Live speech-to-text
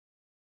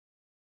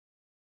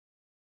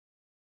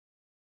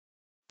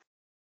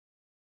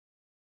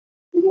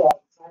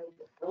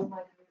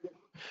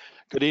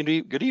Good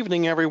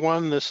evening,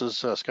 everyone. This is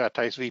Scott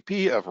Tice,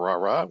 VP of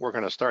RaRa. We're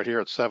going to start here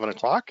at 7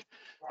 o'clock.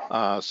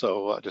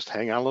 So just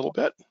hang on a little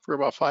bit for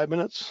about 5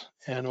 minutes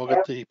and we'll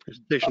get the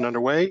presentation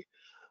underway.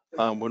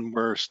 When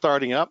we're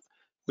starting up,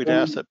 we'd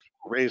ask that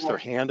people raise their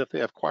hand if they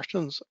have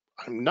questions.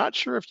 I'm not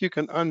sure if you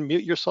can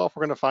unmute yourself.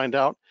 We're going to find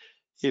out.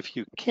 If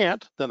you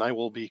can't, then I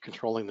will be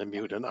controlling the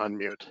mute and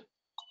unmute.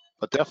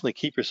 But definitely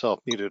keep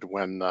yourself muted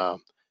when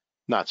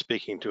not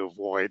speaking to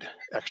avoid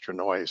extra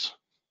noise.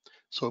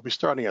 So we'll be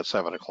starting at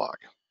 7 o'clock.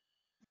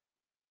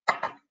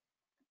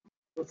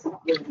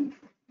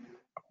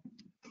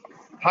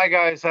 Hi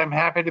guys, I'm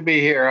happy to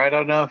be here. I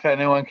don't know if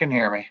anyone can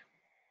hear me.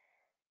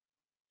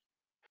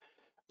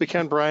 We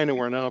can, Brian, and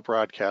we're now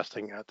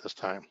broadcasting at this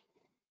time.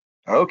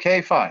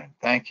 Okay, fine.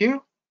 Thank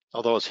you.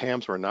 Although as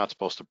hams, we're not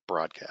supposed to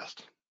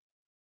broadcast.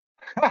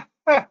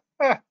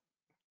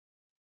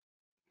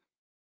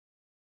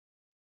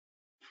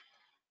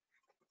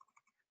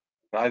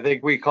 I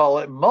think we call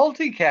it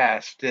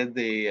multicast in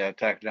the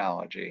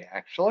technology,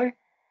 actually.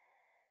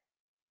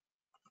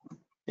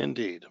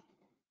 Indeed.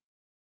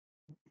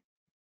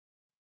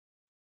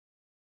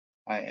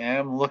 I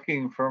am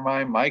looking for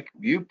my mic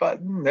mute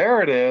button.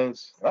 There it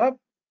is. Up.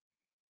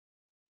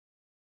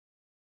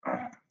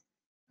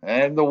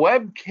 And the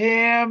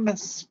webcam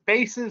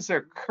spaces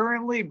are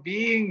currently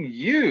being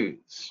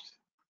used.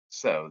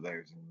 So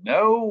there's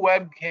no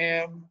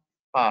webcam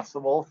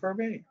possible for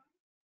me.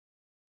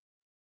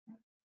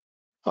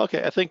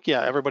 Okay, I think,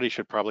 yeah, everybody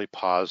should probably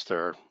pause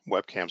their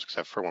webcams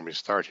except for when we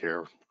start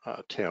here,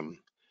 Tim.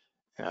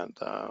 And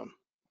I'll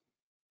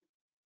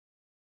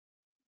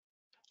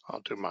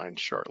do mine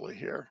shortly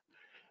here.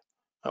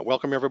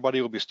 Welcome,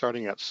 everybody. We'll be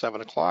starting at 7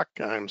 o'clock.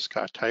 I'm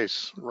Scott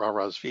Tice,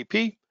 RaRa's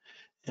VP,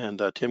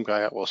 and Tim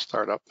Guyot will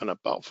start up in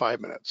about 5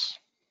 minutes.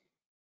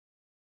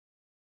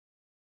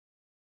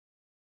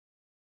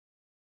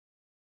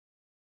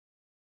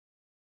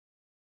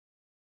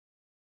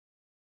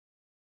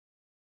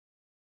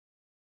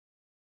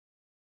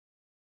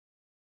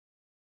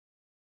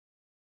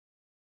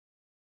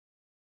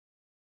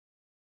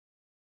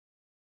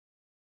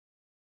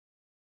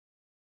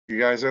 You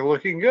guys are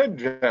looking good,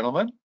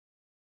 gentlemen.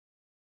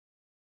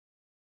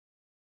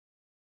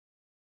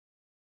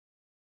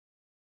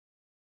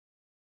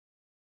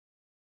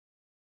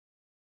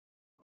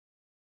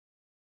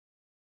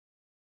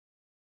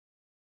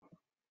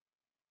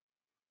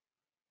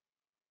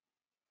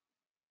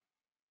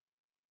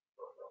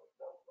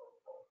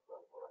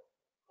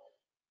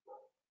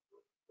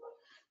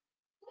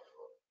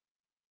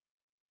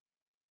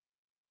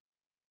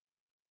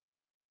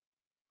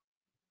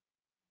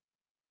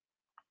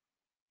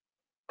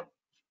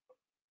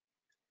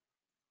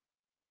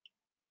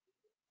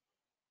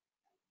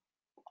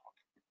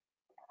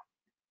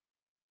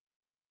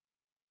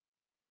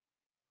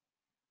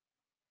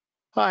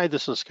 Hi,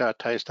 this is Scott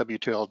Tice,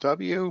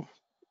 W2LW,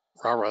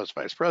 RaRa's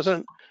Vice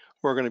President.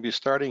 We're going to be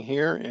starting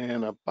here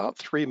in about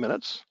 3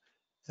 minutes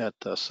at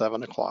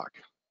 7 o'clock.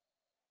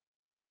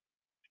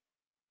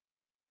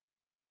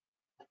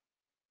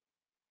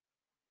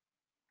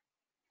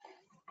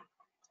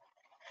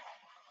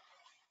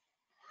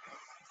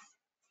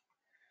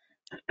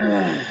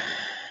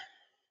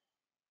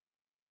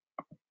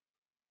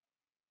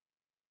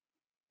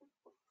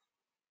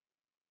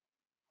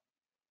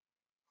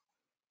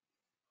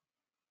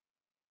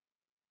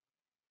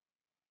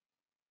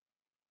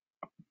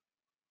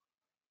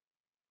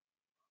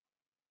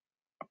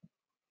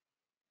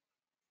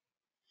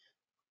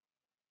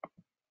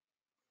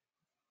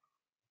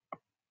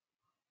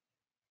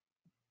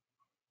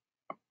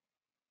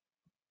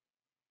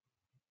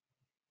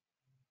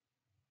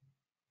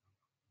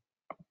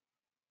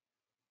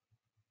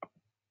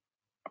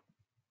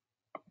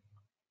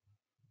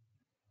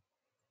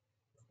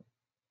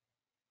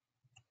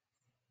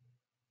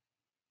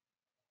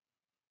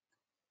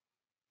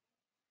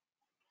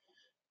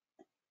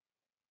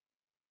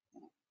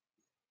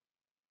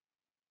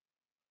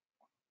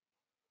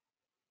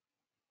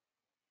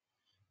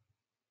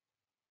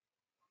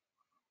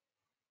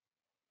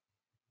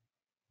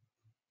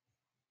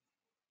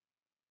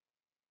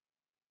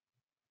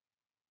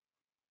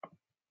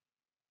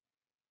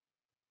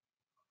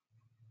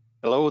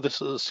 Hello,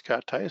 this is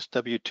Scott Tice,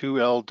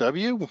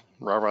 W2LW,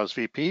 RaRa's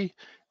VP,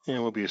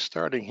 and we'll be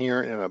starting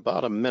here in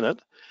about a minute.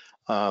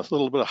 A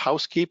little bit of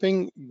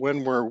housekeeping.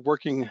 When we're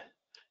working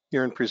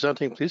here and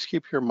presenting, please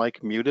keep your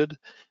mic muted.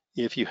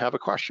 If you have a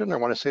question or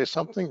want to say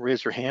something,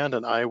 raise your hand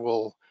and I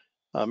will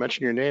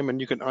mention your name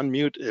and you can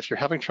unmute. If you're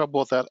having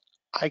trouble with that,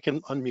 I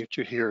can unmute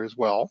you here as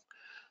well.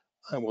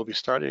 And we'll be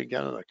starting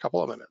again in a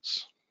couple of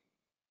minutes.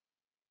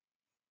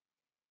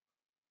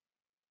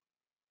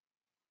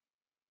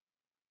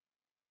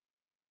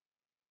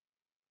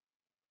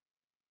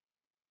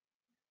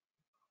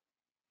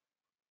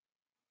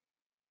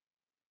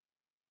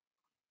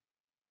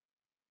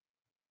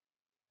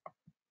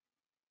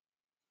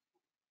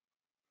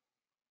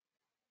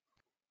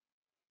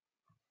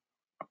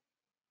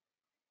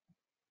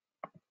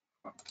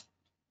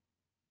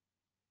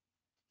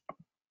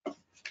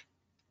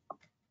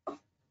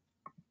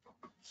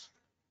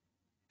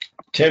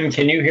 Tim,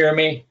 can you hear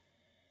me?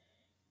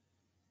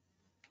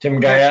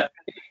 Tim Yes.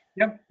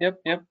 Guyette?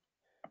 Yep.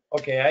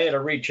 Okay, I had to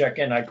recheck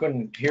in. I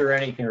couldn't hear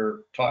anything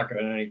or talk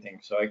about anything,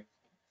 so I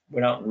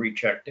went out and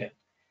rechecked in.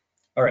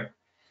 All right.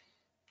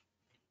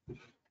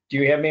 Do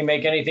you have me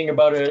make anything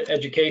about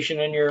education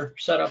in your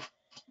setup?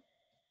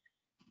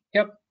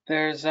 Yep.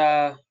 There's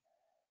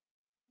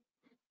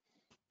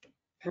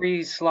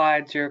 3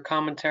 slides, your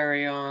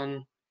commentary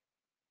on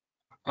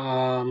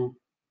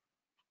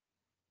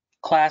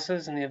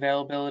classes and the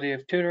availability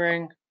of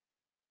tutoring,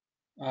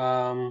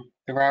 the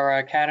RaRa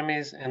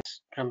academies, and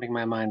it's jumping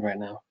my mind right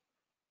now.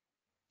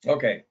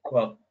 Okay,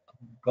 well,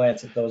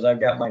 glance at those. I've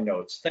got my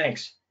notes.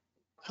 Thanks.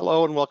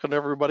 Hello and welcome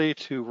everybody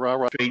to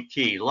RaRa. Straight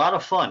key, a lot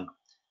of fun.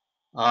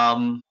 So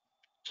I'm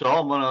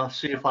gonna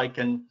see if I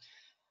can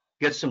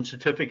get some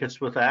certificates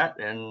with that,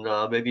 and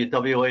maybe a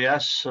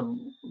WAS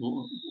I'm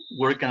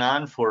working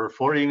on for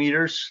 40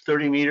 meters,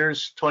 30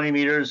 meters, 20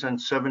 meters, and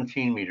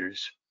 17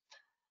 meters.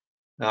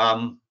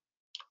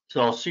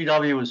 So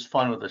CW is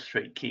fun with a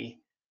straight key,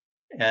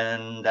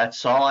 and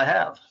that's all I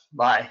have.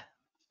 Bye.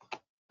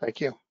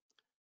 Thank you.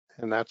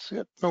 And that's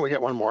it. No, we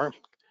got one more.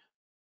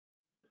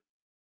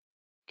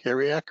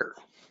 Gary Acker.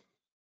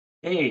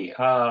 Hey,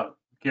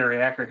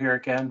 Gary Acker here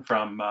again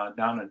from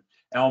down in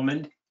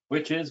Elmond,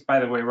 which is, by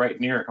the way, right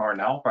near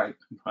Hornell, right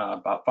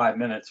about 5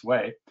 minutes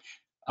away.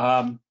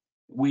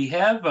 We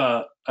have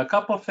a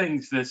couple of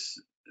things this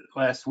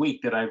last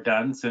week that I've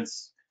done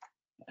since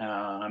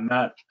I'm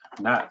not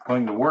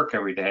going to work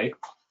every day.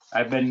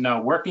 I've been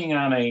working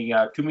on a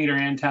 2-meter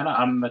antenna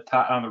on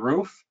the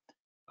roof.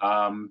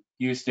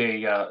 Used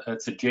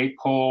it's a J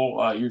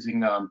pole using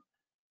the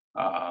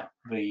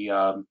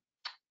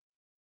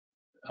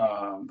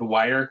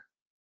wire.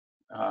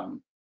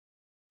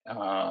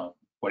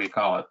 What do you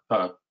call it?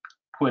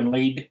 Twin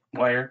lead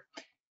wire.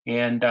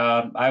 And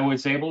I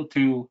was able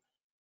to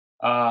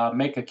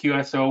make a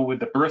QSO with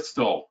the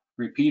Bristol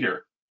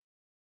repeater,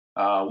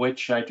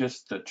 which I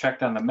just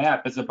checked on the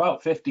map is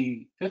about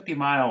 50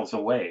 miles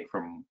away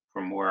from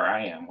where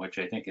I am, which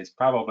I think is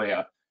probably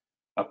a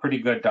pretty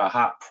good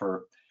hop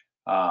for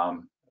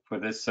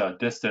this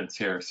distance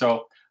here.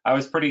 So I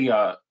was pretty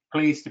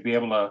pleased to be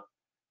able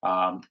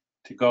to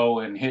go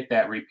and hit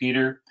that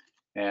repeater.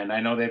 And I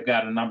know they've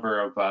got a number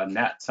of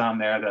nets on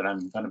there that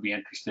I'm going to be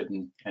interested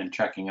in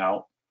checking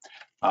out.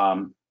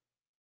 And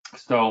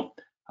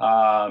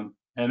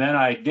then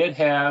I did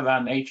have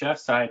on HF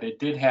side, I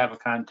did have a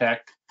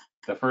contact,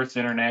 the first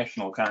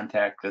international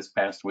contact this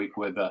past week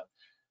with a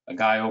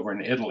guy over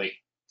in Italy.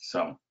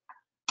 So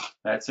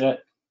that's it.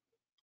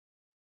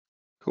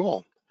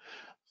 Cool.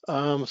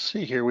 Let's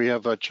see here. We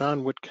have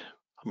John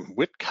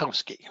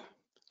Witkowski.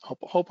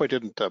 Hope I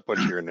didn't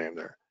butcher your name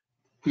there.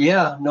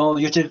 Yeah, no,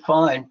 you did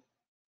fine.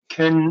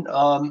 Can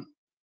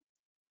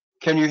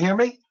you hear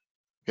me?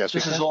 Yes,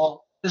 This is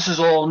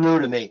all new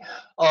to me.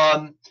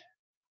 I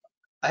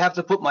have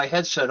to put my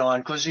headset on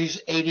because these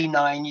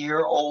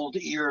 89-year-old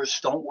ears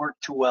don't work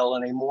too well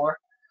anymore.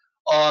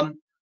 I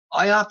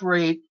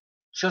operate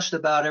just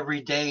about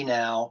every day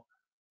now.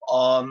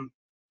 I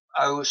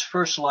was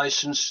first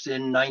licensed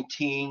in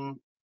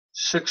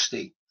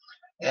 1960,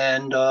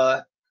 and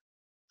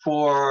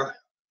for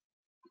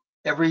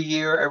every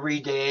year,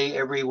 every day,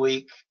 every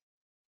week,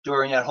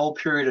 during that whole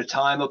period of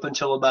time up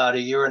until about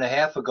 1.5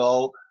 years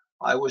ago,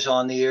 I was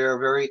on the air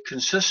very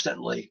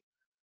consistently.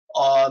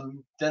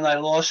 Then I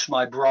lost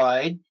my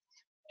bride,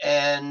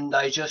 and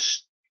I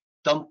just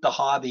dumped the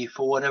hobby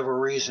for whatever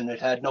reason. It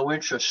had no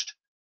interest.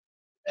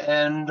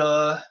 And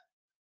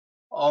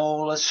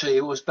let's see,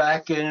 it was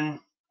back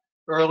in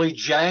early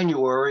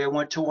January. I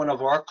went to one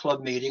of our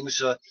club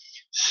meetings, a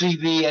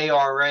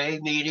CVARA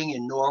meeting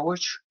in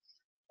Norwich,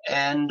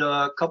 and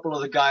a couple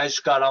of the guys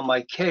got on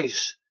my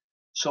case.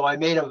 So I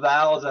made a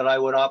vow that I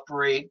would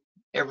operate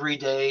every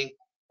day,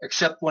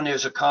 except when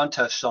there's a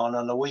contest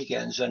on the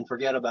weekends, and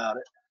forget about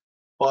it.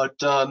 But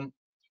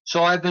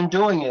so I've been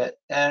doing it,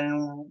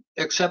 and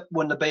except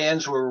when the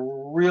bands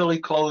were really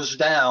closed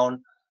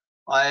down,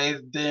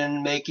 I've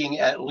been making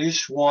at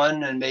least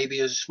one and maybe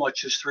as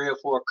much as 3 or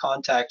 4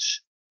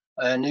 contacts,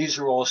 and these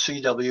are all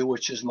CW,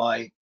 which is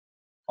my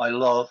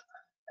love.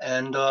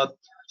 And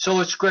so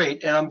it's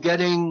great, and I'm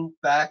getting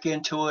back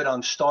into it.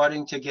 I'm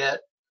starting to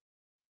get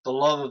the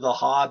love of the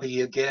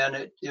hobby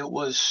again. It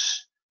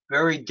was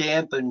very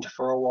dampened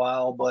for a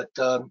while, but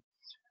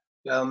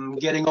I'm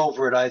getting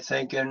over it, I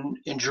think, and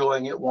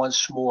enjoying it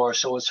once more,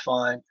 so it's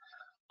fine.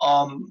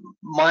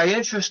 My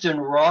interest in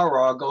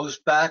RaRa goes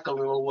back a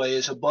little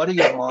ways. A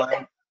buddy of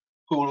mine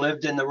who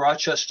lived in the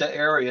Rochester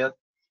area,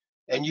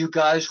 and you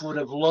guys would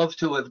have loved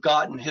to have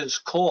gotten his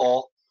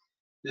call.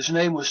 His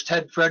name was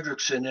Ted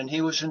Fredrickson, and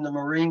he was in the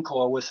Marine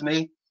Corps with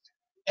me.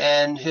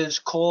 And his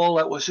call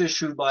that was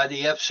issued by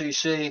the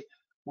FCC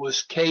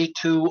was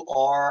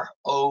K2ROC.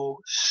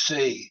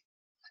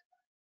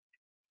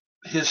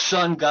 His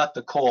son got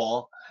the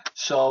call,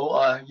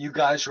 so you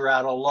guys were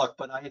out of luck.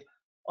 But I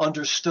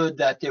understood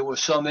that there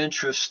was some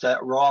interest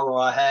that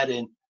RaRa had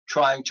in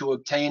trying to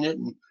obtain it,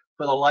 and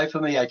for the life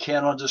of me, I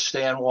can't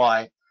understand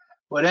why.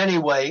 But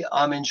anyway,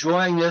 I'm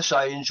enjoying this.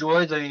 I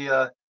enjoy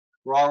the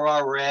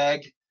RaRa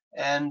rag,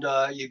 and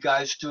you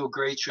guys do a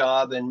great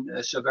job, and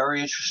it's a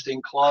very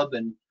interesting club,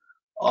 and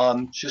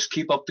just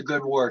keep up the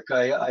good work.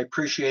 I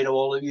appreciate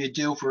all that you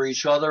do for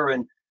each other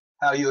and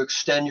how you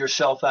extend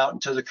yourself out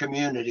into the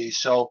community.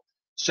 So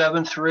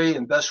 7-3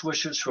 and best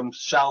wishes from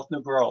South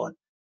New Berlin.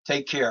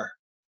 Take care.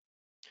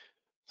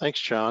 Thanks,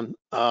 John.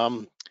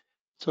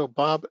 So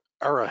Bob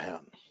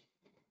Arahan.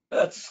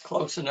 That's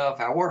close enough.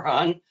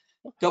 Arahan,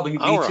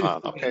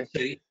 Arahan, okay.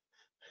 WB2CNC,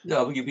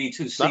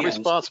 WB2CNC. Not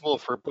responsible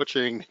for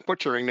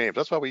butchering names.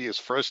 That's why we use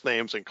first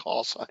names and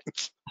call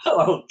signs.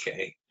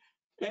 Okay.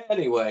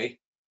 Anyway,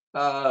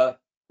 I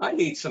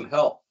need some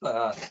help.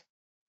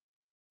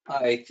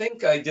 I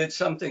think I did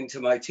something to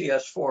my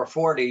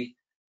TS440,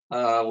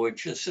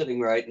 which is sitting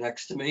right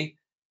next to me.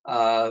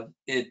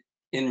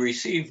 In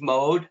receive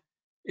mode,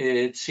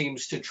 it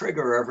seems to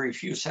trigger every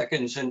few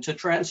seconds into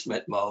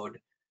transmit mode.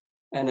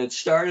 And it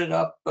started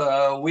up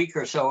a week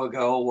or so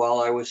ago while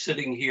I was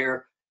sitting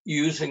here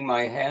using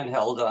my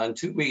handheld on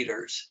 2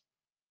 meters,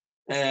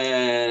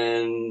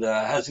 and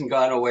hasn't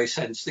gone away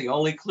since. The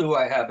only clue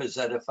I have is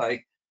that if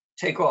I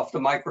take off the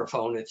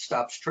microphone, it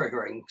stops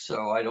triggering.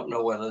 So I don't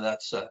know whether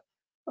that's a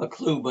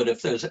clue, but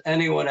if there's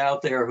anyone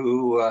out there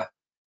who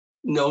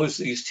knows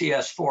these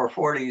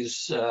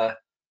TS440s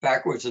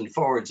backwards and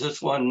forwards,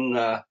 this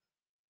one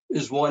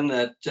is one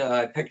that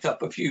I picked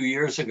up a few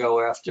years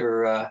ago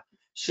after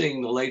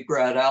seeing the late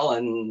Brad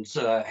Allen's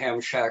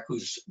ham shack,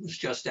 who's was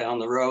just down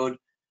the road.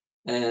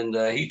 And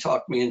he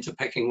talked me into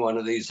picking one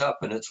of these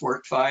up, and it's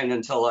worked fine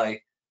until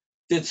I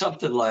did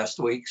something last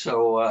week.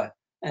 So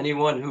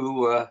anyone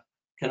who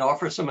can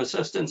offer some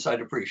assistance,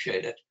 I'd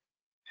appreciate it.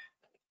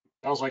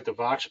 Sounds like the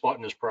Vox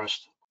button is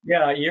pressed.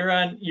 Yeah,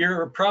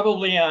 you're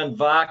probably on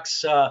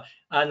Vox.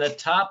 On the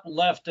top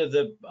left of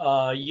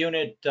the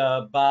unit,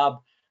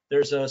 Bob,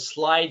 there's a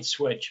slide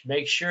switch.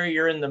 Make sure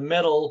you're in the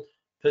middle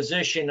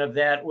position of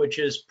that, which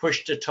is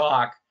push to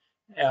talk.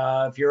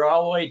 If you're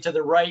all the way to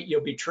the right,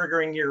 you'll be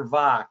triggering your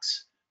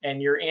Vox,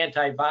 and your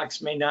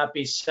anti-Vox may not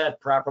be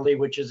set properly,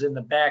 which is in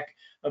the back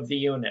of the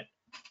unit.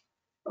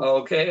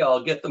 Okay,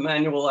 I'll get the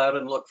manual out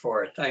and look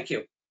for it. Thank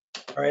you.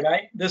 All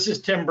right, this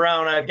is Tim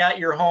Brown. I've got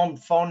your home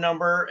phone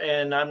number,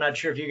 and I'm not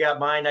sure if you got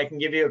mine. I can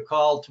give you a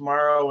call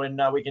tomorrow, and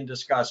we can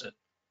discuss it.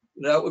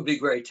 That would be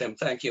great, Tim.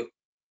 Thank you.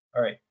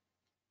 All right.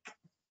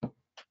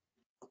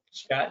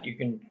 Scott, you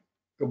can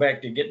go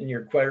back to getting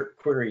your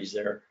queries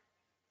there.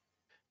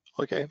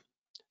 Okay.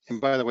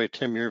 And by the way,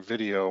 Tim, your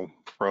video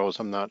froze.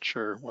 I'm not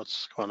sure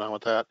what's going on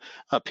with that.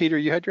 Peter,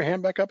 you had your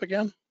hand back up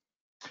again?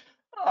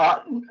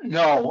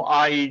 No,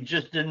 I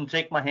just didn't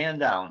take my hand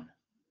down.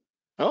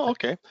 Oh,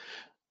 okay.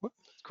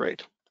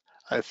 Great.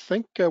 I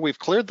think we've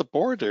cleared the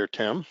board there,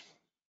 Tim.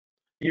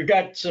 You've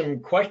got some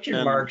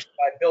question marks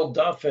by Bill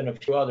Duff and a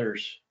few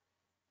others.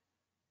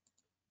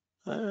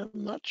 I'm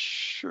not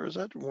sure, is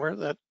that where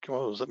that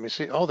goes? Let me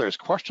see. Oh, there's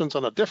questions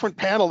on a different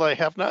panel that I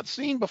have not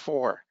seen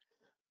before.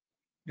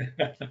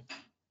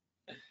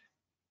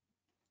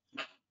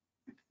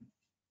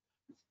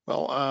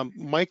 Well,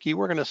 Mike, you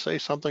were going to say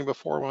something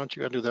before. Why don't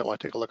you go do that while I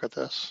take a look at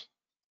this?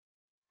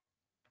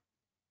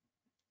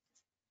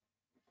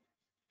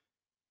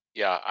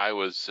 Yeah,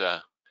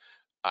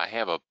 I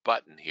have a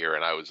button here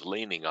and I was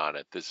leaning on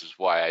it. This is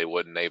why I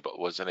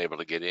wasn't able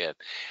to get in.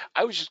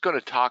 I was just going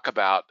to talk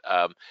about,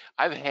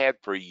 I've had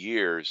for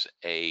years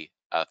a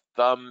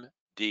thumb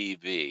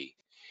DV,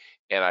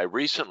 and I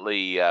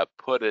recently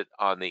put it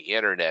on the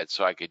internet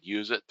so I could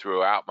use it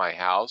throughout my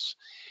house.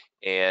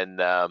 And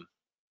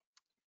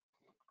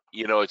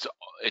you know,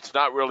 it's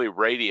not really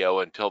radio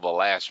until the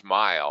last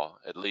mile,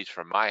 at least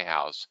from my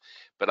house.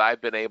 But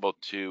I've been able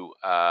to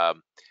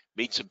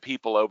meet some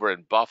people over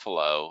in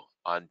Buffalo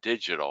on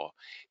digital,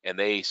 and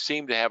they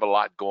seem to have a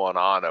lot going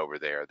on over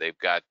there. They've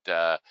got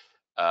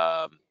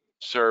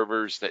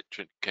servers that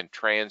can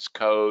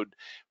transcode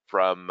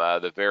from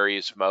the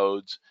various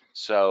modes.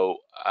 So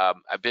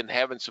I've been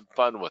having some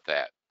fun with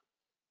that.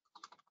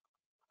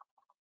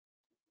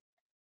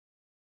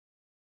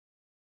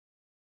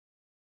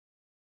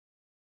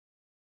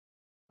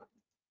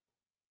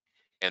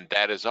 And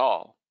that is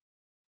all.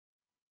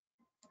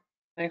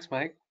 Thanks,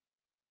 Mike.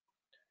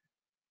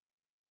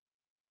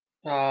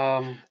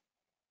 Go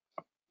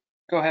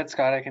ahead,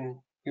 Scott.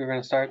 You were going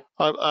to start.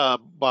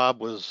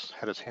 Bob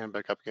had his hand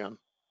back up again.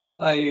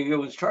 I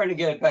was trying to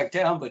get it back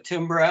down, but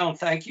Tim Brown,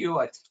 thank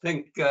you. I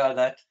think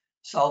that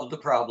solved the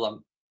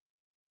problem.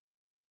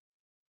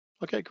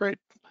 Okay, great.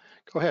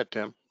 Go ahead,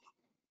 Tim.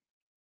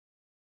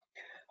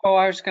 Oh,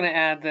 I was just going to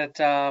add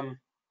that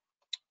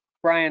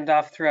Brian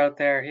Duff threw out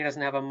there, he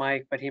doesn't have a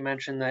mic, but he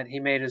mentioned that he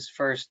made his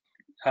first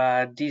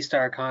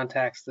D-Star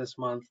contacts this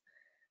month.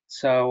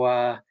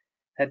 So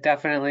that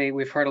definitely,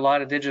 we've heard a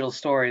lot of digital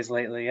stories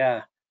lately,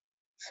 yeah.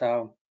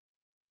 So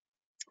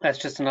that's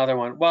just another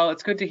one. Well,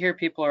 it's good to hear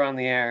people are on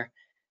the air.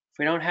 If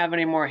we don't have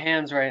any more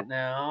hands right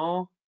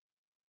now,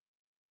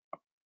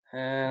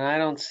 and I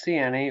don't see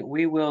any,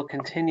 we will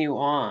continue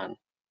on.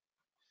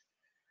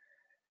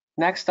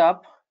 Next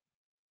up,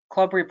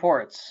 club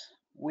reports.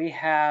 We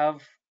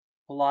have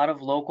a lot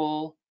of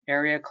local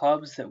area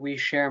clubs that we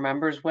share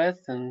members with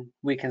and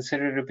we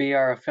consider to be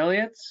our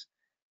affiliates.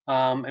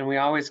 And we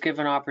always give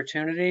an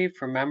opportunity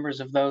for members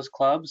of those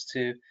clubs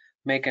to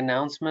make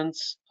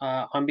announcements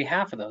on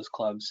behalf of those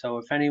clubs. So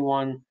if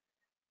anyone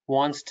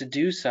wants to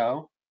do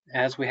so,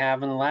 as we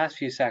have in the last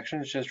few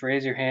sections, just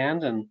raise your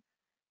hand and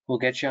we'll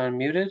get you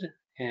unmuted.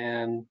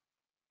 And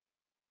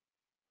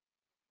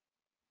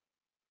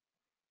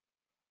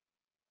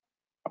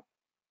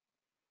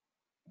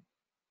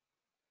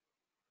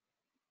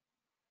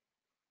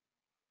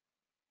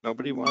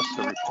Nobody wants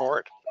to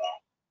report.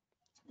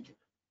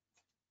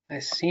 I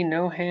see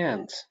no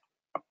hands.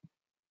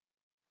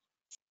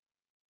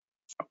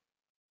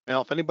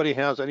 Well, if anybody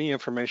has any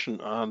information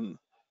on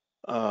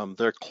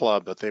their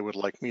club that they would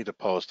like me to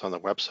post on the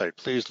website,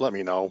 please let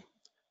me know.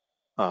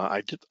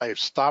 I've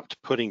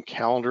stopped putting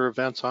calendar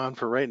events on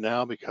for right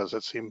now because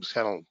it seems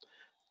kind of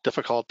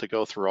difficult to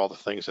go through all the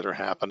things that are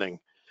happening.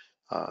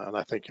 And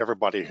I think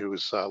everybody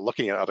who's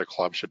looking at other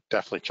clubs should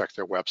definitely check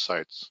their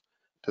websites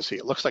to see.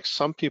 It looks like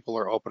some people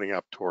are opening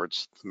up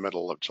towards the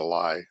middle of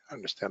July. I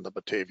understand the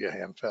Batavia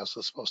Hamfest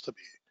is supposed to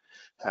be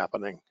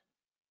happening.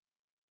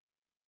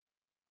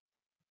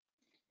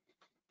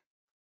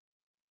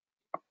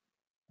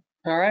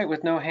 All right,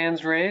 with no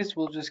hands raised,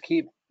 we'll just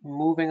keep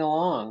moving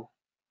along.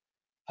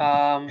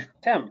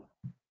 Tim.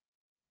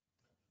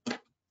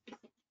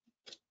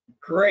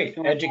 Great,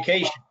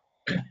 education.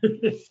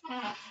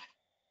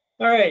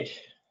 All right,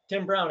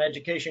 Tim Brown,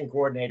 Education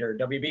Coordinator,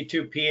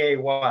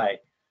 WB2PAY.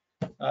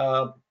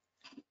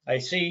 I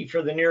see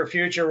for the near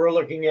future, we're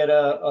looking at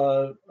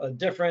a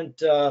different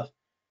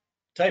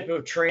type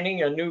of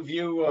training, a new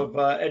view of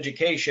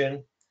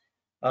education.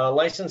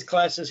 License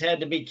classes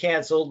had to be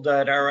canceled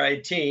at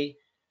RIT.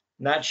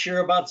 Not sure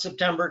about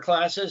September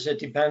classes. It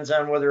depends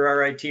on whether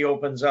RIT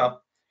opens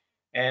up,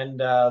 and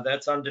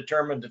that's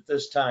undetermined at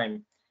this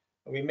time.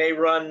 We may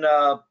run,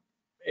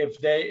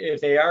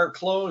 if they are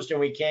closed and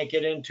we can't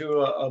get into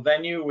a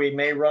venue, we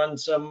may run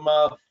some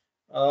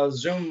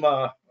Zoom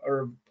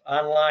or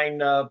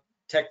online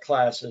tech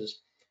classes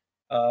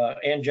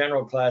and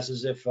general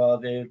classes if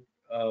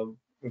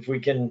we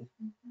can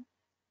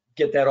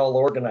get that all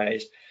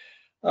organized.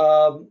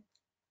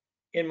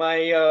 In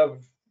my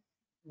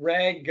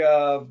RAG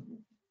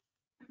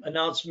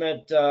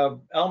announcement,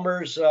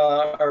 Elmers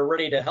are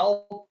ready to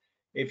help.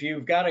 If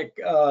you've got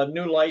a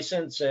new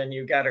license and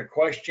you've got a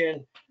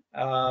question,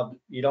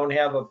 you don't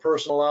have a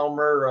personal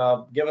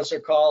Elmer, give us a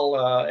call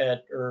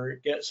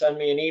send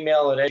me an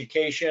email at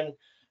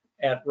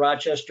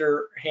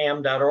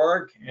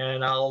education@rochesterham.org,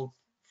 and I'll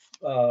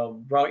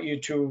route you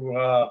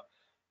to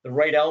the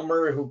right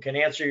Elmer who can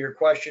answer your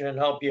question and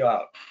help you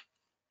out.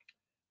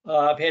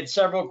 I've had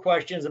several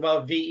questions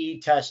about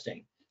VE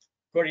testing.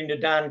 According to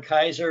Don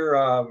Kaiser,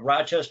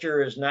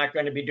 Rochester is not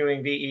going to be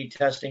doing VE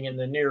testing in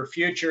the near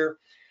future.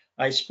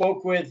 I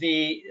spoke with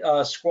the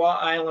Squaw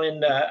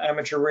Island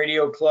Amateur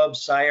Radio Club,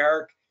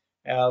 SCIARC,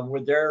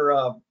 with their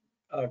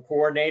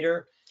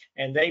coordinator,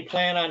 and they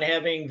plan on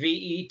having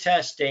VE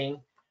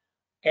testing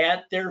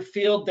at their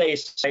field day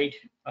site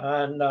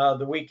on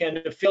the weekend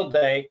of field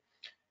day.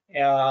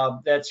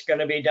 That's going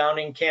to be down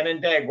in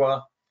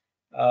Canandaigua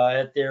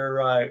at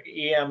their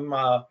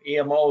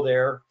EMO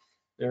there,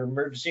 their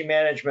emergency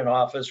management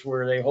office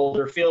where they hold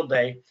their field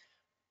day.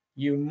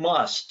 You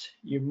must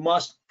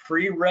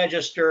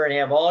pre-register and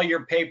have all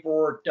your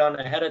paperwork done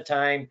ahead of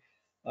time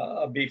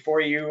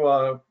before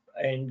you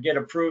and get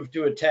approved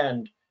to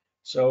attend.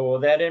 So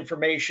that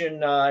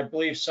information, I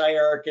believe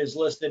SCIARC is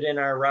listed in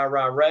our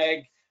RaRa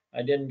reg.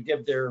 I didn't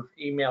give their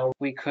email.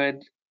 We're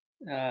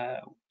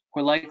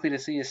likely to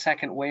see a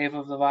second wave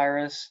of the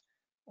virus.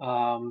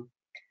 And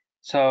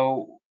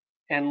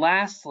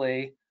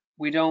lastly,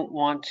 we don't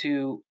want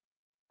to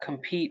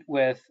compete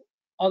with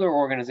other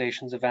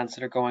organizations' events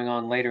that are going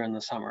on later in the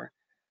summer.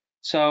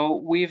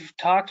 So we've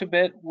talked a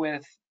bit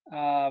with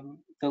the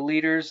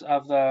leaders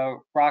of the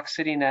Rock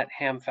City Net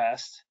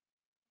Hamfest,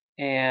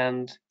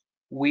 and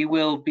we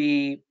will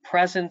be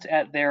present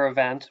at their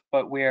event,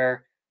 but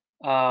we're,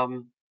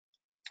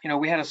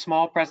 we had a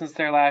small presence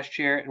there last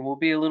year and we'll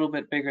be a little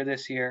bit bigger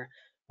this year.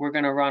 We're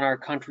going to run our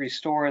country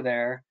store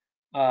there,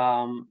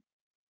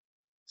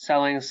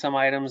 selling some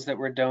items that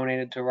were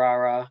donated to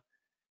RaRa.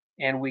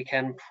 And we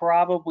can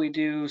probably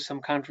do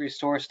some country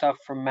store stuff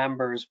for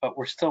members, but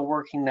we're still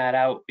working that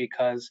out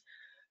because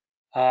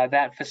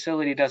that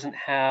facility doesn't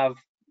have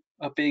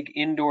a big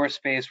indoor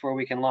space where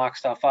we can lock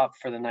stuff up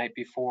for the night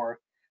before.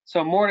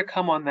 So more to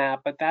come on that,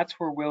 but that's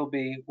where we'll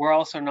be. We're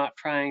also not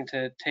trying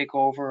to take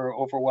over or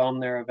overwhelm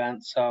their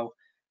event. So,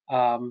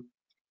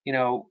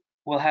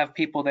 we'll have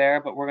people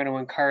there, but we're going to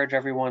encourage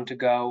everyone to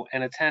go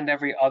and attend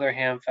every other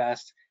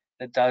Hamfest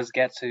that does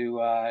get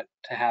to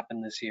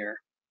happen this year.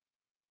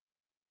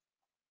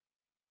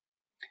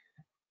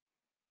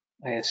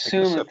 I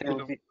assume that there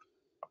will be.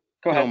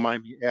 Go ahead. Don't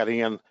mind me adding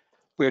in.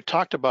 We had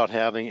talked about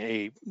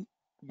having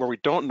where we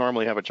don't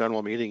normally have a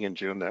general meeting in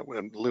June, that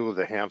in lieu of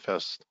the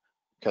Hamfest,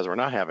 because we're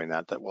not having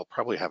that we'll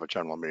probably have a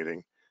general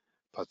meeting.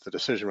 But the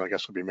decision, I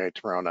guess, will be made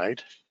tomorrow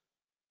night.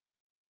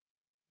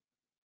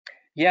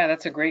 Yeah,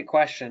 that's a great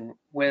question.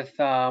 With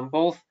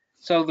both,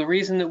 so the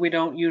reason that we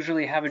don't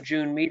usually have a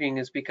June meeting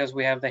is because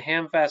we have the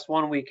Hamfest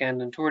one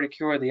weekend and Tour de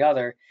Cure the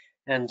other,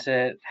 and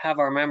to have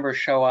our members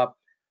show up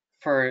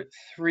for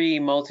 3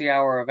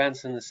 multi-hour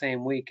events in the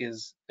same week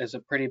is a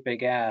pretty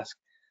big ask.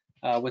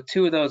 With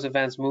 2 of those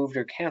events moved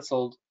or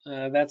canceled,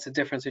 that's a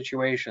different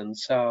situation.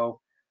 So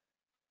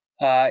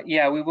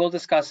yeah, we will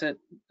discuss it,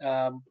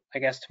 I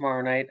guess,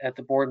 tomorrow night at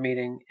the board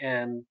meeting,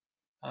 and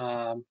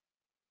um,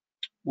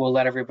 we'll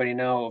let everybody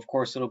know. Of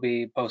course, it'll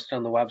be posted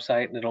on the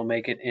website, and it'll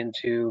make it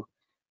into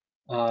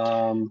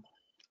um,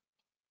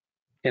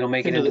 the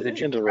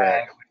into drag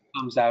RAG. when it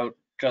comes out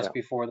just Yeah.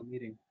 before the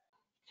meeting.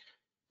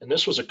 And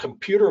this was a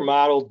computer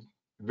modeled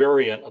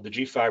variant of the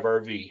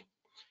G5RV.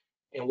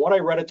 And what I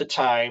read at the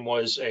time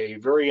was a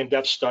very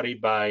in-depth study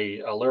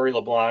by Larry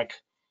LeBlanc,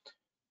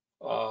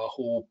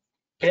 who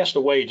passed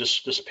away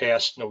just this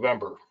past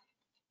November.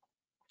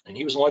 And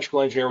he was an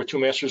electrical engineer with 2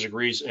 master's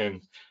degrees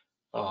in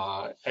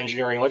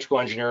electrical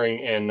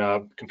engineering,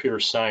 and computer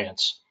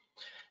science.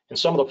 And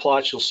some of the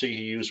plots you'll see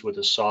he used with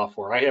his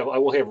software. I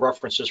will have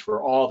references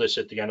for all this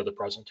at the end of the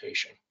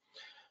presentation.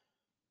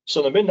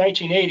 So in the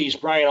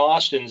mid-1980s, Brian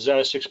Austin,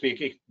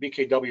 ZS6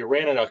 BKW,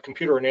 ran a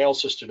computer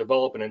analysis to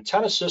develop an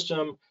antenna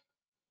system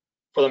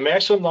for the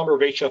maximum number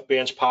of HF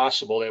bands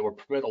possible that would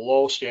permit a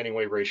low standing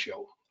wave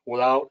ratio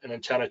without an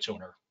antenna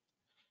tuner,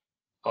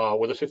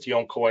 with a 50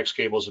 ohm coax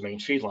cable as the main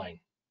feed line.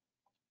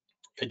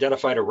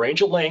 Identified a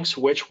range of lengths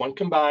which, when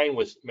combined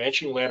with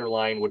matching ladder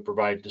line, would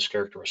provide this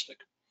characteristic.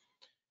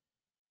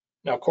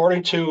 Now,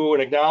 according to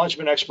an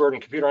acknowledgement expert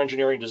in computer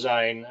engineering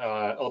design,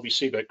 LB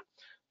Seebeck,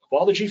 of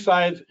all the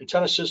G5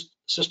 antenna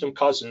system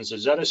cousins, the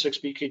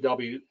ZS6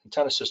 BKW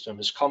antenna system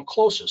has come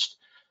closest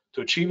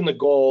to achieving the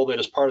goal that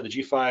is part of the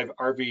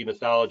G5RV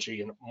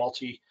mythology and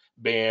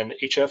multi-band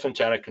HF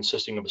antenna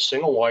consisting of a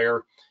single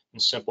wire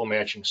and simple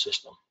matching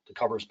system that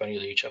covers many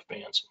of the HF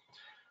bands.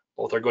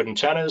 Both are good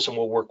antennas and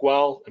will work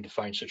well in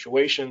defined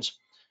situations.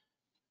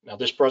 Now,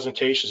 this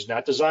presentation is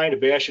not designed to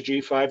bash a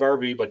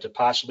G5RV, but to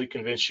possibly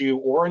convince you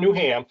or a new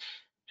ham,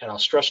 and I'll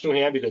stress new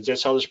ham because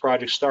that's how this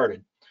project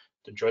started,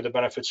 to enjoy the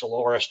benefits of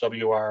lower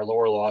SWR,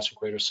 lower loss, and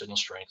greater signal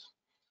strength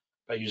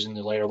by using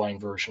the layer line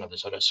version of the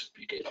ZS6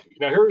 BKW.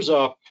 Now, here's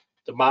the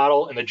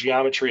model and the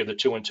geometry of the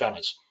 2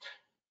 antennas.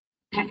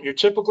 You're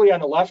typically on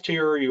the left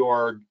here,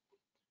 your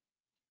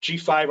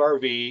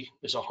G5RV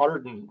is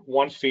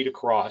 101 feet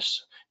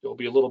across. It will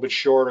be a little bit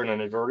shorter in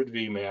an inverted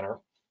V manner.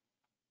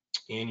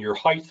 And your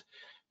height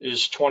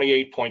is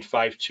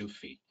 28.52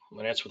 feet.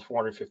 And that's with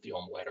 450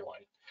 ohm ladder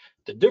line.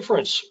 The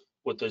difference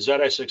with the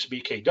ZS6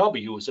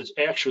 BKW is it's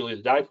actually,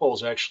 the dipole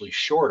is actually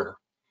shorter,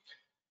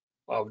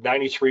 of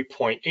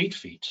 93.8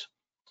 feet.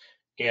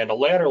 And the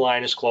ladder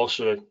line is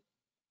closer to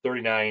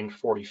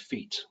 39-40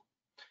 feet.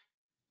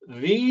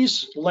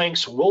 These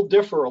lengths will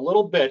differ a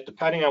little bit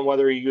depending on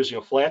whether you're using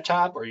a flat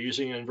top or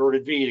using an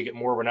inverted V to get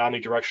more of an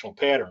omnidirectional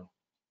pattern.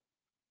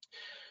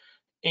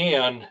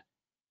 And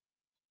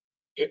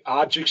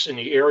objects in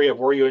the area of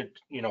where you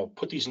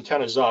put these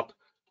antennas up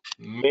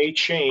may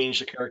change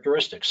the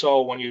characteristics.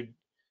 So when you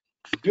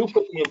do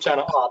put the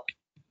antenna up,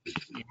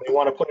 you may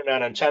want to put it on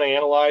an antenna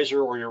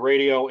analyzer or your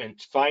radio and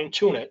fine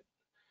tune it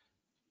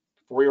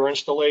for your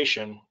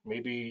installation.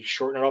 Maybe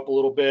shorten it up a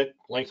little bit,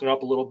 lengthen it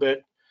up a little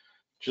bit,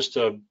 just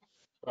to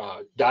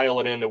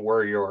dial it into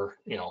where you're,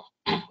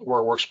 where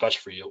it works best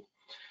for you.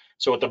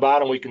 So at the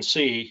bottom, we can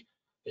see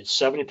it's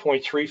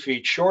 7.3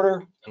 feet shorter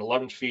and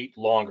 11 feet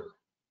longer.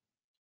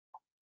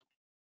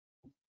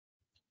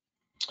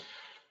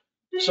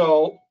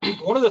 So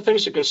one of the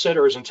things to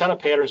consider is antenna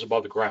patterns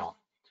above the ground.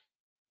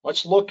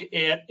 Let's look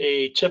at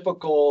a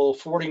typical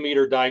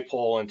 40-meter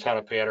dipole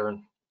antenna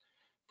pattern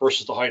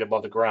versus the height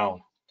above the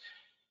ground.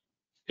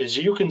 As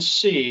you can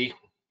see,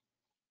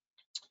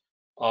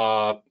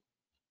 40-meter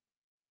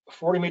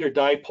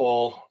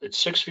dipole, it's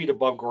 6 feet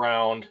above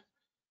ground.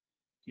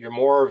 You're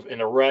more of, in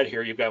the red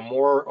here, you've got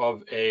more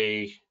of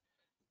a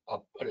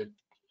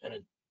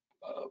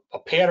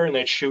pattern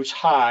that shoots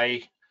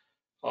high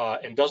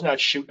and does not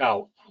shoot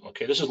out.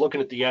 Okay, this is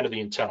looking at the end of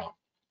the antenna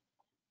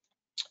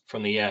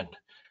from the end.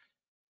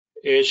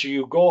 As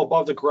you go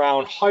above the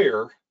ground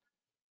higher,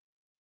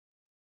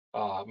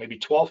 maybe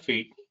 12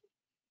 feet,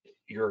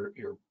 your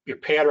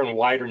pattern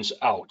widens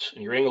out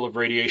and your angle of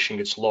radiation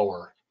gets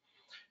lower.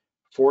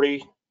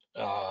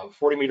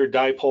 40-meter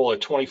dipole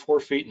at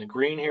 24 feet in the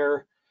green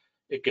here,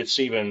 it gets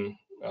even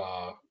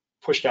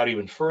pushed out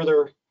even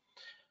further.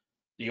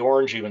 The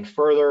orange even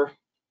further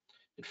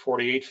at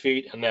 48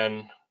 feet, and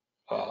then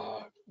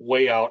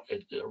way out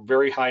at a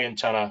very high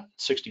antenna,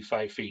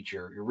 65 feet.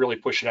 You're really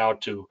pushing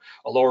out to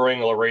a lower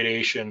angle of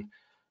radiation,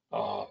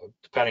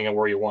 depending on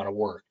where you want to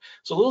work.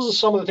 So those are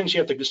some of the things you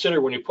have to consider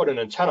when you put an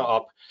antenna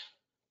up.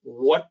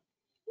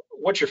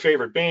 What's your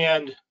favorite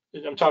band?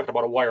 I'm talking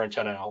about a wire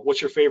antenna now. What's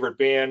your favorite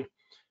band?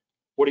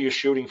 What are you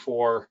shooting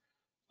for?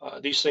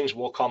 These things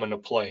will come into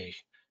play,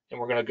 and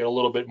we're going to get a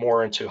little bit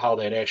more into how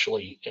that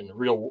actually in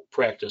real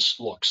practice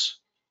looks.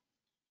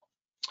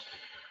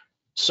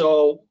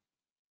 So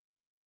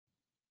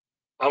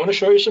I'm going to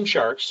show you some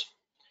charts.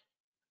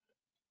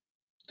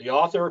 the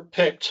author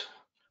picked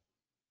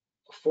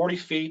 40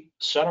 feet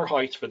center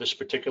height for this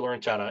particular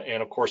antenna,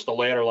 and of course the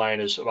ladder line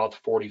is about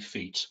 40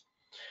 feet.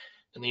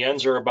 And the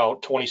ends are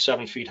about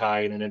 27 feet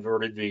high in an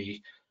inverted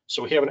V.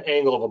 So we have an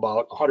angle of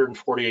about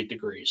 148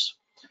 degrees.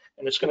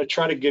 And it's going to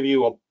try to give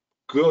you a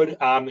good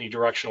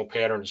omnidirectional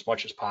pattern as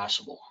much as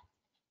possible.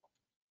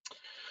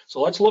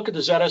 So let's look at the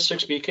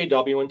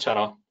ZS6BKW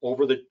antenna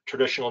over the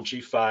traditional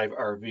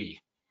G5RV.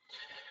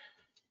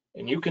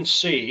 And you can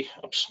see,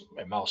 oops,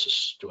 my mouse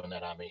is doing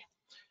that on me.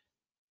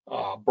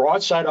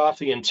 Broadside off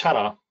the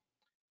antenna,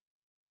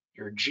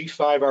 your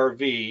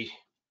G5RV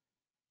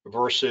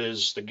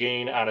versus the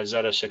gain on a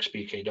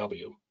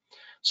ZS6BKW.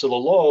 So the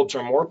lobes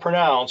are more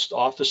pronounced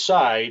off the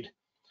side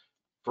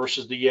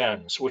versus the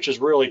ends, which is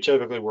really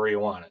typically where you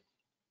want it.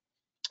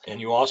 And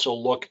you also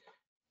look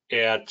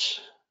at,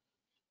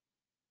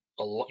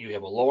 you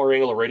have a lower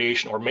angle of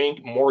radiation or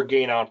more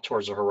gain out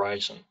towards the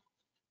horizon.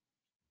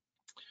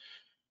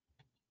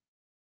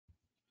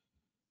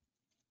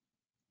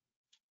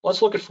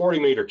 Let's look at 40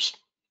 meters.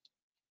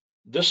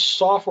 This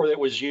software that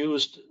was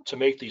used to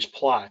make these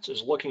plots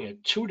is looking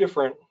at two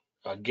different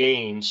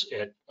gains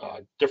at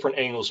different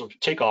angles of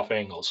takeoff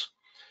angles.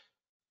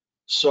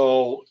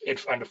 So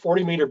on the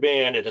 40-meter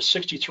band at a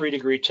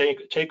 63-degree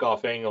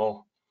takeoff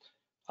angle,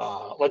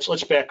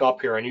 let's back up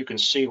here, and you can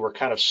see we're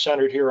kind of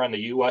centered here on the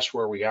US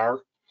where we are.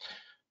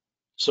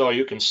 So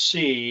you can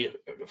see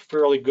a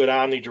fairly good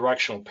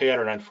omnidirectional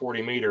pattern on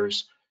 40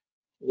 meters.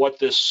 What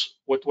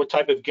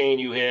type of gain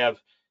you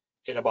have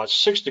at about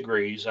 6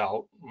 degrees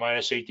out,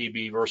 minus 8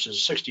 dB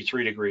versus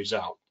 63 degrees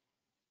out,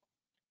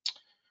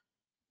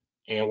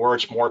 and where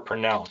it's more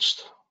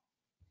pronounced.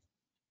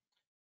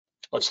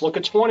 Let's look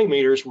at 20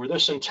 meters where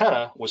this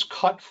antenna was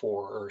cut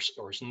for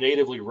or is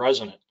natively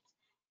resonant.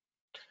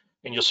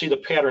 And you'll see the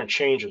pattern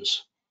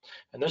changes.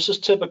 And this is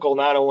typical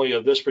not only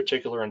of this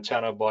particular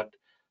antenna, but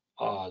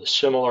the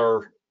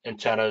similar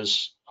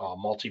antennas,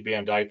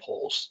 multi-band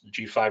dipoles. The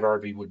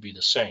G5RV would be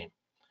the same,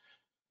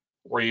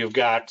 where you've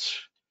got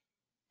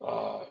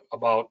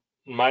about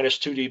minus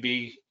 2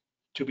 dB,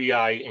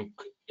 2BI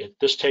at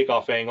this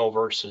takeoff angle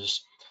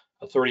versus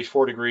a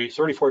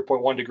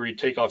 34.1 degree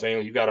takeoff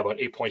angle. You've got about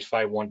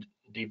 8.51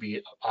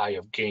 dBi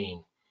of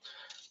gain.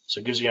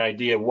 So it gives you an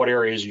idea of what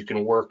areas you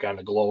can work on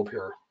the globe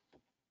here.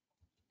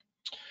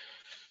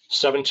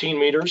 17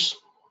 meters,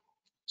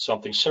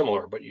 something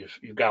similar, but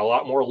you've got a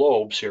lot more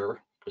lobes here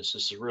because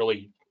this is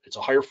really, it's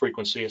a higher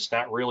frequency. It's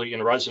not really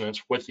in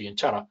resonance with the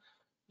antenna.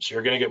 So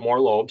you're going to get more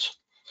lobes,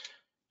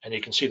 and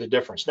you can see the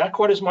difference. Not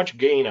quite as much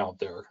gain out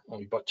there,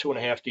 only about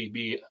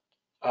 2.5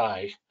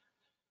 dBi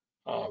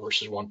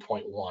versus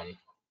 1.1.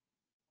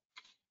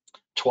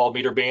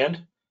 12-meter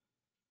band,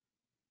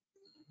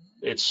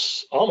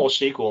 it's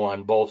almost equal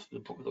on both,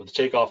 the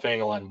takeoff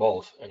angle on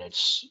both, and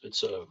it's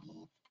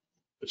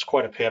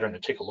quite a pattern to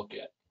take a look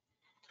at.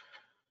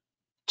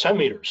 10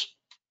 meters.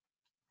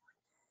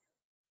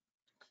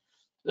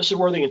 This is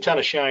where the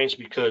antenna shines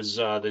because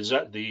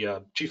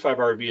the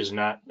G5RV is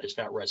not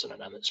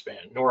resonant on this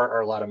band, nor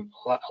are a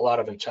lot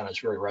of antennas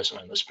very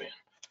resonant on this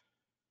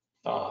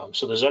band.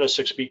 So the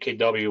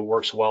ZS6BKW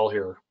works well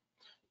here.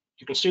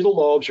 You can see the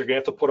lobes. You're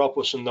going to have to put up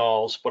with some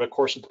nulls, but of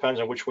course it depends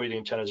on which way the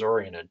antenna is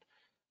oriented.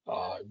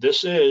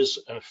 This is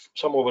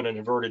somewhat of an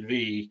inverted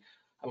V.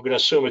 I'm going to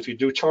assume if you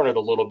do turn it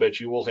a little bit,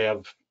 you will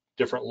have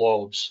different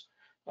lobes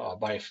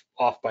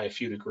off by a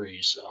few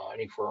degrees.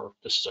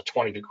 This is a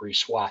 20-degree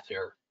swath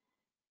here.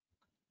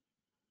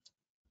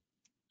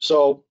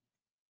 So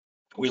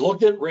we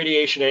looked at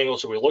radiation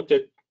angles and we looked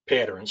at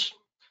patterns.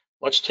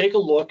 Let's take a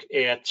look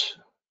at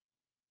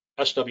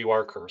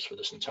SWR curves for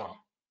this antenna.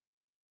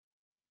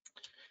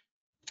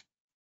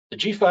 The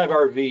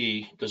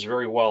G5RV does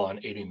very well on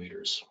 80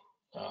 meters.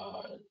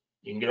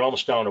 You can get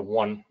almost down to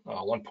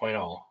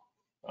 1.0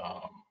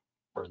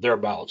 or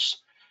thereabouts,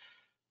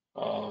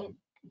 down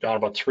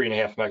about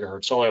 3.5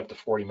 megahertz, all the way up to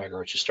 40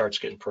 megahertz. It starts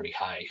getting pretty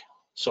high.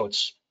 So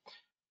it's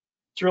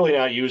really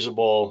not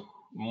usable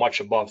much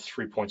above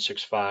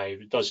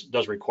 3.65. It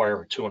does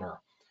require a tuner.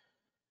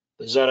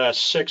 The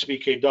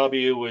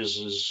ZS6BKW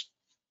is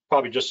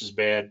probably just as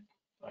bad.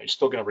 You're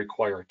still going to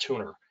require a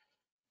tuner.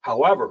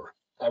 However,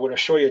 I'm going to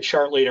show you a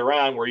chart later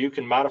on where you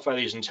can modify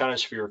these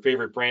antennas for your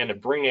favorite brand to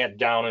bring that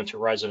down into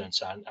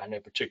resonance on a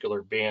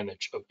particular band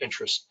of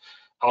interest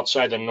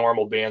outside the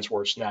normal bands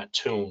where it's not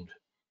tuned.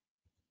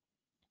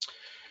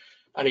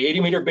 On the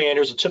 80-meter band,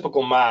 there's a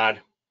typical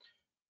mod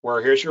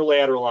where here's your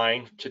ladder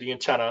line to the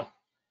antenna,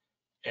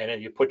 and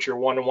then you put your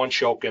 1-to-1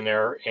 choke in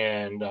there,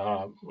 and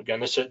again,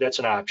 that's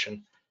an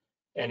option.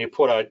 And you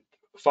put a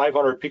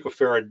 500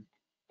 picofarad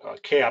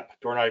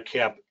door knob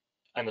cap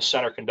on the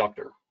center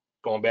conductor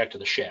going back to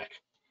the shack.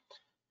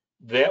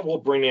 That will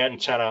bring the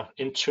antenna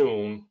in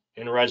tune,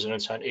 in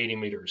resonance on 80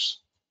 meters.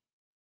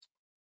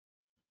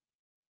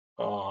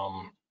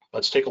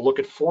 Let's take a look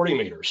at 40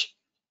 meters.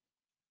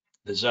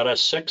 The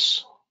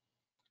ZS6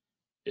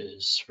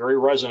 is very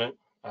resonant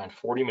on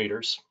 40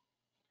 meters.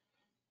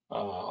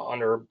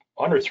 Under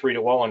 3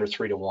 to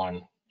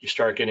 1. You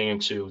start getting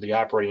into the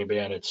operating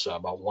band, it's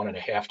about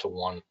 1.5 to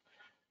 1.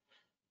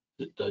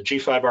 the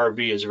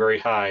G5RV is very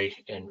high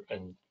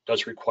and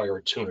does require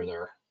a tuner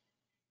there.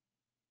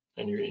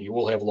 And you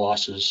will have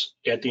losses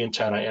at the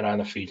antenna and on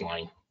the feed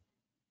line.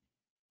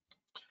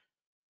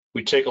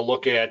 We take a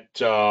look at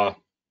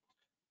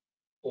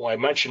what I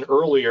mentioned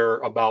earlier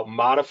about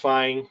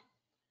modifying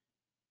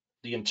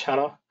the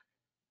antenna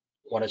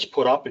when it's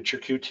put up at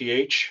your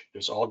QTH.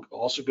 There's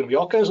also going to be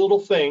all kinds of little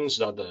things,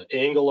 the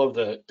angle of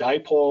the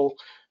dipole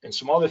and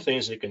some other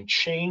things that can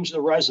change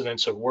the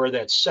resonance of where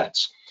that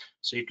sets.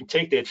 So you can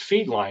take that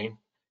feed line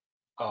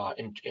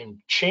and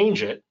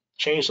change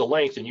the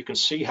length, and you can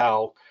see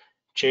how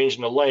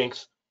changing the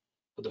length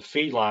of the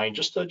feed line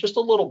just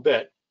a little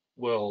bit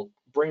will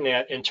bring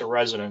that into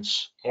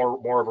resonance,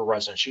 more of a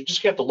resonance. You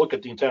just have to look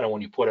at the antenna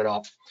when you put it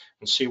up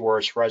and see where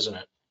it's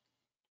resonant.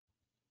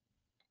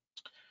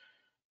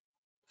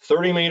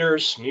 30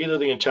 meters, neither of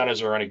the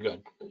antennas are any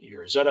good.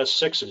 Your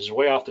ZS6 is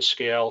way off the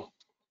scale,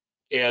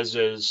 as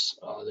is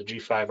the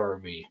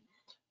G5RV.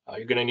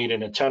 You're going to need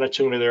an antenna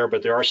tuner there,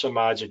 but there are some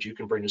mods that you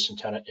can bring this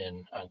antenna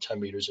in on 10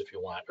 meters if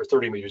you want, or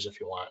 30 meters if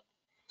you want.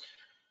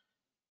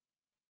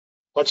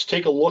 Let's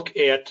take a look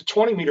at the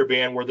 20 meter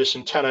band where this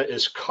antenna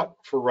is cut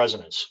for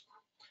resonance.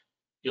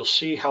 You'll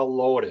see how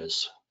low it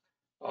is.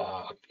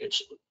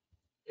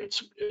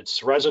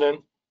 It's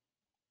resonant.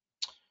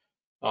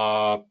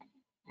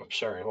 I'm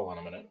sorry, hold on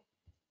a minute.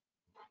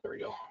 There we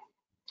go.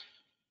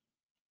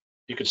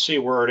 You can see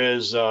where it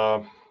is.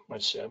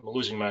 Let's see, I'm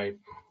losing my,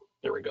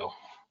 there we go.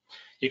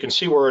 You can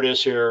see where it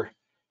is here,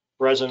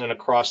 resonant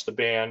across the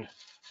band.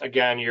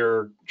 Again,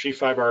 your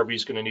G5RV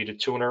is going to need a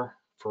tuner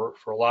for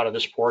a lot of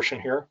this portion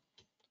here.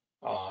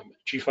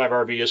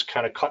 G5RV is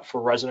kind of cut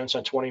for resonance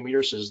on 20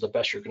 meters. This is the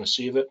best you're going to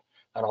see of it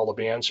on all the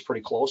bands,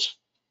 pretty close.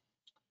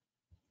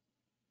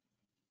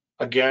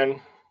 Again,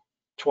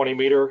 20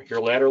 meter,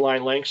 your ladder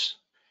line lengths.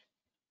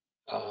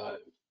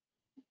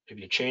 If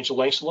you change the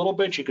lengths a little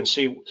bit, you can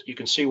see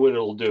what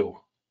it'll do.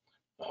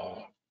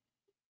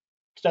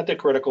 It's not that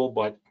critical,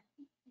 but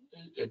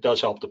it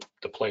does help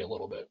to play a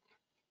little bit.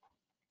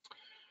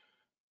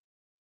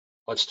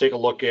 Let's take a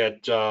look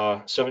at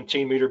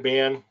 17 meter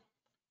band.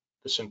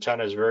 This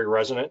antenna is very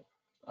resonant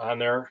on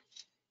there.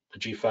 The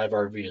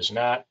G5RV is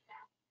not.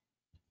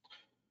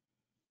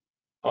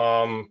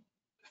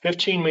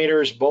 15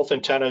 meters, both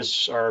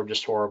antennas are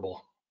just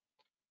horrible.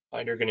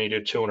 And you're going to need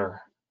a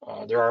tuner.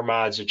 There are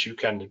mods that you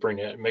can bring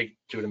it,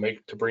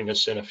 to bring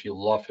this in if you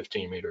love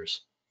 15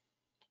 meters.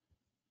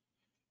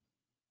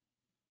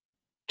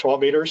 12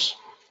 meters.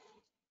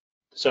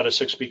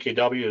 ZS6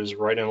 BKW is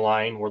right in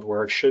line with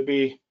where it should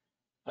be.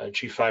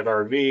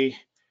 G5RV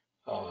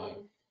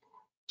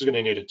is going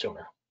to need a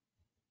tuner.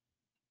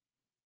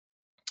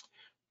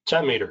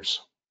 10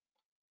 meters.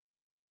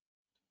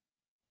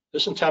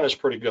 This antenna is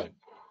pretty good.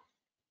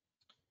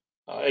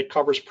 It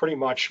covers pretty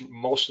much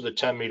most of the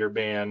 10 meter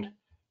band,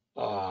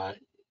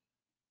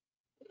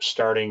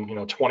 starting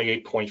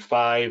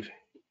 28.5,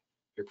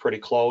 you're pretty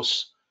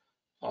close.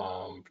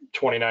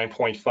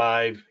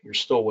 29.5, you're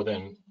still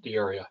within the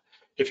area.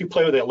 If you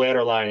play with that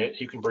ladder line,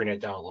 you can bring it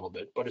down a little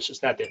bit, but it's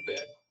just not that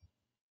bad.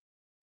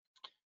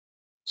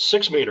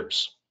 6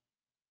 meters.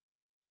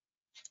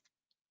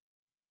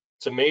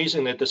 It's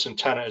amazing that this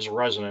antenna is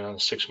resonant on the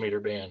 6 meter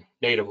band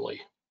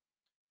natively.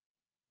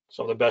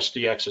 Some of the best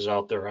DXs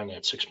out there on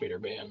that 6 meter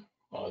band.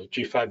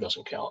 G5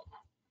 doesn't count.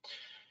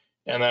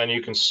 And then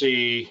you can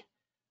see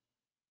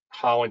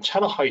how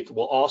antenna height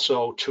will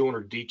also tune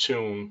or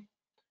detune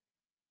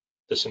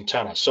this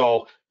antenna.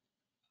 So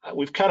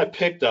we've kind of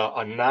picked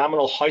a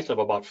nominal height of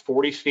about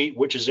 40 feet,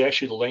 which is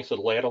actually the length of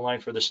the ladder line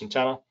for this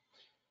antenna,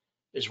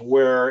 is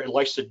where it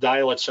likes to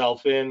dial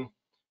itself in.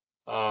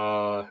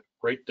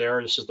 Right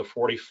there, this is the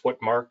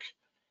 40-foot mark.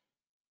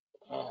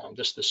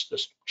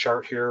 This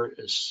chart here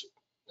is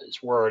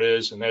where it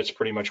is, and that's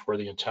pretty much where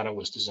the antenna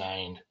was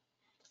designed.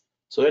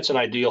 So that's an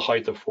ideal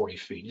height of 40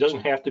 feet. It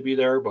doesn't have to be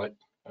there, but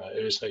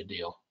it is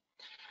ideal.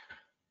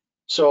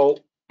 So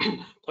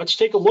let's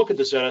take a look at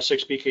the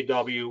ZS6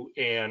 BKW,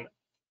 and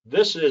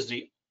this is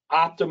the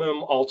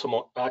optimum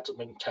ultimate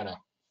antenna.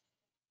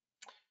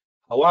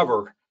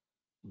 However,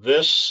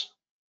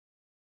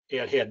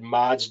 it had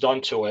mods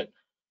done to it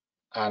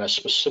on a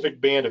specific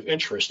band of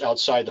interest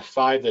outside the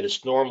 5 that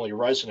it's normally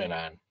resonant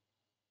on.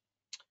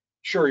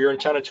 Sure, your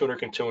antenna tuner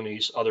can tune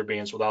these other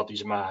bands without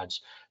these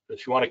mods. But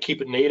if you want to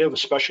keep it native,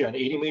 especially on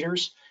 80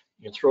 meters,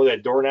 you can throw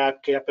that door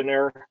knob cap in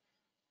there,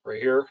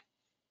 right here,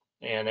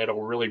 and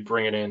it'll really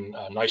bring it in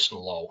nice and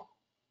low.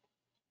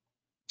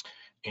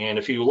 And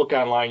if you look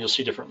online, you'll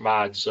see different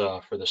mods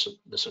for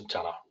this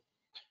antenna.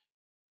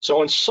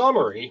 So in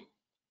summary,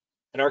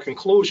 in our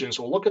conclusions,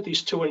 we'll look at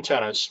these two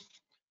antennas,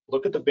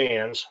 look at the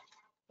bands.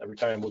 Every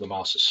time I move the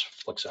mouse, this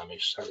flicks on me,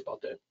 sorry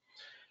about that.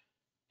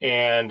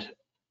 And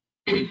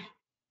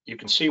you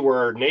can see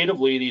where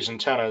natively these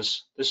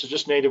antennas, this is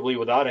just natively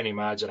without any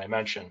mods that I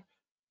mentioned,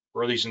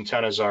 where these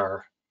antennas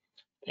are,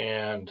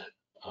 and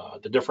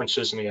the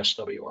differences in the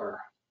SWR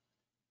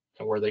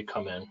and where they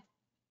come in.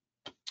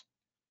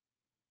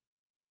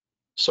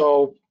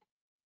 So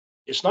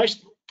it's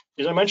nice,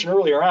 as I mentioned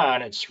earlier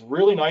on, it's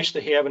really nice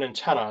to have an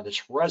antenna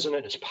that's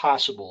resonant as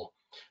possible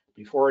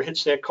before it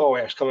hits that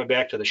coax coming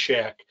back to the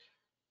shack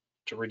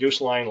to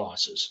reduce line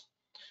losses.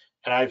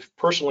 And I've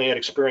personally had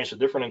experience with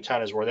different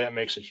antennas where that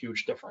makes a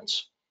huge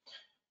difference.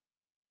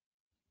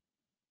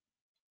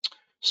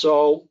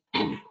 So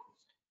I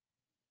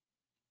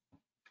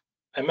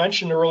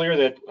mentioned earlier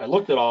that I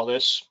looked at all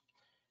this,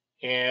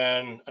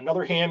 and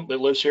another ham that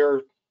lives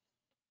here,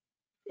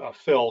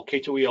 Phil,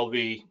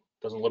 K2ELV,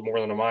 doesn't live more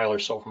than a mile or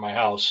so from my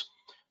house.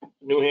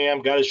 New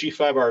ham, got his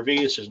G5RV.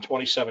 This is in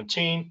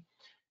 2017.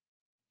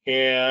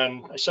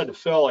 And I said to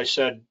Phil, I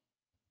said,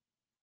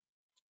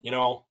 you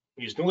know,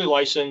 he's newly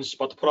licensed,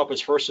 about to put up his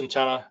first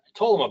antenna. I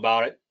told him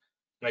about it,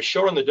 and I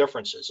showed him the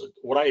differences,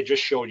 what I had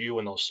just showed you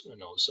in those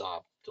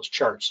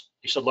charts.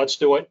 He said, let's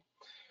do it.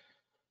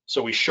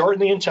 So we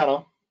shortened the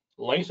antenna,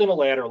 lengthened the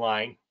ladder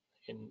line,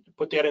 and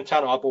put that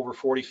antenna up over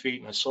 40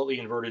 feet in a slightly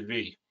inverted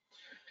V.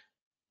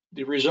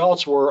 The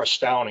results were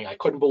astounding. I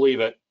couldn't believe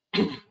it.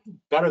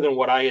 Better than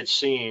what I had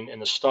seen in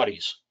the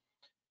studies.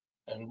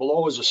 And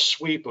below is a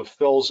sweep of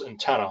Phil's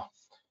antenna.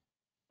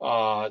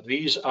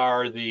 These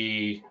are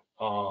the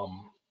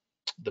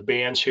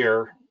bands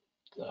here,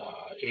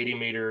 80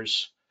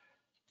 meters,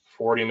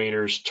 40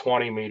 meters,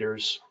 20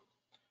 meters,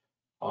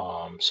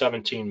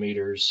 17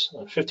 meters,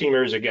 15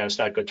 meters, again, it's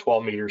not good,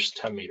 12 meters,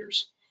 10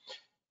 meters.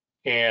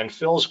 And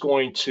Phil's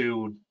going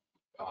to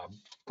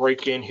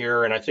break in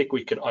here, and I think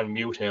we can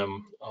unmute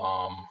him.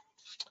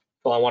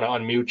 Phil, I want to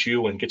unmute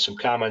you and get some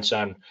comments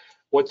on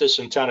what this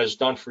antenna has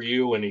done for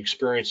you and the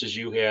experiences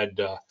you had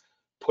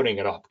putting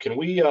it up. Can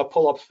we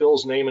pull up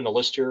Phil's name in the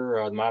list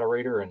here, the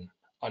moderator, and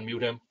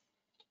unmute him?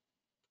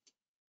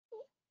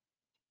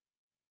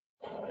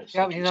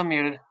 Yep, he's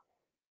unmuted.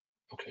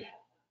 Okay.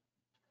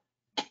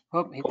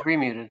 Oh, he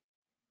pre-muted.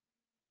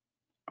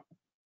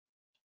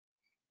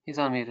 He's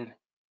unmuted.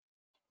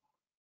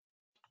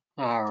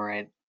 All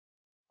right.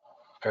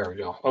 There we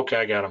go. Okay,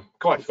 I got him.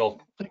 Go ahead,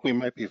 Phil. I think we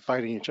might be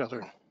fighting each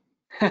other.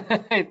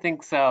 I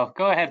think so.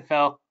 Go ahead,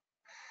 Phil.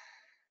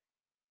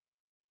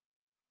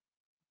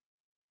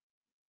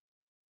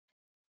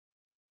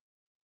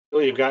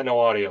 Phil, you've got no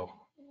audio.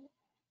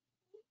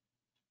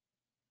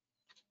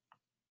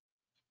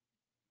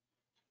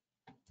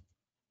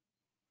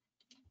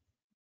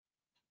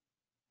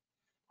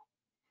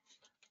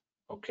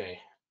 Okay.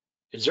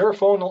 Is there a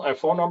phone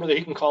number that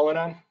he can call in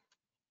on?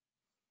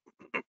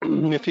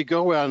 If you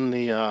go on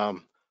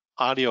the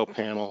audio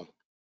panel,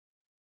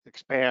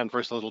 expand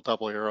versus the little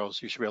double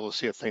arrows, you should be able to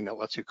see a thing that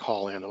lets you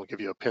call in. It'll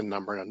give you a PIN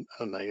number, and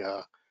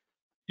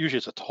usually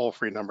it's a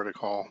toll-free number to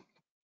call.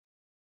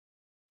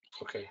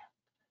 Okay.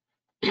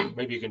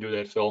 Maybe you can do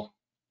that, Phil.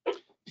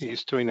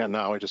 He's doing that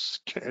now. I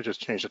just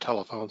changed the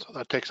telephone, so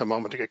that takes a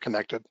moment to get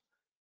connected.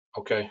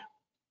 Okay.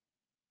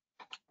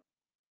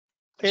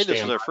 Hey,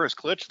 this is our first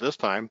glitch this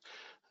time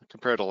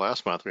compared to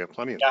last month. We have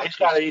plenty of.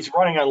 Yeah, he's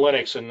running on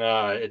Linux, and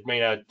it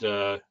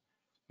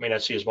may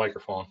not see his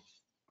microphone.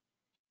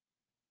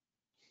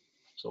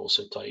 So we'll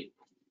sit tight.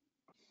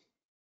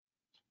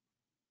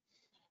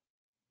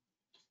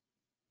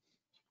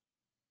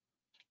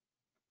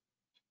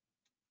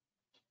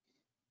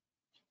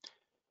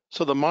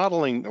 So the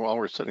modeling, while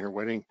we're sitting here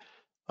waiting,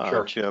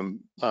 Sure.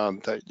 Jim,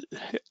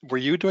 were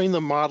you doing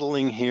the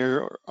modeling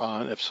here?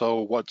 If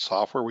so, what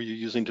software were you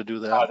using to do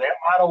that? That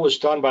model was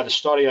done by the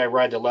study I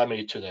read that led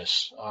me to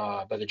this,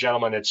 by the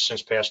gentleman that's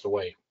since passed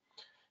away.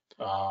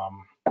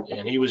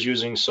 And he was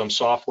using some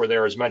software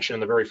there, as mentioned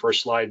in the very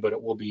first slide, but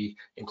it will be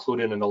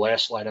included in the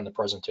last slide in the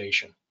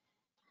presentation.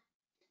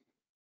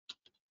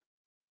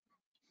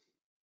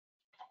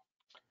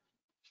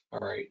 All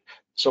right.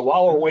 So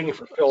while we're waiting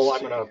for Phil,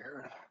 I'm gonna. All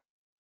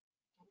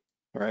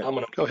right. I'm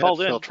gonna go ahead,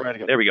 Phil. Try it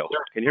again. There we go.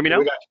 Can you hear me now?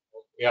 We got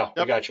you. Yeah,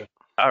 yep. We got you.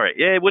 All right.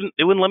 Yeah, it wouldn't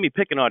let me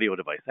pick an audio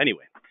device.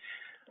 Anyway,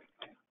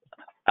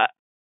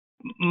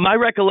 my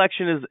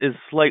recollection is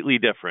slightly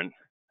different.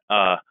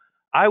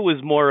 I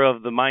was more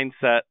of the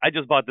mindset, I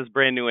just bought this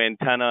brand new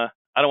antenna.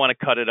 I don't want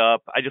to cut it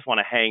up. I just want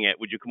to hang it.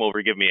 Would you come over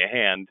and give me a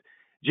hand?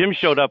 Jim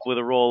showed up with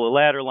a roll of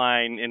ladder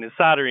line and his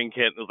soldering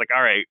kit. And was like,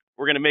 all right,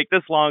 we're going to make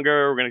this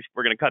longer. We're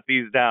going to cut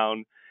these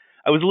down.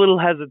 I was a little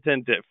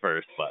hesitant at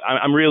first, but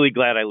I'm really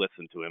glad I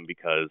listened to him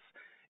because,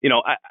 you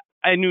know,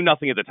 I knew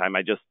nothing at the time.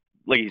 I just,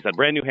 like he said,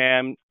 brand new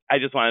ham. I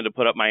just wanted to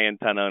put up my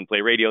antenna and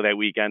play radio that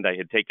weekend. I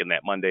had taken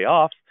that Monday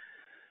off.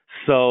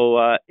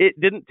 So it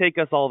didn't take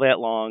us all that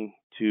long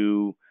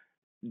to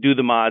do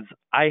the mods.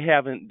 I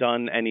haven't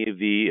done any of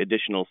the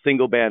additional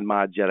single band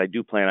mods yet. I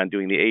do plan on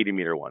doing the 80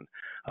 meter one.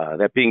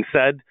 That being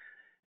said,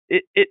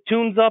 it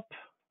tunes up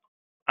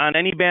on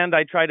any band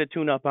I try to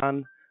tune up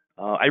on.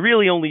 I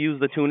really only use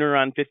the tuner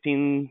on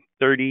 15,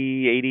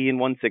 30, 80, and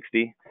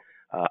 160.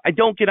 I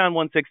don't get on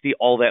 160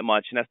 all that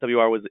much, and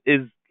SWR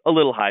is a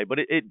little high, but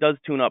it does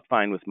tune up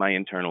fine with my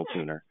internal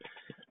tuner.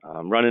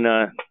 I'm running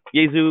a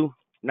Yaesu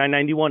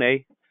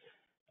 991A.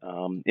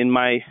 In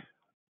my,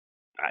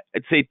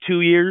 I'd say 2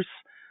 years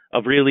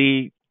of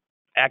really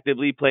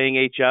actively playing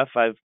HF,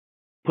 I've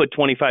put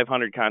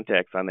 2,500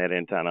 contacts on that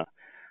antenna,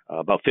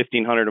 about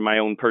 1,500 of my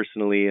own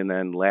personally. And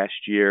then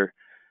last year,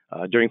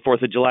 during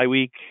 4th of July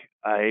week,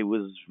 I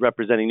was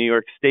representing New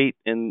York State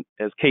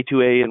as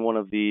K2A in one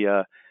of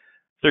the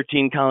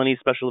 13 colony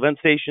special event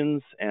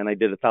stations, and I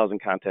did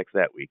 1,000 contacts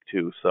that week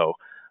too. So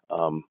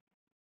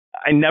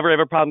I never have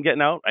a problem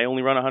getting out. I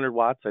only run 100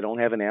 watts. I don't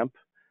have an amp.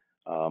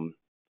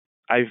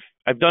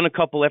 I've done a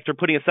couple after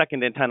putting a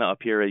second antenna up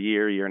here a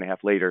year and a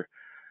half later.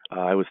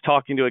 I was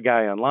talking to a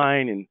guy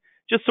online and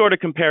just sort of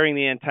comparing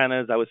the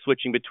antennas. I was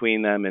switching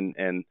between them,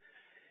 and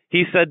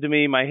he said to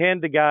me, my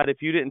hand to God,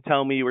 if you didn't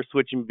tell me you were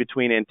switching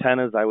between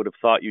antennas, I would have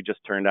thought you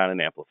just turned on an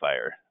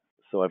amplifier.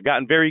 So I've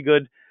gotten very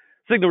good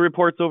signal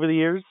reports over the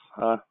years,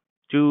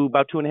 to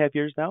about 2.5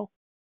 years now.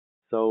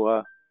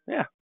 So,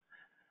 yeah.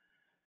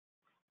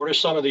 What are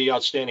some of the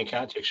outstanding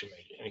contacts you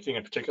made? Anything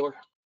in particular?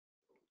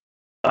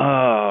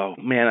 Oh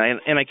man,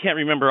 I can't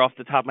remember off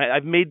the top of my head.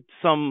 I've made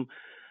some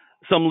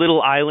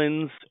little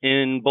islands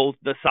in both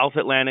the South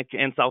Atlantic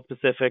and South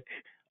Pacific.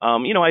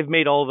 I've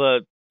made all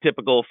the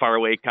typical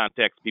faraway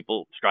contacts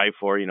people strive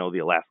for. The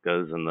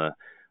Alaskas and the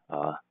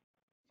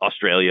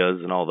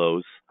Australias and all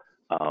those.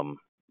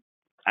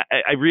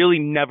 I really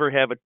never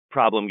have a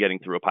problem getting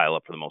through a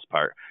pileup for the most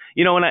part.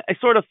 And I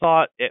sort of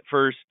thought at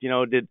first,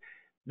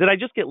 did I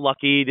just get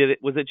lucky?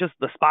 Was it just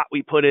the spot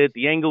we put it,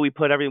 the angle we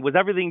put everything? Was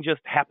everything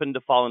just happened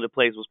to fall into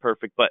place was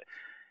perfect? But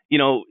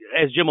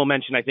as Jim will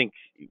mention, I think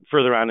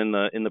further on in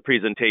the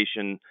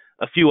presentation,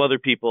 a few other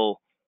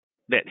people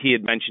that he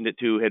had mentioned it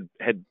to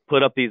had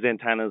put up these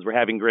antennas, were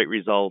having great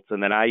results,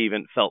 and then I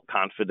even felt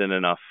confident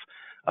enough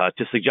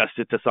to suggest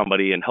it to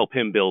somebody and help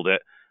him build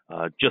it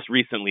just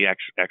recently,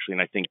 actually,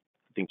 and I think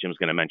Jim's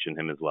going to mention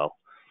him as well.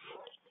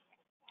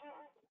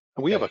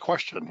 We have a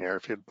question here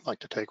if you'd like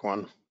to take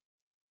one.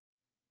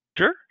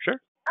 Sure.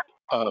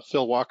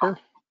 Phil Walker.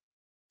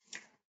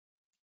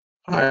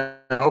 Hi,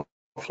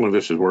 hopefully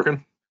this is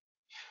working.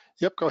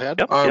 Yep, go ahead.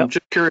 Yep.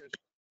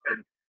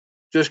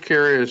 Just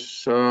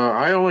curious.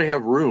 I only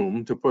have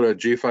room to put a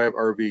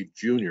G5RV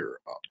Junior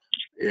up,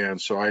 and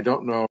so I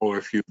don't know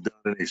if you've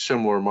done any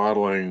similar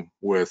modeling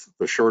with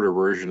the shorter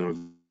version of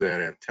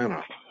that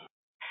antenna.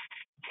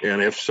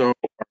 And if so,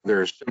 are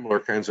there similar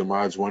kinds of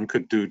mods one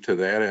could do to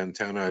that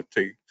antenna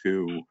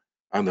to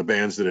on the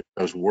bands that it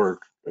does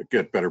work,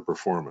 get better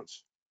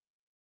performance?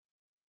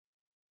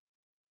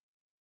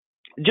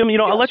 Jim,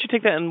 I'll let you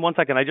take that in 1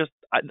 second.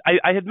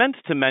 I had meant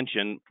to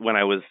mention when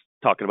I was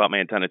talking about my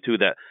antenna too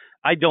that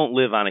I don't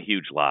live on a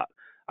huge lot.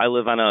 I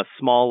live on a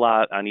small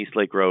lot on East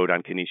Lake Road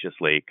on Canisius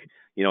Lake.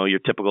 Your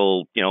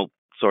typical,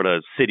 sort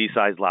of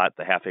city-sized lot,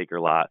 the half-acre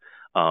lot.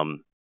 I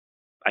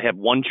have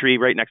one tree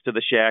right next to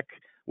the shack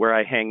where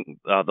I hang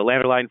the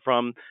ladder line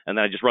from, and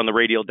then I just run the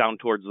radial down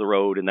towards the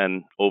road and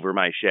then over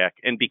my shack.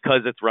 And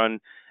because it's run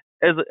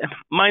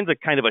mine's a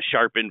kind of a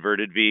sharp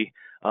inverted V.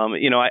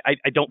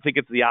 I don't think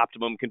it's the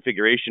optimum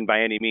configuration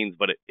by any means,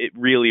 but it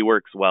really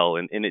works well,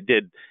 and it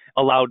did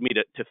allowed me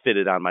to fit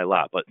it on my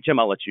lot. But Jim,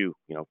 I'll let you,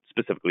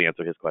 specifically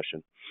answer his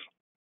question.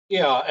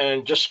 Yeah,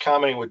 and just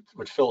commenting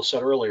what Phil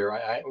said earlier,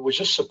 I was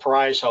just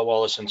surprised how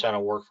well this antenna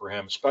worked for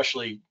him,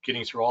 especially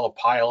getting through all the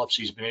pileups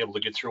he's been able to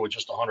get through with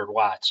just 100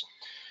 watts.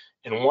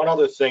 And one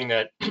other thing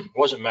that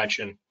wasn't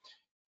mentioned,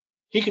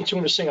 he can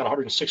tune this thing on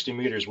 160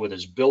 meters with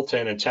his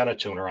built-in antenna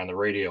tuner on the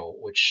radio,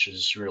 which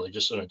is really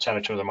just an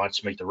antenna tuner that wants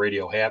to make the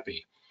radio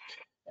happy.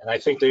 And I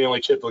think they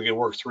only typically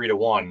work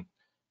 3-to-1,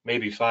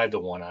 maybe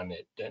 5-to-1 on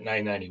it at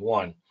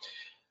 991.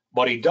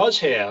 But he does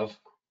have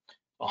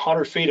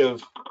 100 feet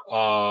of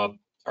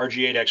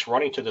RG8X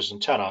running to this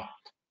antenna,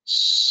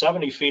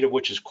 70 feet of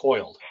which is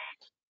coiled.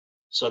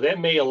 So that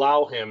may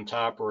allow him to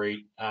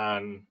operate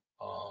on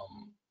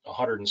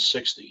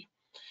 160.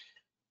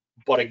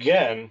 But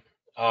again,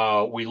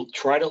 we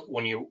try to,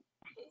 when you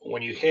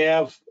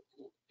have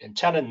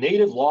antenna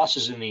native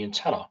losses in the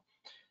antenna,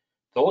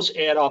 those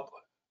add up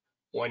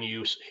when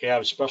you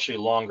have especially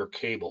longer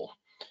cable.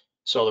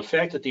 So the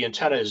fact that the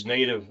antenna is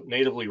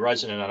natively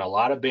resonant on a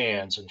lot of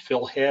bands, and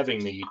Phil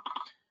having the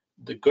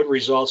good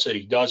results that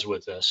he does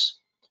with this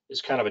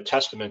is kind of a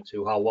testament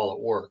to how well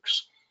it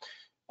works.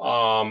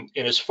 And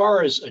as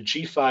far as a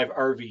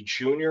G5RV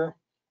Junior,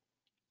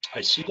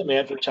 I see them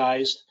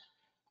advertised.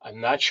 I'm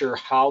not sure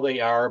how they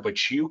are,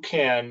 but you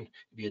can,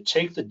 if you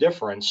take the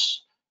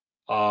difference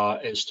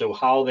as to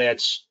how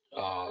that's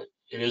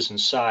it is in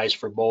size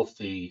for both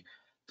the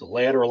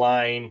ladder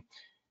line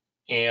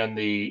and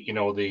the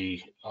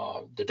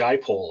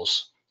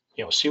dipoles,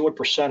 see what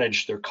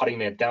percentage they're cutting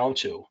that down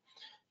to.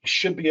 You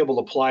should be able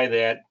to apply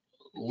that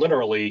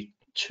linearly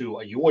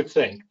to, you would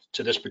think,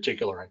 to this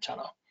particular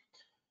antenna.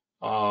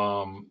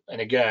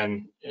 And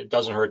again, it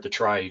doesn't hurt to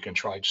try. You can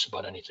try just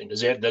about anything. Does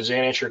that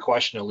answer your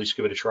question? At least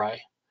give it a try.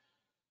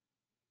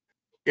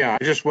 Yeah,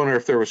 I just wonder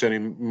if there was any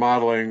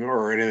modeling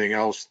or anything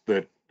else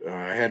that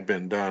had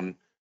been done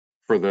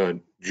for the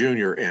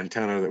junior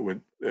antenna that would,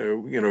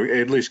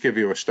 at least give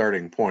you a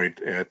starting point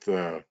at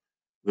the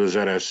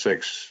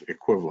ZS6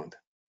 equivalent.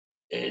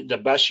 The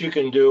best you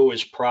can do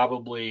is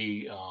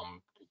probably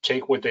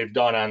take what they've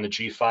done on the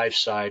G5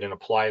 side and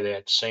apply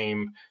that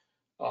same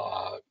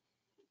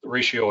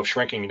ratio of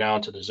shrinking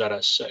down to the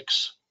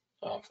ZS6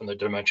 from the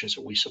dimensions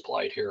that we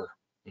supplied here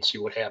and see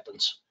what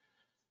happens.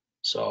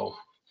 So,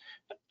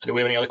 do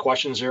we have any other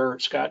questions there,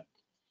 Scott?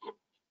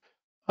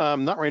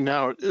 Not right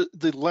now.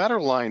 The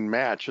ladder line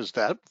match, is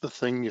that the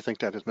thing you think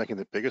that is making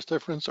the biggest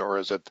difference, or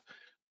is it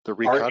the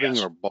recutting,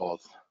 Yes. or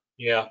both?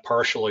 Yeah,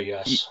 partially,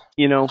 yes.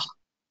 You know,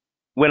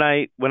 when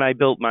I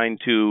built mine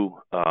too,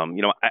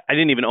 you know, I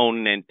didn't even own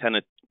an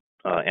antenna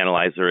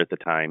analyzer at the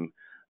time,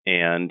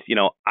 and you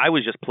know, I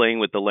was just playing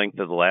with the length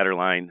of the ladder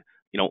line,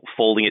 you know,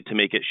 folding it to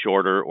make it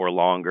shorter or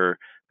longer,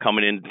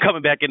 coming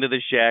back into the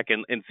shack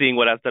and seeing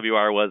what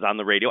SWR was on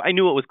the radio. I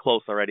knew it was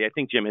close already. I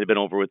think Jim had been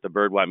over with the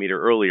bird watt meter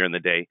earlier in the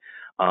day,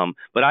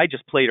 but I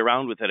just played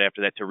around with it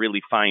after that to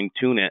really fine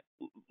tune it,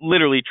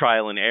 literally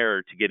trial and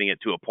error to getting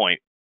it to a point,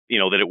 you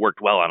know, that it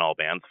worked well on all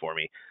bands for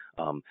me.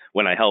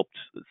 When I helped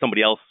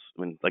somebody else,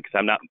 like I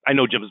said, I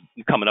know Jim's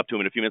coming up to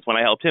him in a few minutes. When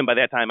I helped him, by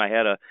that time I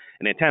had an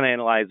antenna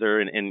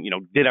analyzer and, you know,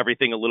 did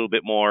everything a little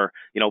bit more,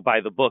 you know,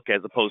 by the book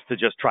as opposed to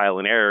just trial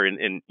and error.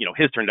 And you know,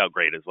 his turned out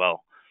great as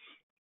well.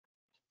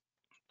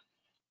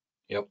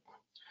 Yep,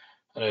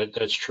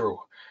 that's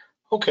true.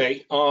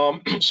 Okay,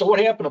 so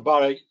what happened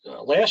about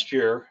last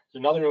year?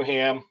 Another new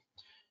ham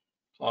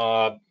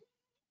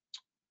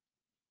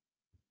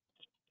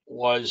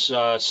was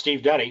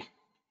Steve Denny,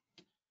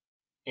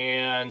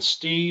 and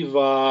Steve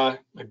had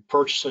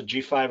purchased a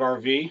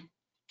G5RV,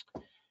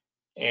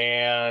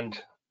 and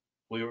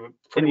we were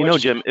pretty and you much. know,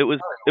 Jim, it was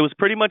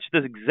pretty much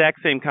the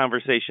exact same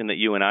conversation that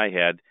you and I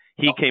had.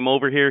 He came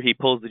over here, he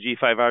pulls the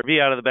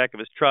G5RV out of the back of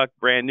his truck,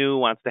 brand new,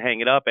 wants to hang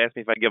it up, asked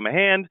me if I'd give him a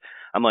hand.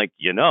 I'm like,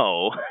 you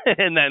know,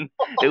 and then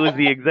it was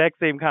the exact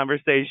same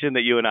conversation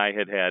that you and I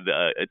had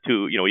a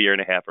year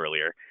and a half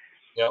earlier.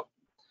 Yep.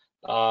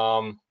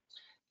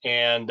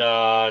 And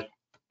the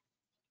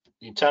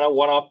antenna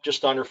went up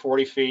just under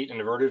 40 feet in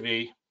inverted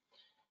V,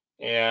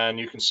 and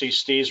you can see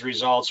Steve's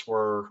results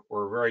were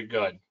very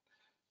good.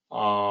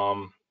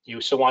 He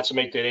still wants to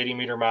make that 80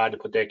 meter mod to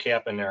put that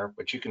cap in there,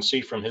 but you can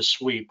see from his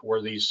sweep where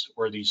these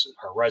are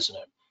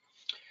resonant.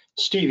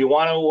 Steve, you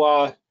want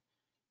to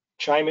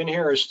chime in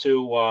here as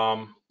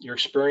to your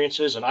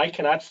experiences? And I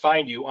cannot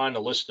find you on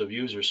the list of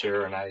users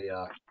here, and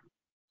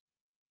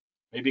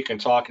maybe you can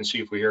talk and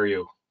see if we hear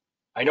you.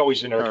 I know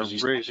he's in there because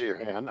he's. Raise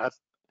your hand. Do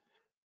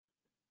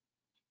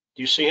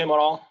you see him at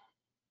all?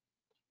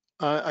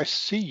 I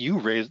see you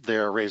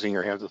raising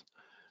your hand.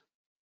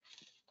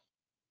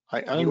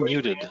 I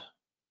unmuted.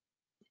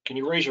 Can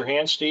you raise your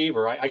hand, Steve?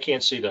 Or I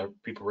can't see the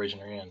people raising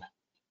their hand.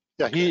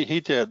 Yeah, Okay. he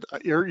did.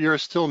 You're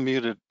still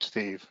muted,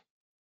 Steve.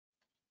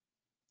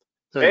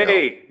 There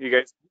Hey, you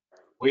guys,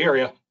 We hear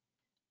you.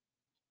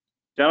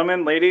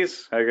 gentlemen,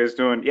 ladies, how you guys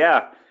doing?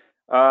 Yeah,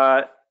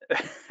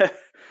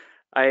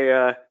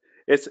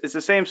 it's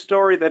the same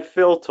story that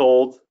Phil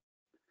told.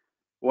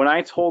 When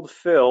I told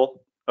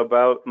Phil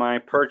about my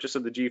purchase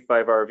of the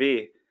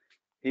G5RV,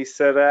 he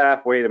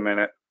said, wait a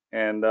minute.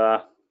 And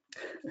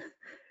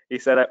he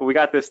said, we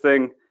got this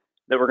thing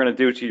that we're going to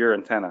do to your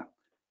antenna.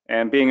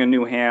 And being a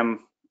new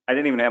ham, I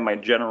didn't even have my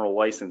general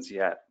license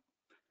yet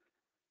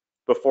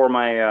before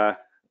my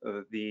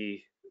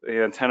the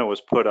antenna was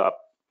put up.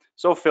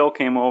 So Phil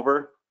came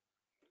over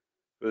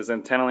with his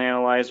antenna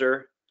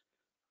analyzer.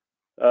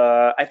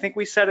 I think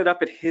we set it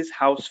up at his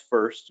house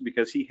first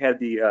because he had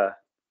the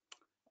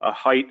a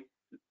height.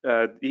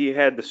 He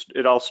had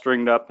it all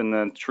stringed up in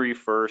the tree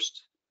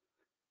first,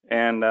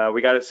 and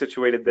we got it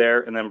situated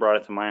there, and then brought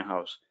it to my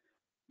house.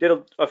 Did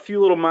a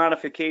few little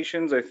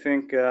modifications. I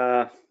think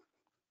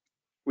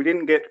we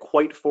didn't get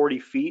quite 40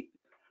 feet,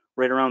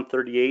 right around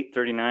 38,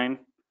 39.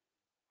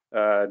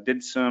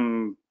 Did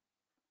some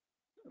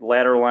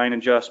ladder line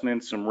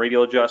adjustments, some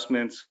radial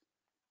adjustments,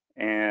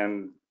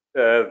 and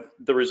the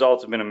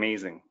results have been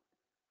amazing.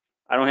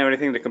 I don't have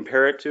anything to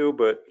compare it to,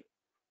 but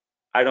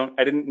I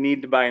didn't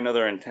need to buy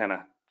another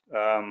antenna.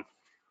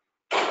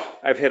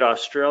 I've hit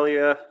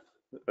Australia.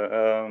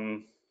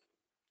 I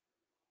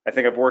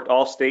think I've worked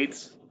all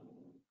states.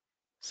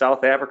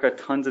 South Africa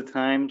tons of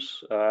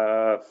times.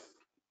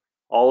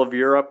 All of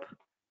Europe.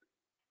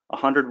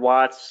 100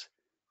 watts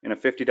and a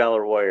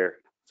 $50 wire.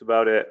 That's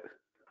about it.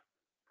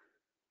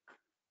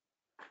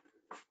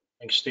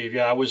 Thanks, Steve.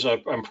 Yeah, I was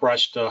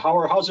impressed.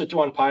 How's it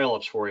doing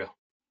pileups for you?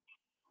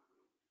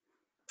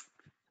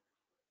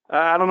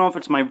 I don't know if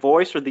it's my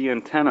voice or the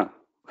antenna.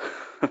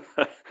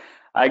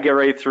 I get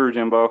right through,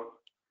 Jimbo.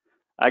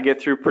 I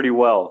get through pretty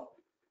well.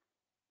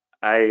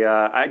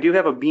 I do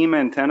have a beam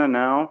antenna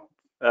now.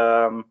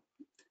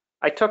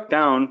 I took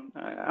down.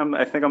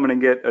 I think I'm going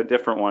to get a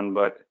different one,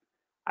 but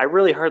I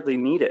really hardly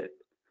need it.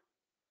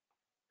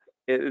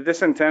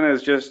 This antenna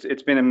is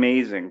it's been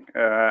amazing.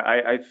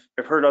 I've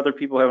heard other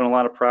people having a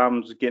lot of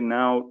problems getting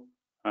out.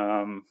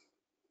 Not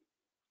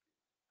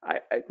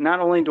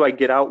only do I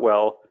get out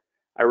well,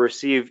 I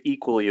receive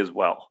equally as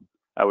well,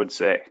 I would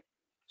say.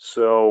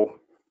 So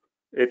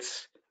it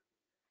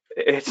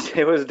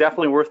was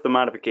definitely worth the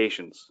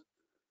modifications.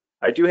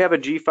 I do have a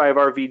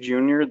G5RV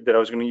Junior that I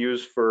was going to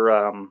use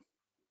for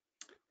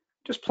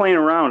just playing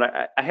around.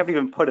 I haven't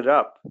even put it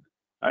up.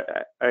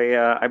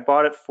 I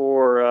bought it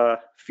for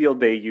field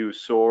day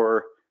use,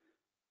 or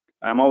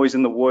I'm always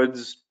in the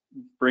woods,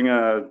 bring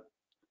an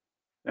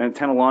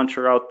antenna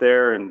launcher out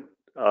there, and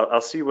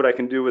I'll see what I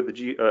can do with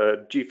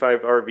the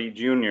G5RV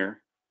Junior.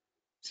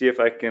 see if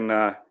I can,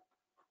 I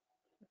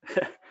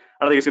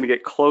don't think it's going to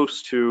get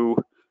close to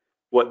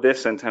what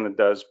this antenna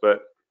does,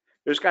 but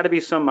there's got to be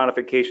some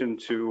modification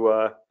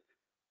to,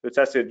 it's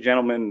actually a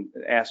gentleman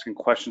asking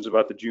questions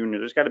about the Junior.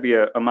 There's got to be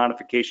a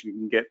modification you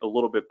can get a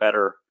little bit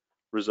better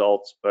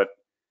results, but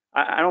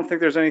I don't think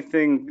there's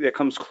anything that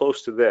comes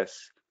close to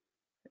this.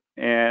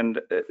 And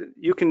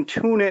you can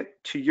tune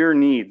it to your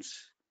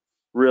needs,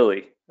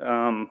 really.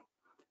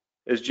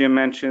 As Jim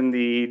mentioned,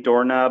 the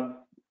doorknob,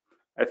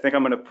 I think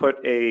I'm going to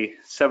put a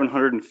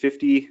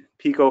 750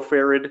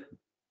 picofarad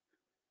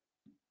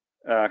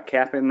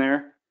cap in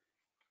there.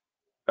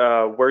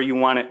 Where you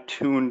want it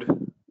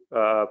tuned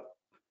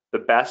the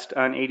best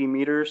on 80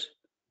 meters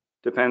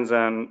depends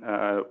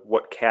on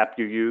what cap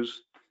you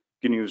use.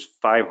 You can use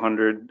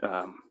 500,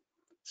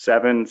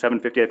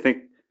 750. I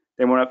think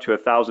they went up to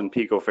 1,000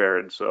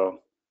 picofarad.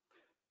 So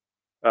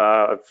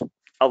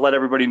I'll let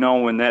everybody know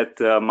when that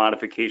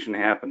modification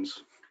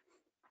happens.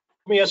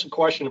 Let me ask a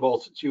question to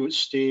both you,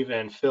 Steve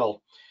and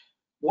Phil.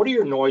 What are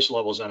your noise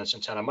levels on this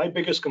antenna? My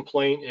biggest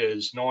complaint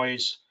is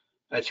noise.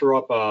 I threw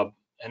up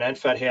an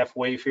NFET half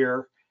wave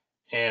here,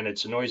 and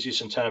it's the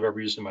noisiest antenna I've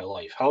ever used in my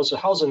life. How's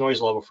the noise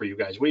level for you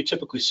guys? What do you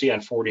typically see on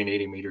 40 and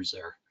 80 meters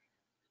there?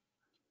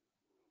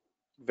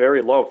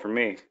 Very low for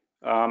me.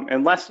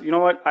 Unless, you know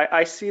what,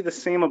 I see the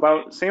same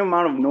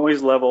amount of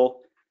noise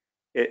level.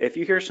 If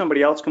you hear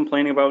somebody else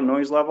complaining about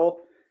noise level,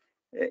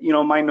 you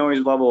know, my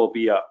noise level will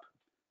be up.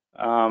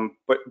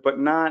 But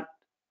not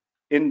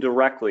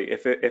indirectly.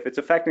 If it's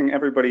affecting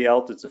everybody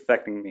else, it's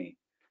affecting me.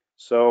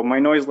 So my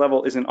noise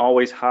level isn't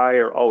always high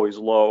or always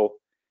low.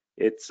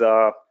 It's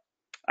I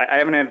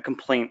haven't had a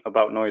complaint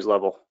about noise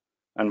level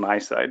on my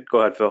side. Go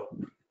ahead, Phil.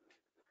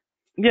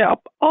 Yeah,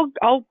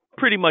 I'll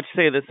pretty much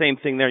say the same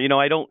thing there. You know,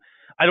 I don't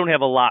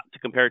have a lot to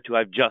compare it to.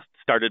 I've just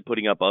started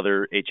putting up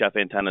other HF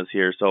antennas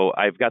here, so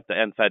I've got the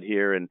NFET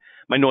here, and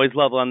my noise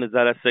level on the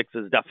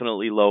ZS6 is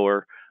definitely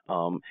lower.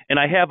 And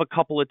I have a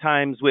couple of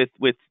times with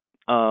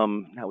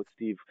now with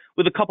Steve,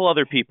 with a couple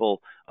other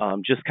people,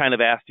 just kind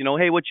of asked, you know,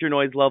 hey, what's your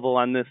noise level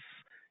on this,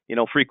 you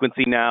know,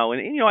 frequency now?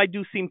 And, you know, I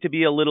do seem to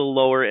be a little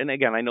lower. And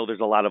again, I know there's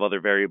a lot of other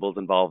variables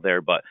involved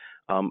there, but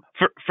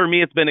for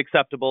me, it's been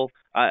acceptable.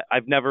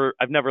 I've never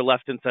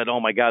left and said, oh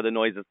my God, the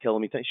noise is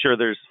killing me. Sure,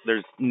 there's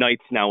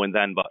nights now and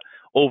then, but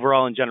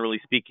overall and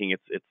generally speaking,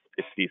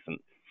 it's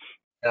decent.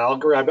 Yeah, I'll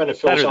agree. I've been to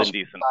Phil's Better house than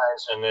decent.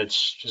 times, and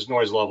it's his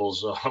noise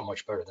levels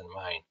much better than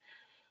mine.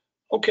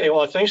 Okay,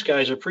 well, thanks,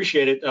 guys. I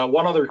appreciate it.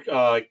 One other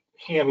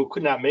ham who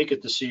could not make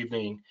it this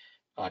evening,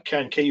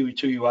 Ken,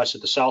 KU2US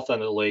at the south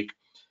end of the lake,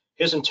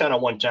 his antenna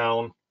went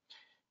down,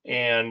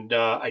 and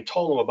I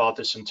told him about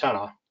this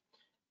antenna,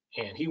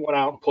 and he went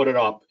out and put it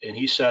up, and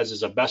he says it's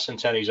the best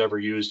antenna he's ever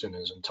used in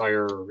his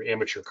entire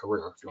amateur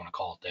career, if you want to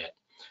call it that.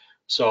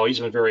 So he's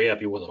been very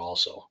happy with it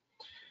also.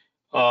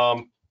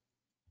 The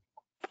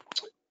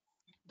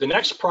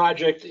next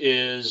project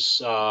is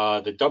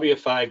the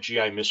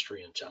W5GI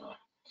mystery antenna.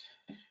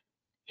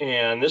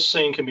 And this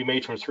thing can be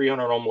made from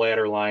 300 ohm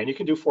ladder line. You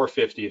can do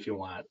 450 if you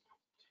want.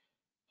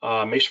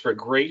 Makes for a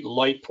great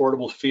light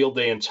portable field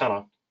day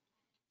antenna.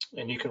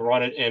 And you can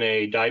run it in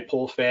a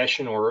dipole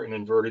fashion or an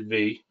inverted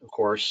V, of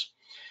course.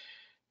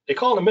 They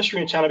call it a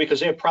mystery antenna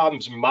because they have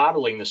problems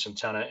modeling this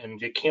antenna and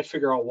they can't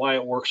figure out why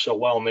it works so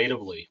well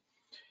natively.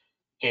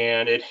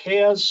 And it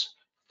has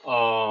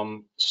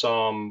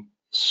some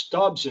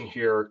stubs in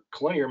here,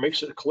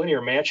 makes it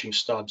collinear matching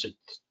stubs that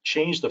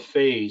change the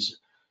phase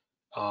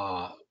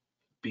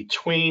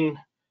between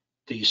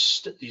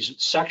these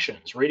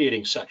sections,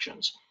 radiating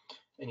sections,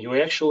 and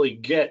you actually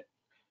get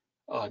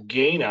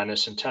gain on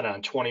this antenna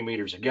on 20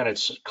 meters. Again,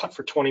 it's cut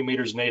for 20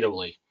 meters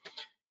natively,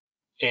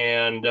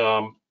 and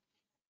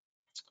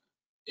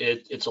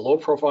it's a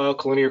low-profile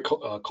collinear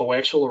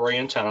coaxial array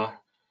antenna.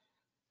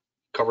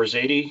 Covers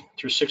 80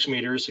 through 6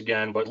 meters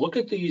again, but look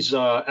at these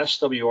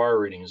SWR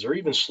readings. They're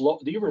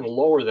even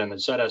lower than the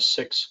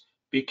ZS6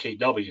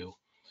 BKW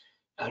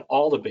on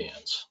all the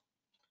bands.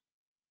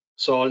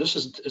 So this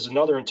is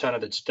another antenna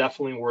that's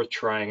definitely worth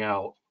trying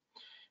out,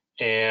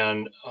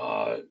 and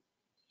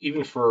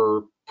even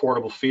for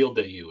portable field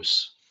day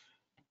use.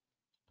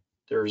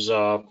 There's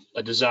a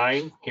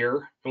design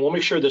here, and we'll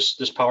make sure this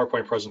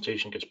PowerPoint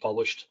presentation gets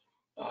published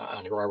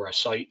on the RaRa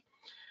site.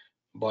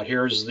 But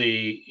here's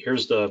the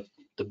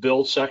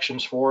build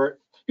sections for it.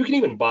 You can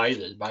even buy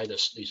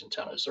these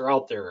antennas. They're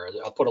out there.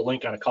 I'll put a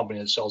link on a company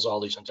that sells all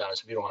these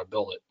antennas if you don't want to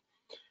build it.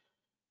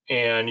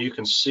 And you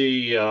can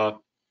see,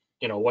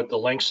 you know, what the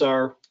lengths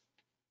are.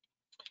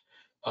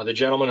 The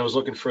gentleman who was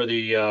looking for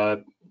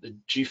the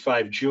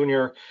G5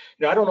 Junior.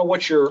 You know, I don't know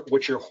what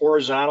your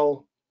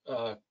horizontal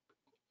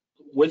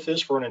width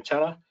is for an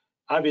antenna.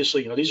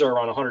 Obviously, you know, these are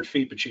around 100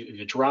 feet, but if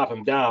you drop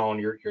them down,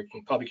 you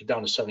can probably get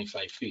down to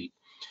 75 feet.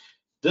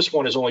 This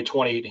one is only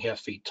 28.5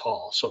 feet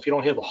tall. So if you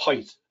don't have the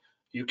height,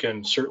 you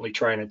can certainly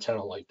try an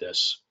antenna like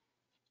this.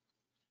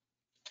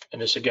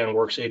 And this again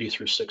works 80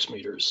 through 6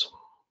 meters.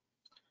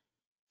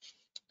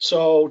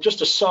 So just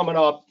to sum it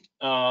up,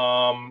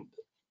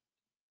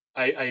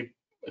 I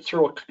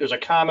threw there's a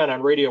comment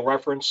on radio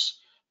reference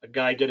a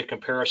guy did a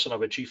comparison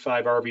of a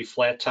G5RV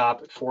flat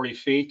top at 40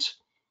 feet.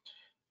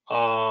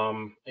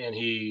 And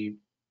he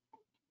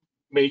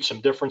made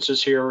some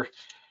differences here.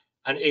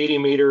 On 80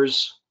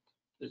 meters,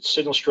 the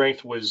signal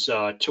strength was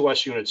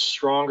 2S units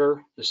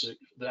stronger. This is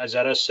the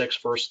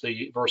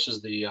ZS6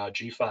 versus the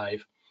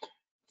G5.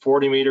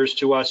 40 meters,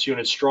 2S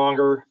units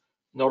stronger.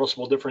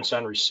 Noticeable difference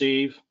on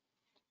receive.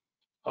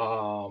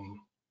 CW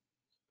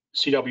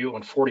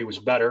on 40 was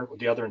better with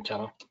the other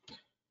antenna.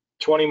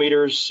 20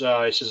 meters,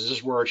 it says this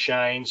is where it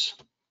shines.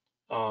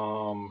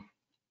 I'm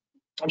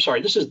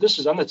sorry, this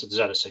is I'm not the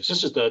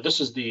ZS6.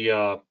 This is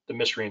the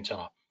mystery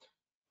antenna.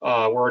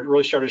 Where it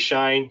really started to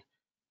shine.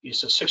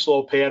 It's a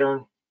 6-lobe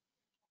pattern.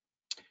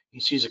 He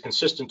sees a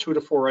consistent 2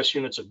 to 4 S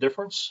units of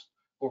difference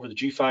over the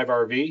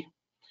G5RV.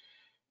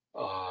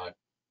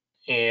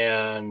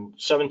 And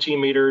 17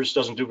 meters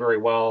doesn't do very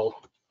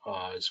well.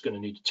 It's going to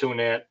need to tune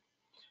that.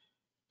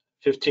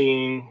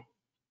 15,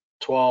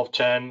 12,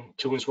 10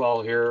 tunes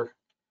well here.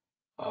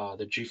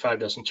 The G5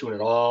 doesn't tune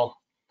at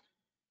all.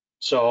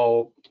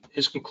 So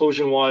his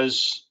conclusion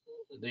was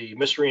the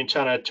mystery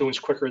antenna tunes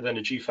quicker than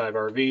the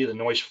G5RV. The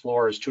noise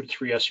floor is 2 to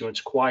 3 S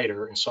units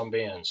quieter in some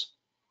bands.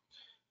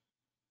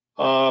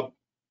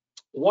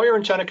 Wire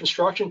antenna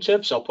construction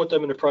tips, I'll put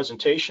them in the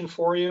presentation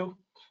for you.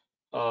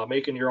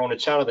 Making your own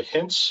antenna, the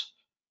hints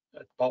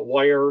about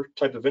wire,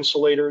 type of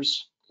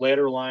insulators,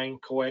 ladder line,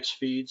 coax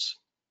feeds.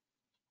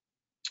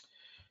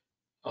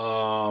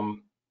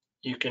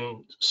 You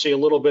can see a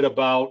little bit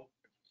about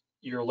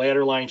your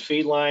ladder line,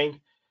 feed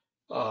line.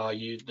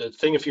 The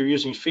thing if you're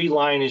using feed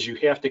line is you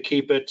have to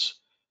keep it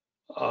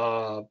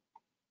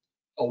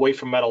away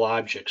from metal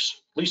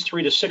objects. At least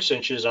 3 to 6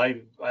 inches.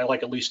 I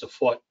like at least a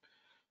foot.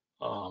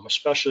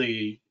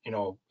 Especially,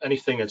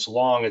 anything that's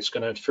long, it's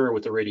going to interfere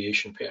with the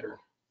radiation pattern.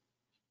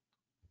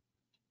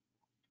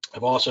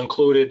 I've also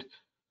included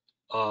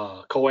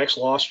coax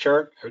loss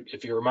chart.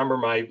 If you remember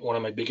one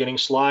of my beginning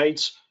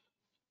slides,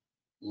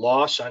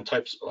 loss on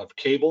types of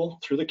cable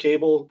through the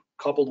cable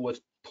coupled with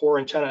poor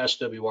antenna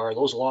SWR,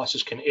 those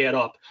losses can add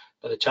up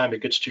by the time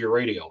it gets to your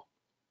radio.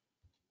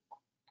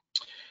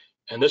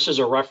 And this is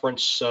a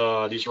reference,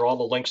 these are all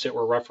the links that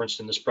were referenced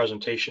in this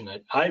presentation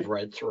that I've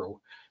read through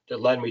that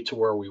led me to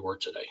where we were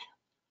today.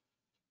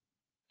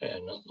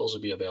 And those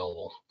will be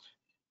available.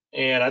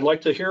 And I'd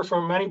like to hear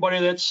from anybody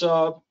that's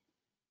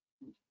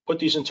put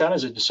these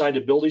antennas, that decided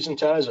to build these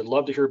antennas. I'd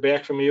love to hear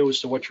back from you as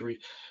to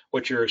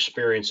what your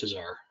experiences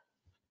are.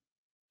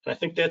 And I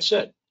think that's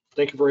it.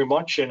 Thank you very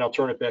much, and I'll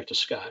turn it back to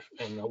Scott,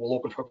 and we'll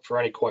open up for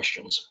any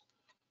questions.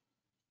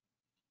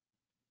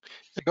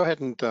 Go ahead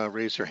and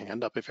raise your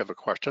hand up if you have a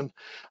question.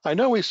 I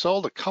know we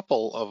sold a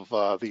couple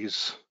of the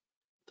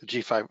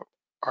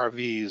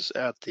G5RVs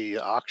at the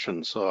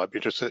auction, so I'd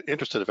be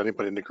interested if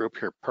anybody in the group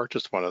here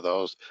purchased one of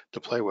those to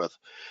play with.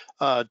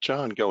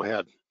 John, go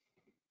ahead.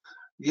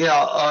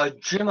 Yeah,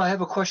 Jim, I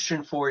have a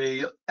question for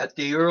you. At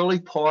the early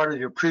part of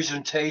your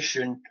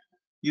presentation,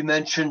 you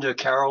mentioned a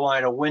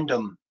Carolina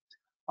Windham.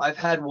 I've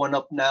had one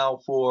up now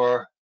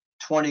for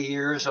 20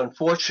 years.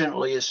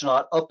 Unfortunately, it's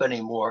not up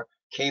anymore.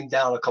 Came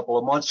down a couple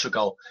of months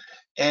ago.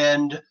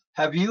 And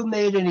have you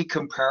made any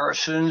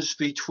comparisons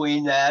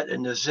between that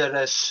and the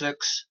ZS6?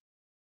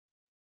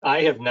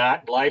 I have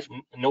not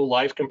no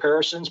live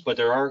comparisons, but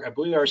I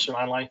believe there are some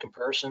online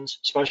comparisons,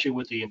 especially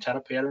with the antenna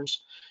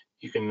patterns.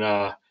 You can,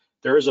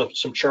 there is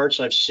some charts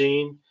I've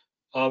seen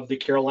of the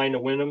Carolina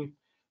Windham.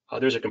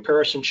 There's a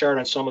comparison chart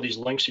on some of these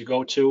links you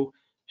go to,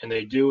 and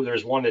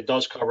there's one that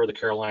does cover the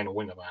Carolina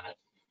Windham on it.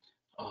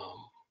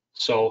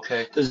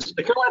 Okay.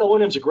 The Carolina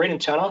Windham's a great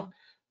antenna,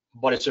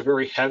 but it's a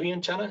very heavy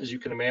antenna, as you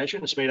can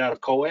imagine. It's made out of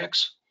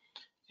coax,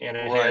 and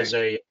it has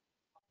a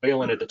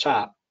valent at the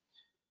top.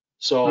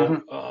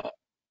 So,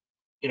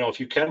 if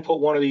you can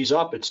put one of these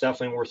up, it's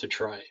definitely worth a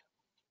try.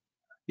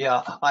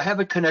 Yeah, I have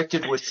it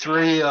connected with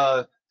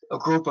a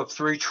group of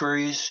 3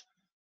 trees.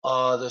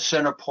 The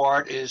center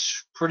part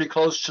is pretty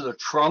close to the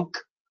trunk.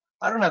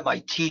 I don't have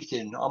my teeth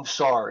in, I'm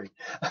sorry.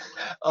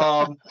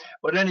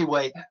 But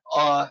anyway,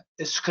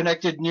 it's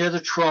connected near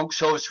the trunk,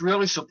 so it's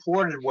really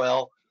supported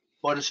well,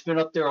 but it's been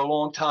up there a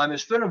long time.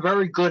 It's been a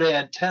very good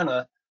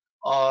antenna,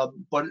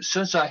 but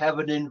since I have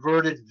an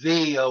inverted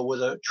V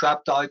with a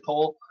trap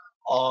dipole,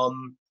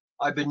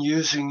 I've been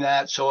using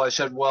that, so I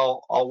said,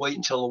 well, I'll wait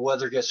until the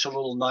weather gets a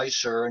little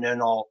nicer, and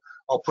then I'll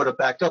put it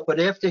back up.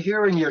 But after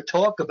hearing your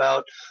talk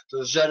about the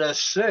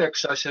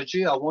ZS6, I said,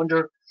 gee, I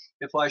wonder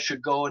if I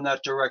should go in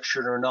that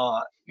direction or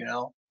not,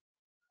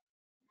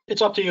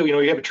 It's up to you.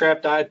 You have a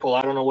trap dipole.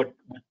 I don't know what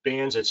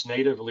bands it's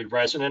natively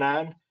resonant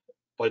on,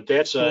 but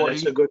that's a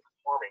good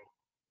performing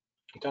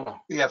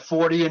antenna. Yeah,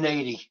 40 and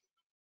 80.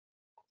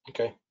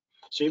 Okay,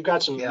 so you've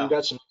got some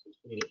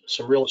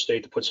real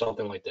estate to put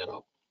something like that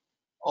up.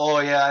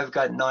 Oh yeah, I've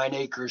got 9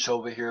 acres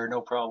over here,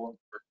 no problem.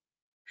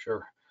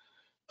 Sure.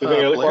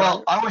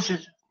 Well,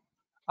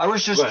 I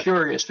was just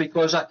curious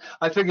because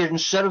I figured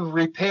instead of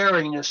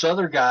repairing this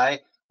other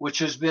guy, which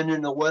has been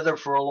in the weather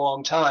for a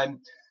long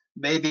time,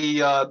 maybe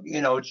for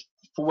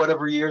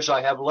whatever years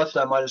I have left,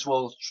 I might as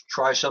well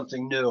try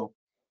something new.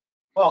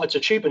 Well, it's a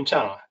cheap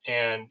antenna,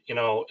 and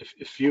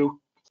if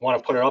you want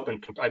to put it up,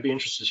 and I'd be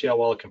interested to see how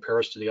well it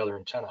compares to the other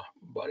antenna,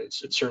 but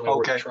it's certainly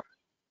worth a Okay. try.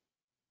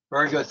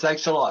 Very good.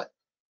 Thanks a lot.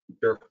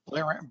 Sure.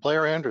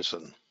 Blair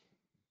Anderson.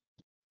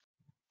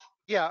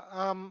 Yeah,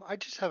 I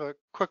just have a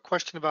quick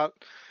question about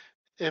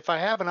if I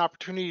have an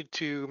opportunity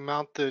to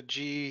mount the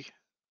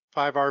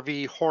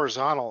G5RV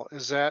horizontal,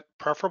 is that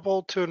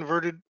preferable to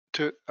inverted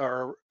to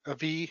or a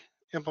V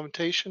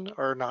implementation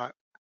or not?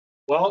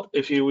 Well,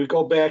 if you would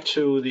go back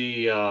to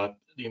the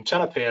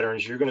antenna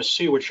patterns, you're going to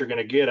see what you're going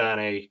to get on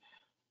an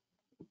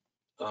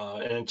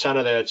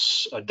antenna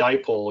that's a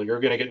dipole. You're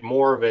going to get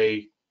more of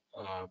a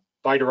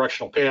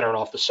bidirectional pattern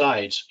off the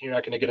sides. You're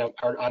not going to get an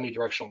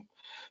omnidirectional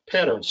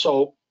pattern.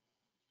 So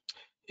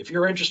if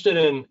you're interested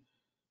in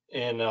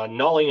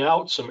nulling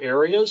out some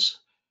areas,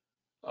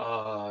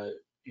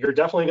 you're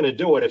definitely going to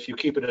do it if you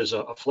keep it as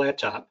a flat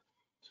top.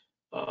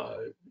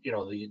 You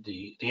know,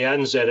 the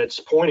ends that it's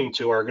pointing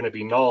to are going to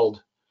be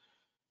nulled,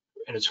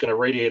 and it's going to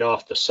radiate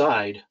off the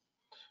side.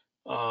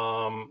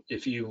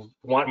 If you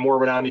want more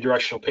of an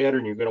omnidirectional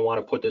pattern, you're going to want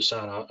to put this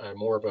on a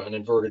more of an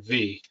inverted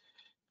V.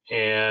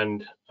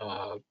 And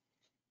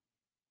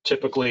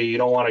typically, you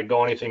don't want to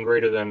go anything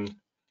greater than,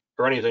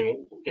 or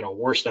anything, you know,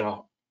 worse than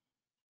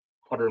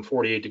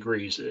 148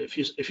 degrees. If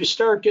you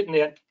start getting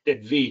that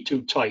V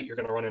too tight, you're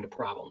going to run into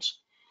problems.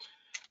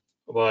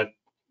 But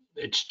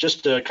it's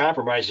just a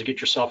compromise to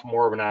get yourself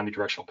more of an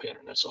omnidirectional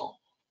pattern. That's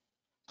all.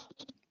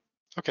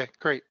 Okay,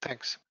 great,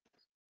 thanks.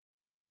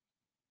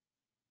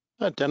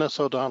 Dennis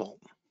O'Donnell.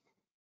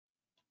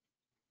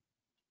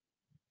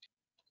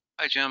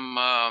 Hi, Jim.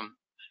 Back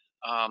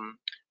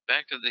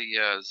to the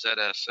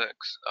ZSX.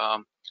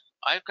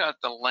 I've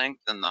got the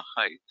length and the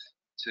height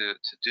to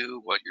do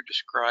what you're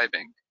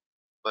describing,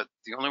 but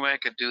the only way I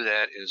could do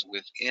that is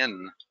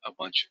within a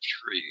bunch of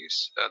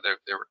trees. They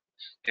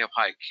have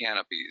high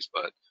canopies,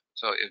 but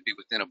so it'd be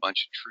within a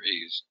bunch of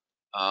trees.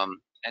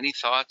 Any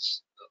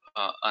thoughts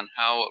on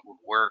how it would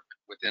work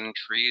within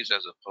trees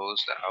as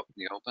opposed to out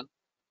in the open?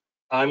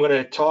 I'm going to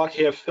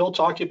have Phil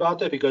talk to you about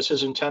that because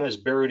his antenna is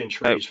buried in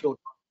trees. Phil,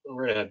 go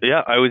right ahead.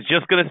 Yeah, I was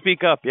just gonna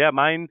speak up. Yeah,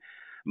 mine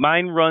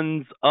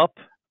runs up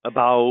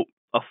about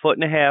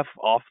 1.5 feet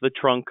off the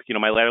trunk. You know,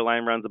 my ladder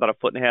line runs about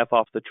 1.5 feet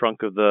off the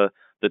trunk of the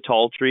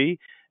tall tree,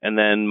 and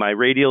then my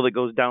radial that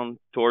goes down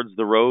towards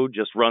the road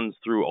just runs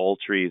through all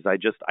trees. I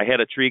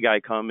had a tree guy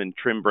come and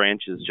trim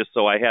branches just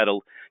so I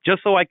could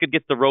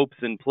get the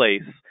ropes in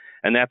place,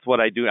 and that's what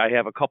I do. I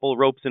have a couple of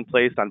ropes in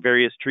place on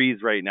various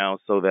trees right now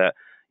so that,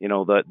 you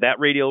know, that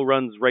radial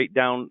runs right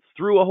down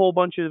through a whole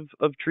bunch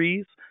of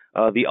trees.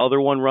 The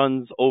other one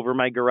runs over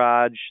my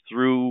garage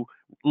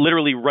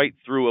literally right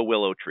through a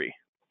willow tree.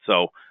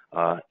 So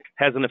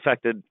hasn't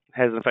affected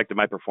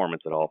my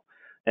performance at all.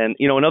 And,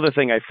 you know, another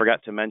thing I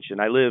forgot to mention,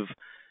 I live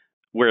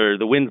where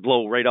the winds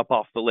blow right up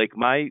off the lake.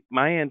 My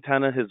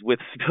antenna has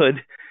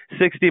withstood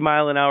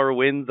 60-mile-an-hour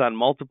winds on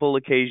multiple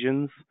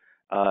occasions,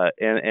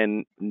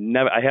 and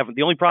never.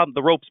 The only problem,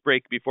 the ropes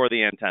break before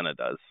the antenna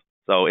does.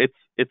 So it's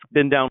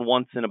been down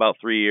once in about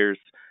 3 years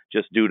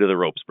just due to the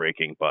ropes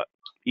breaking, but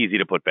easy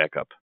to put back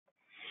up.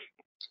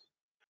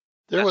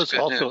 There was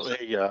also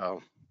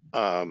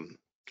a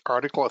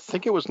article, I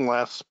think it was in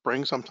last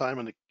spring sometime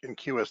in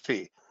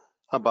QST,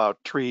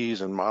 about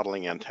trees and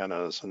modeling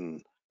antennas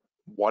and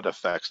what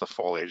effects the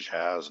foliage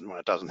has and when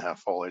it doesn't have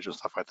foliage and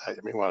stuff like that.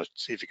 You may want to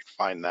see if you can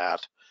find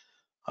that.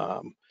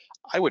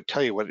 I would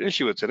tell you what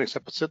issue it's in,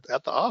 except it's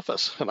at the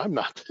office and I'm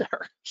not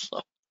there.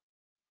 So.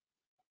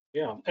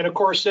 Yeah, and of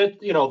course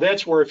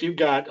that's where if you've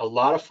got a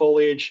lot of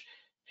foliage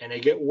and they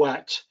get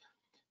wet,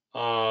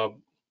 and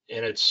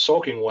it's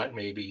soaking wet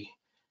maybe,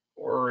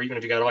 or even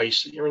if you got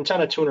ice, your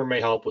antenna tuner may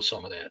help with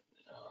some of that.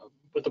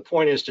 But the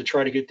point is to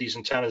try to get these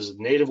antennas as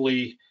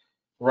natively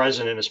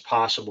resonant as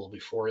possible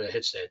before it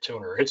hits that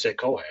tuner or hits that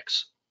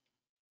coax.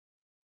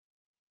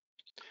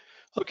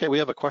 Okay, we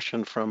have a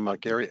question from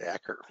Gary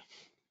Acker.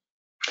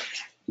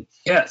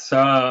 Yes,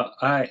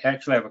 I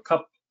actually have a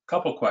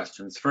couple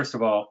questions. First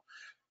of all,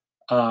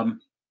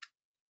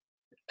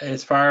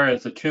 as far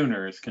as the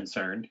tuner is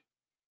concerned,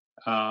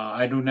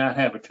 I do not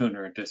have a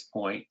tuner at this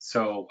point,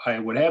 so I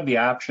would have the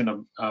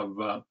option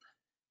of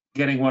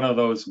getting one of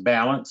those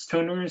balance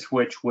tuners,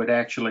 which would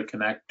actually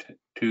connect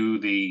to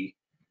the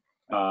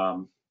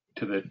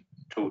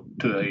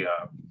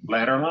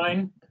ladder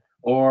line,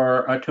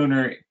 or a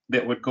tuner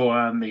that would go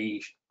on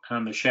the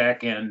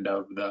shack end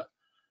of the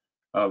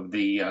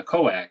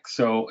coax.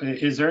 So,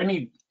 is there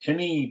any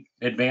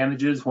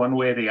advantages one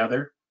way or the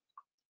other?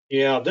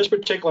 Yeah, this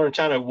particular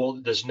antenna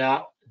does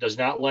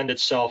not lend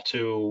itself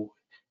to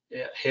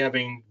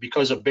having,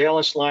 because a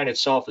balance line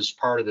itself is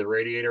part of the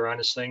radiator on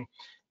this thing.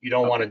 You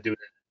don't want to do that.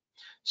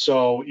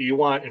 So you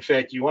want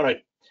to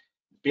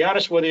be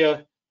honest with you,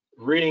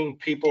 reading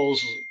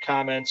people's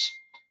comments,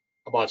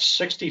 about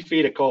 60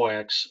 feet of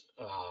coax,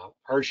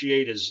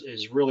 RG8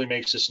 is really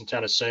makes this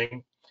antenna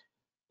sing.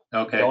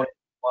 Okay. Don't know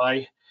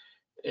why.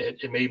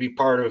 It may be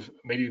part of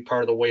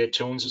the way it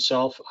tunes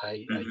itself.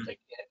 I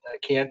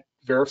can't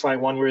verify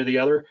one way or the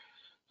other.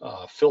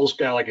 Phil's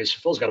got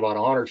about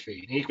 100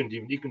 feet. He can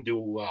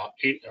do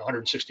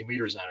 160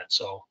 meters on it.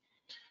 So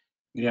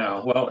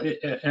Yeah, well,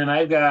 and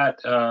I've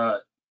got,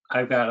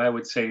 I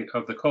would say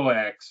of the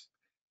coax,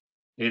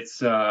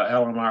 it's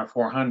LMR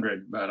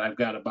 400, but I've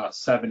got about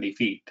 70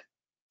 feet.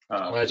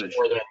 Well, that's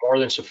for the more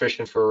than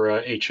sufficient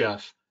for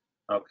HF.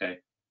 Okay.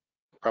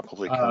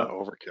 Probably kind of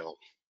overkill.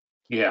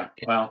 Yeah,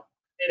 well,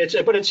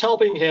 But it's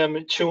helping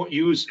him to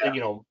use,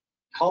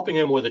 helping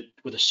him with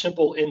a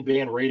simple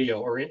in-band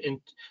radio or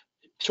in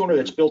tuner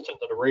that's built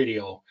into the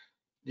radio.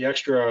 The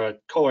extra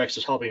coax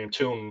is helping him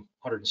tune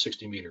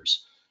 160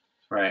 meters.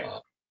 right.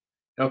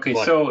 Okay,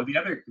 but- so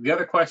the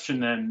other question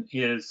then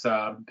is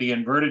the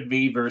inverted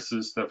V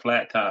versus the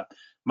flat top.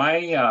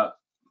 The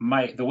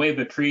way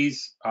the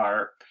trees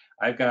are,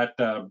 I've got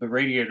the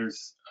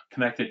radiators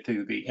connected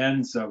to the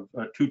ends of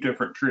two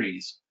different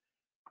trees,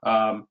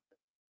 and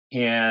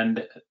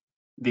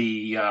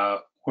the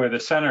where the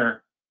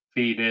center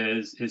feed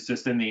is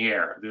just in the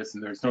air.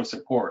 There's no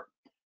support,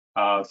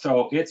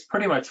 so it's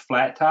pretty much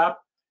flat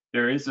top.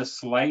 There is a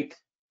slight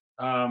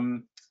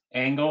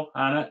angle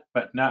on it,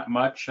 but not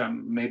much.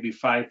 Maybe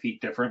 5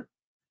 feet different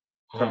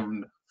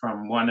from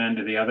one end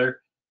to the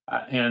other.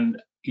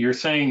 And you're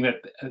saying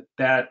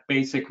that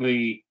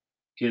basically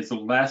is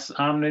less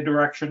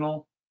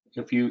omnidirectional.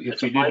 If you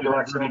It's did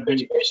bidirectional.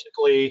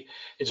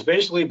 It's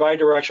basically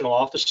bidirectional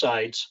off the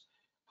sides.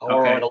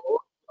 Or Okay.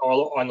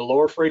 on the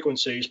lower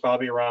frequencies,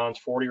 probably around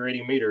 40 or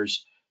 80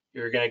 meters,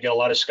 you're going to get a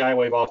lot of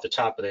skywave off the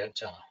top of the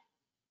antenna.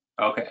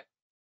 Okay.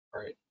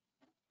 Right.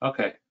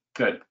 Okay.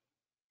 Good.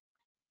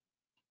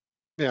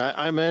 Yeah,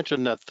 I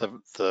imagine that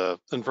the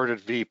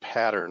inverted V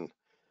pattern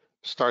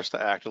starts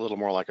to act a little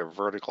more like a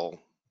vertical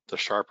the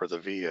sharper the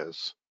V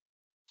is.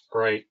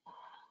 Right.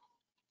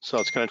 So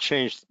it's going to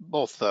change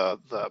both the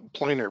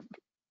planar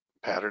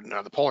pattern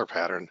or the polar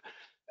pattern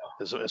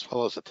as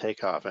well as the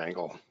takeoff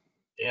angle.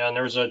 Yeah, and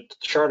there's a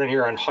chart in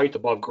here on height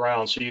above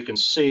ground, so you can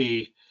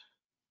see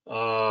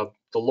the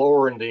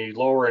lower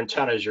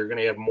antennas, you're going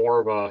to have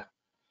more of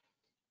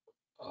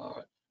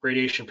a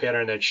radiation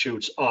pattern that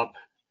shoots up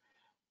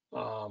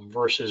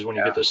versus when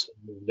you get this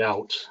moved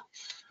out.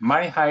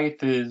 My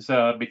height is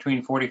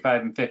between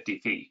 45 and 50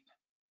 feet.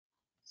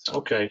 So.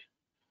 Okay.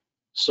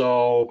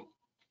 So,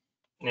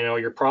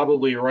 you're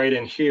probably right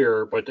in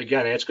here, but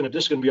again, this is going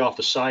to be off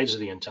the sides of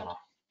the antenna.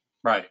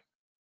 Right.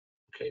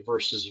 Okay,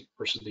 versus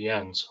the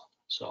ends.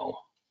 So,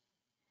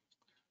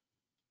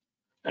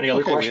 any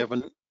other Okay,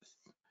 questions?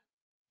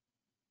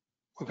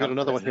 We've got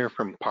another one here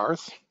from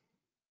Parth.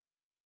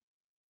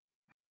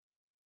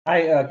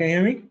 Hi, can you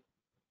hear me?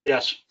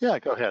 Yes. Yeah,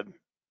 go ahead.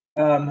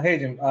 Hey,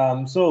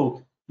 Jim.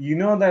 So you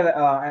know that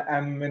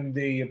I'm in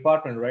the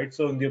apartment, right?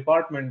 So in the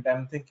apartment,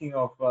 I'm thinking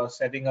of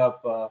setting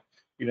up, a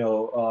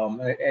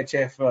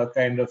HF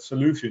kind of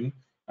solution.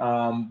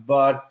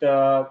 But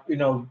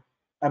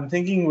I'm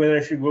thinking whether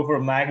I should go for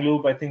a mag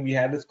loop. I think we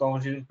had this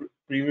conversation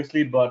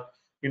previously, but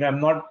I'm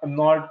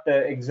not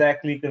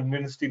exactly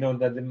convinced,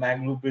 that the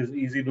mag loop is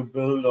easy to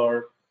build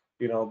or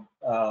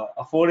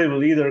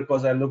affordable either,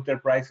 because I looked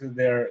at prices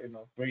there,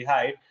 very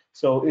high.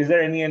 So is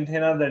there any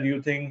antenna that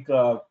you think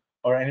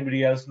or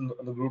anybody else in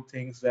the group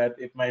thinks that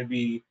it might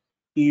be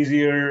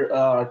easier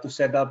to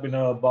set up in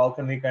a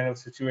balcony kind of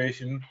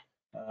situation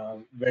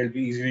where it'd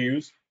be easy to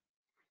use?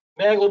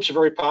 Mag loops are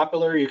very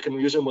popular. You can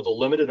use them with a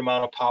limited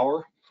amount of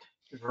power.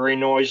 Very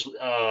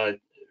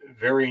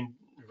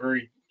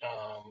very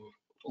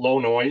low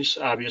noise,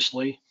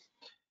 obviously.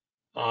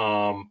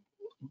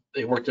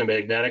 They work the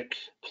magnetic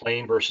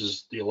plane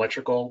versus the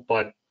electrical,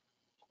 but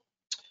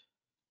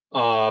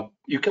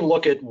you can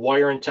look at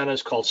wire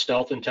antennas called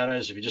stealth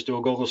antennas. If you just do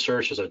a Google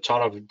search, there's a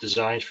ton of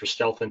designs for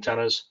stealth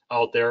antennas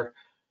out there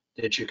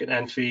that you can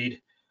end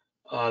feed.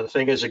 The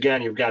thing is,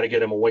 again, you've got to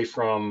get them away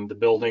from the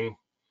building.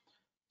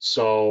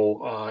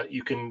 So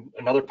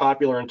another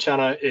popular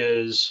antenna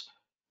is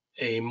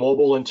a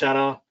mobile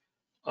antenna.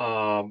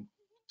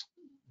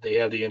 They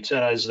have the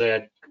antennas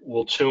that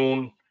will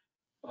tune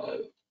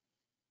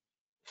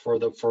for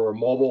a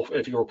mobile.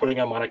 If you were putting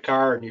them on a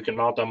car, and you can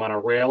mount them on a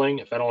railing.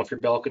 I don't know if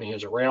your balcony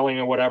has a railing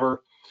or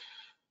whatever.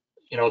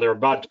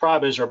 The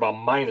problem is they're about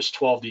minus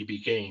 12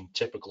 dB gain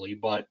typically,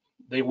 but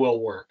they will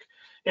work.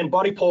 And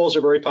buddy poles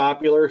are very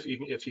popular if you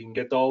can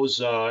get those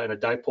in a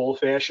dipole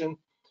fashion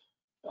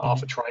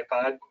off a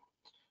tripod.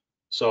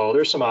 So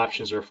there's some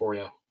options there for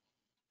you.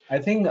 I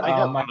think I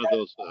have one of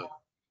those.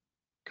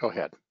 Go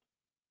ahead.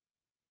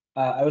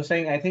 I was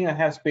saying I think I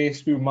have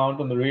space to mount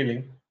on the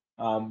railing,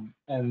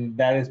 and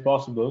that is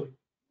possible.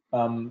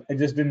 I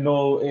just didn't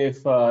know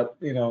if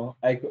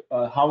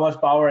how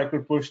much power I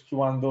could push to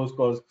one of those,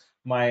 because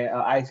my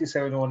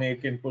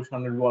IC718 can push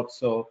 100 watts.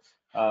 So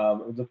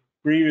the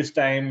previous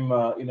time,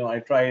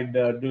 I tried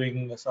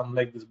doing something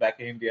like this back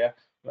in India.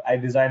 I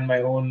designed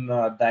my own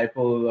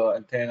dipole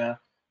antenna,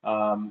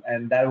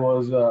 and that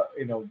was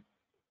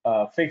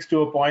fixed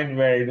to a point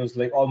where it was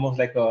like almost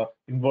like a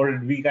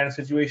inverted V kind of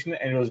situation,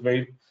 and it was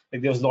very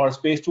like there was a lot of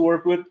space to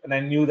work with, and I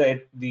knew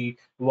that the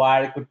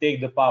wire could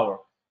take the power.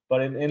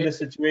 But in this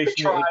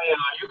situation,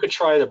 you could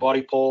try the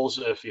buddy poles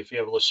if you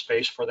have a little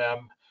space for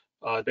them.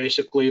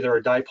 Basically, they're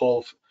a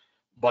dipole,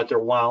 but they're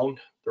wound.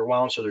 They're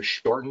wound, so they're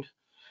shortened.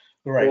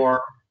 Right.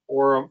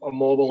 or a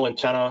mobile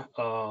antenna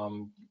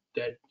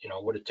that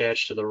would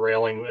attach to the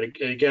railing. But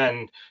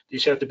again,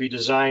 these have to be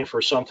designed for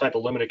some type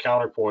of limited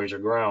counterpoise or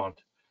ground.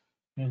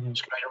 Mhm.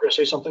 Scott, you're going to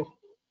say something?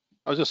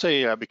 I was just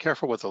say, be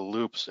careful with the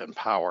loops and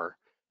power.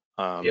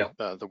 Yeah.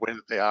 The way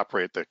that they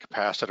operate the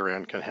capacitor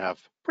end can have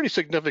pretty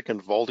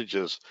significant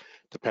voltages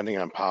depending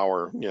on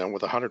power.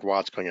 With 100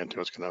 watts going into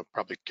it, it's going to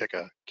probably kick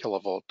a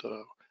kilovolt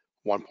to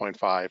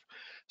 1.5.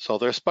 So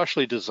they're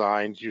specially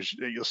designed.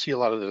 You'll see a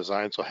lot of the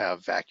designs will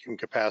have vacuum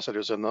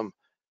capacitors in them.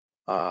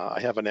 I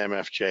have an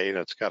MFJ and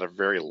it's got a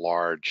very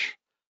large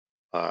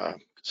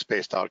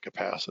spaced out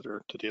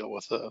capacitor to deal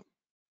with the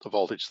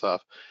voltage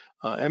stuff.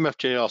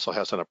 MFJ also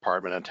has an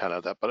apartment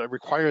antenna but it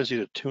requires you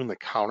to tune the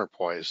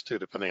counterpoise too,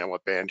 depending on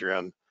what band you're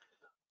in,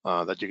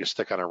 that you can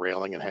stick on a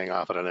railing and hang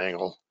off at an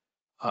angle.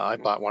 I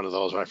bought one of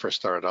those when I first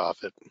started off.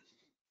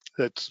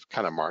 It's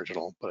kind of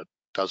marginal, but it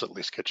does at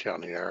least get you on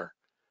the air.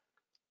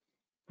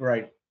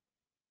 Right.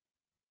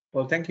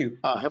 Well, thank you.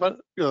 How about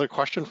another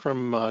question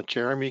from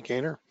Jeremy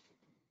Gaynor?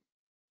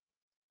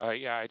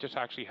 Yeah, I just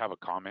actually have a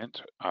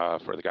comment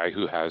for the guy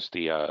who has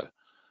the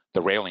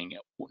railing.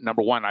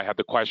 Number one, I have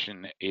the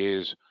question: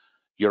 is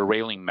your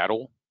railing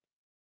metal?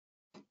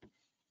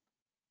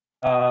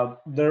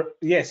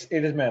 Yes,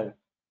 it is metal.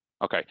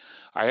 Okay,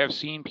 I have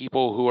seen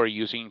people who are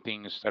using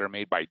things that are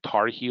made by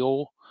Tar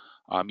Heel.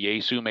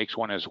 Yaesu makes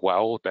one as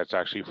well. That's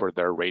actually for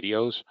their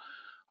radios,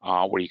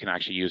 where you can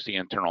actually use the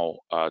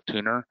internal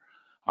tuner.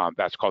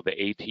 That's called the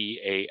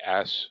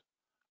ATAS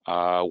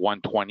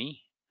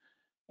 120.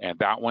 And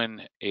that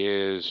one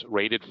is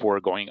rated for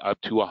going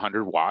up to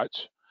 100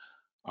 watts.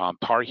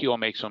 Tar Heel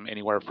makes them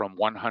anywhere from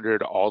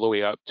 100 all the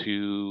way up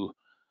to,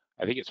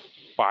 I think it's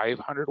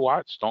 500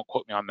 watts. Don't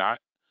quote me on that.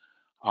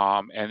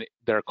 And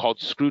they're called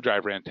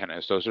screwdriver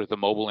antennas. Those are the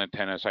mobile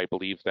antennas, I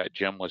believe, that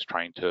Jim was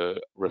trying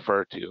to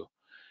refer to.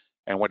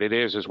 And what it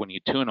is when you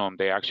tune them,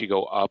 they actually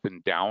go up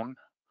and down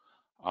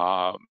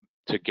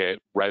to get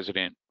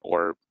resident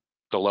or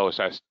the lowest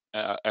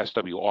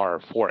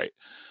SWR for it.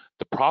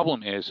 The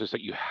problem is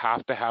that you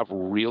have to have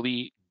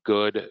really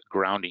good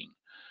grounding.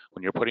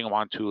 When you're putting them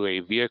onto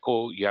a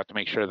vehicle, you have to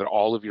make sure that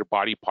all of your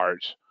body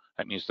parts,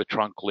 that means the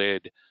trunk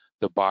lid,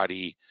 the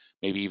body,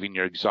 maybe even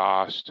your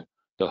exhaust,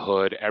 the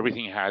hood,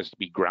 everything has to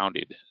be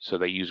grounded. So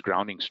they use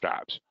grounding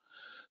straps.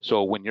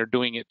 So when you're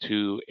doing it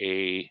to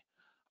a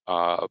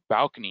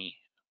balcony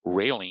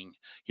railing,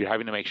 you're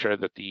having to make sure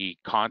that the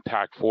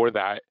contact for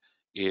that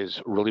is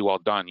really well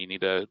done. You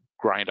need to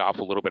grind off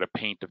a little bit of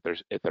paint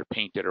if they're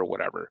painted or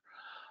whatever,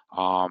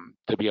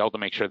 to be able to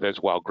make sure that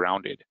it's well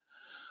grounded.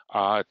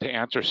 To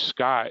answer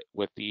Scott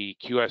with the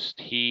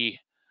QST,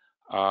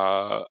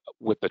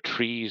 with the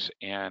trees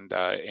and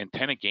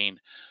antenna gain,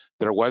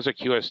 there was a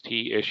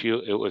QST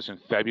issue. It was in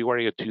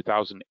February of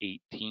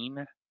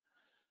 2018.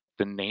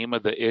 The name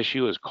of the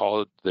issue is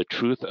called The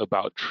Truth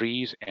About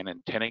Trees and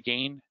Antenna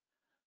Gain,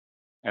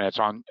 and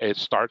it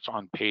starts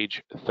on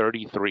page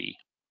 33.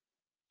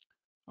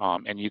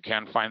 And you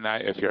can find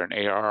that if you're an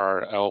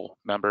ARRL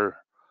member.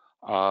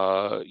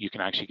 You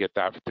can actually get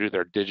that through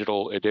their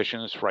digital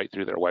editions right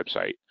through their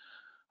website.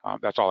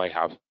 That's all I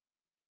have.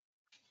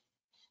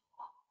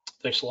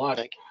 Thanks a lot.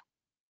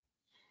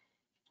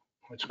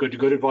 That's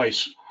good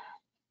advice.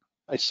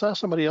 I saw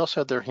somebody else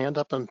had their hand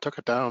up and took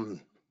it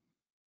down.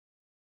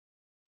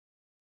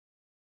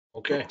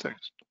 Okay.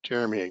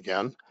 Jeremy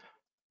again.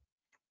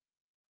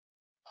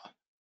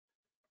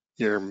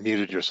 You're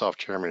muted yourself,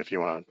 Jeremy, if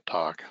you want to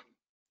talk.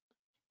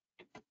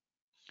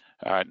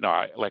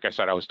 No, like I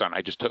said, I was done.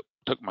 I just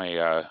took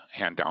my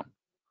hand down.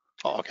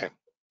 Oh, okay.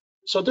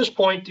 So at this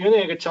point, the only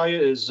thing I could tell you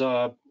is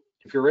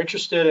if you're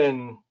interested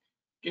in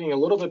getting a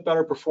little bit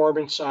better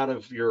performance out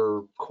of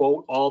your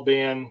quote all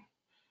band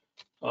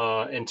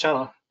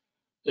antenna,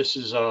 this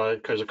is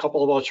because a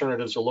couple of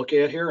alternatives to look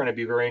at here, and I'd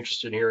be very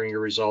interested in hearing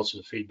your results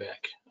and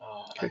feedback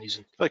on these.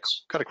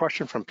 Got a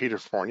question from Peter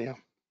Fornia.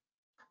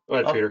 Go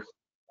ahead, Peter.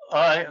 All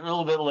right, a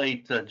little bit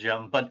late,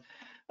 Jim, but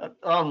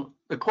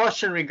the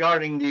question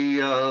regarding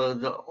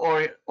the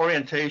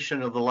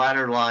orientation of the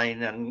ladder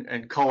line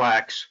and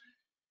coax,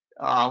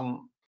 I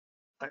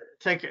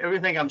think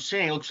everything I'm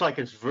seeing looks like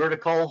it's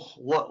vertical.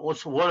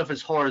 What if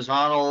it's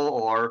horizontal,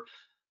 or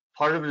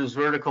part of it is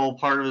vertical,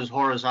 part of it is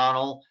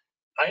horizontal?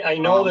 I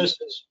know this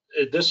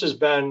has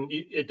been,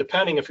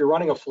 depending if you're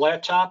running a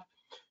flat top,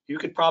 you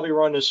could probably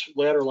run this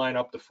ladder line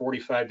up to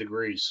 45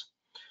 degrees.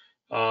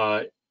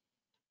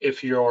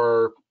 If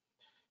you're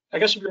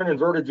an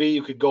inverted V,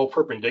 you could go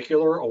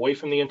perpendicular away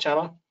from the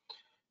antenna,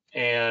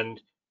 and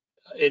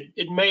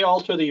it may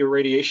alter the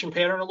irradiation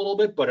pattern a little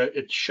bit, but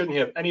it shouldn't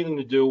have anything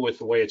to do with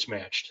the way it's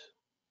matched.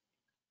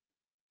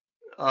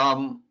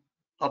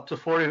 Up to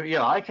 40,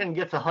 yeah, I can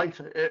get the height.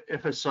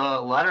 If it's a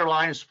ladder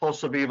line, it's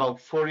supposed to be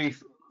about 40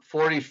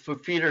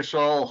 feet or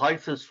so.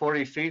 Height is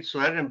 40 feet, so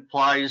that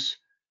implies,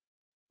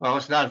 well,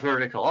 it's not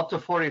vertical. Up to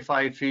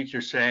 45 feet,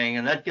 you're saying,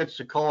 and that gets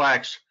the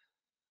coax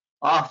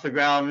off the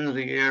ground into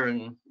the air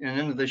and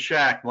into the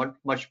shack,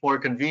 much more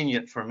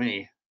convenient for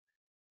me.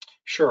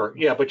 Sure,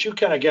 yeah, but you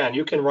can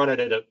run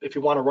it if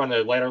you want to run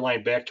the ladder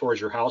line back towards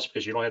your house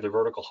because you don't have the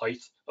vertical height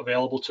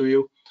available to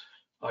you.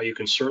 you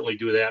can certainly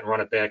do that and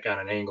run it back on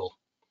an angle.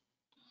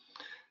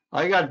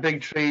 I got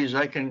big trees.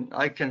 I can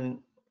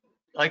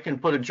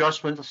put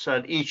adjustments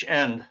at each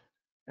end.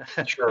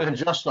 Sure.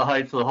 Adjust the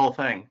height for the whole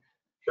thing.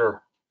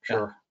 Sure.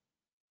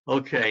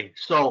 Okay.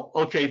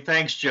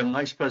 Thanks, Jim.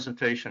 Nice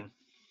presentation.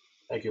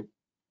 Thank you.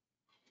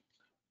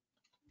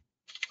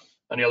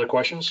 Any other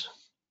questions?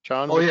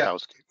 John Oh, yeah.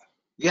 Bukowski.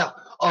 Yeah.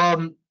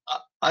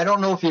 I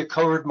don't know if you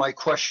covered my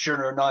question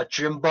or not,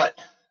 Jim, but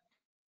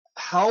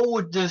how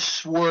would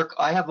this work?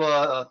 I have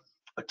a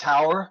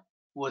tower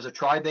with a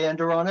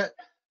tri-bander on it,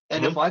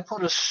 and if I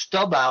put a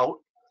stub out,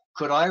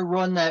 could I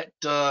run that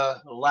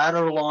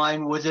ladder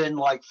line within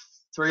like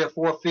 3 or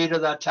 4 feet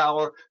of that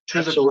tower to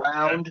Absolutely. the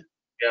ground?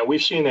 Yeah,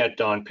 we've seen that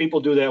done. People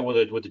do that with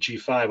the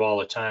G5 all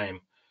the time.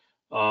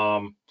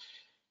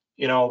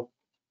 You know,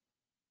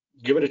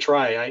 give it a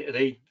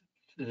try.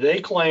 They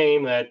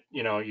claim that,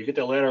 you know, you get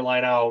the ladder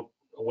line out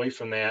away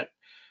from that.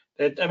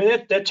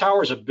 That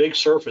tower is a big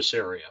surface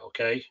area,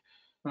 okay?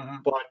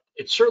 But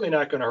it's certainly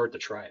not going to hurt to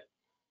try it.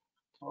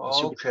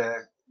 Okay.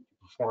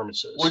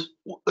 Performances.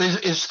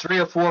 Is 3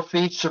 or 4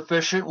 feet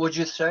sufficient, would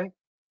you say?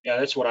 Yeah,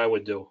 that's what I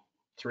would do.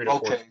 3 to 4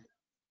 Okay. feet.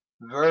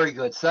 Very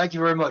good. Thank you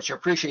very much. I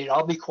appreciate it.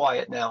 I'll be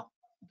quiet now.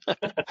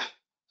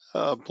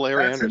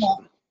 Blair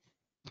Anderson.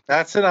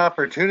 That's an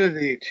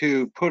opportunity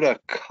to put a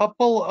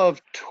couple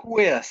of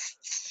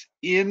twists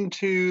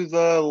into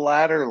the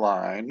ladder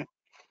line.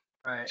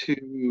 Right.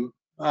 To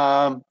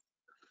Brian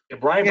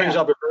brings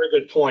up a very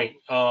good point.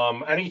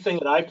 Anything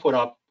that I put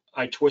up,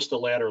 I twist the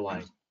ladder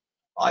line.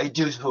 I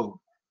do too,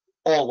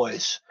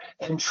 always.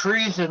 And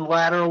trees and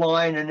ladder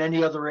line and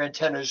any other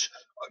antennas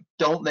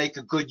don't make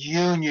a good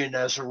union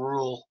as a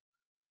rule.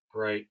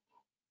 Right.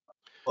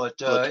 But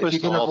The if you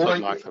twist can will also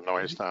avoid, knock the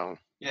noise down.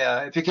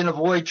 yeah, if you can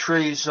avoid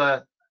trees,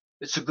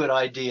 it's a good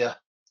idea.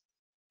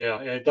 Yeah,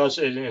 it does.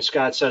 And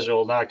Scott says it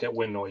will knock that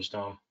wind noise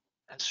down.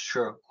 That's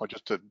true. Or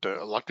just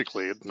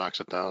electrically, it knocks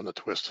it down, the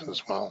twist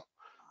as well.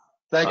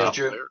 Thank you,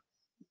 Jim.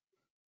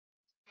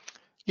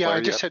 Yeah, Blair, I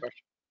you just have had a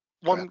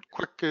question? one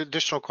quick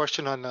additional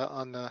question on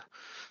the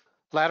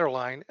ladder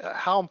line.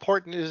 How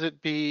important is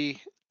it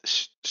be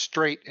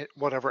straight at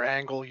whatever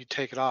angle you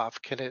take it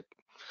off?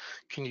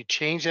 Can you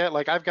change that?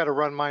 Like I've got to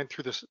run mine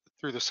through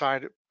the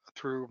side,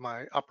 through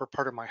my upper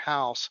part of my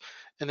house,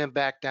 and then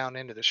back down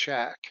into the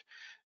shack.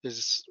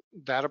 Is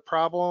that a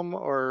problem,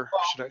 or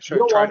should I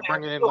try to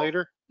bring it in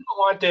later? You don't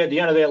want the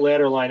end of that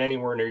ladder line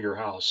anywhere near your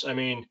house. I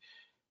mean,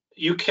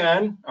 you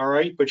can, all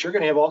right, but you're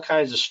going to have all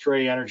kinds of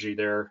stray energy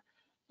there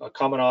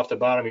coming off the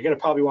bottom. You're going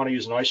to probably want to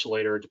use an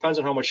isolator. It depends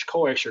on how much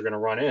coax you're going to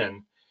run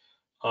in.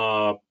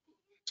 I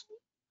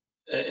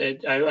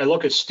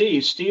look at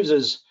Steve.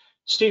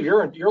 Steve,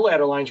 your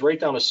ladder line's right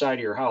down the side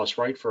of your house,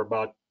 right, for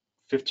about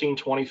 15,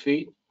 20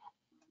 feet.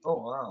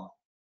 Oh, wow.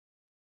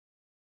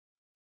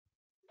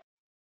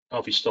 I don't know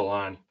if he's still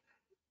on.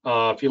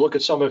 If you look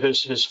at some of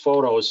his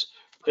photos,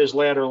 his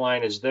ladder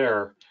line is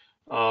there.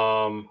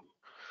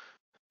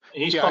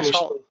 He's coming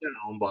straight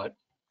down, but.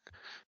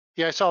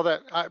 Yeah, I saw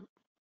that.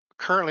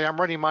 Currently, I'm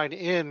running mine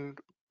in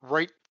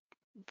right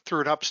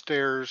through an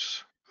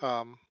upstairs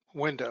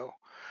window,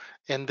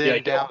 and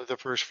then down to the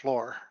first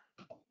floor.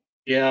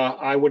 Yeah,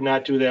 I would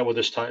not do that with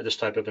this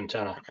type of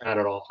antenna, not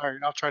at all. All right,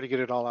 I'll try to get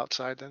it all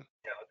outside then.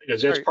 Yeah,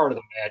 because that's part of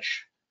the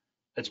match.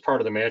 That's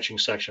part of the matching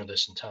section of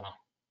this antenna.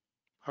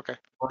 Okay.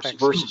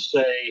 Versus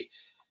say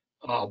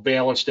a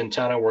balanced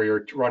antenna where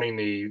you're running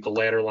the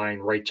ladder line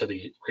right to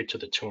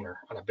the tuner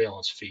on a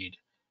balanced feed.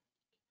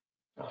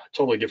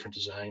 Totally different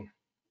design.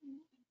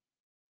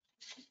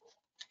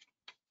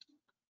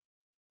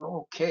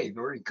 Okay,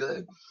 very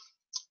good.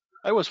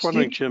 I was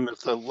wondering, Jim, if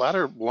the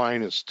ladder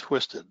line is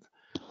twisted,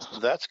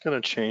 that's going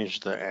to change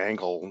the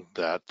angle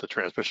that the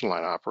transmission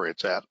line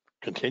operates at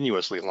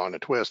continuously along the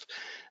twist.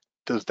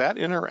 Does that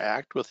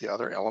interact with the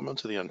other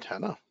elements of the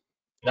antenna?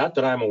 Not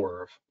that I'm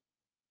aware of.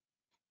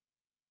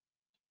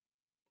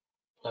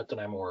 Not that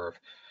I'm aware of.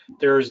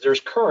 There's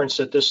currents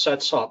that this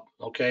sets up,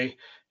 okay?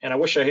 And I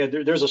wish I had,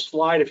 there's a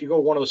slide, if you go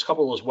to one of those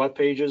couple of those web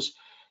pages,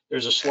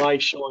 there's a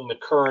slide showing the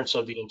currents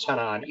of the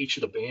antenna on each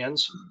of the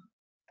bands.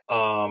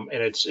 And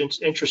it's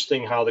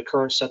interesting how the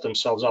currents set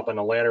themselves up on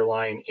the ladder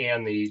line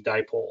and the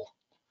dipole.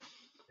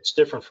 It's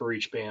different for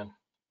each band.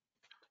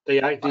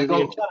 The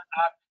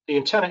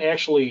antenna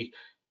actually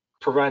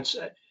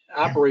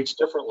operates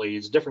differently.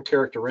 It's different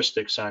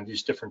characteristics on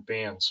these different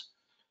bands.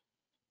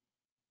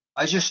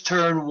 I just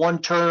turn one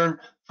turn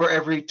for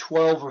every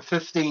 12 or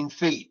 15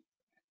 feet.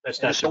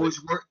 That's not too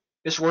bad.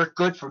 It's worked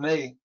good for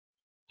me.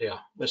 Yeah,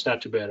 that's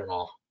not too bad at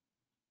all.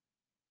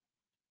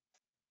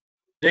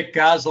 Dick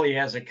Gosley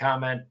has a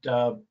comment,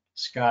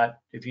 Scott,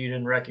 if you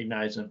didn't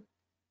recognize him.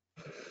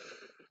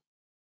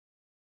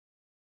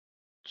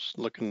 Just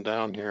looking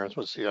down here,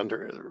 let's see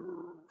under.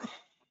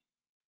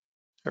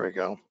 There we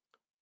go.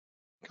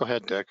 Go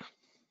ahead, Dick.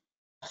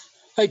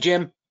 Hi,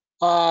 Jim.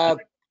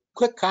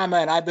 Quick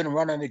comment. I've been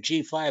running the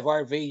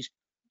G5RVs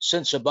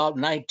since about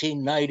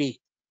 1990,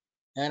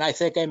 and I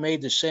think I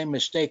made the same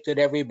mistake that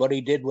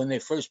everybody did when they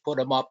first put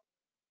them up.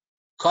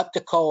 Cut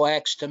the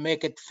coax to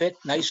make it fit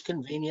nice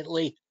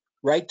conveniently,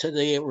 right to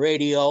the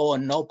radio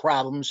and no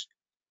problems.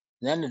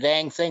 Then the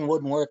dang thing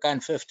wouldn't work on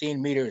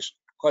 15 meters.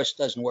 Of course,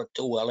 it doesn't work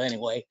too well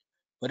anyway.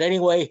 But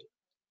anyway,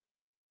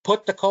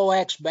 put the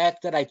coax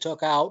back that I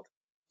took out.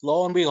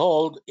 Lo and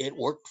behold, it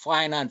worked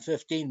fine on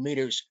 15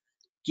 meters.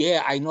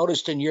 Yeah, I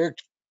noticed in your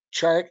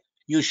chart,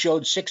 you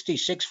showed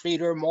 66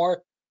 feet or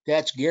more.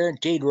 That's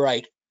guaranteed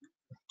right.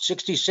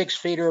 66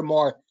 feet or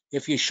more.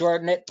 If you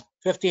shorten it,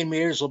 15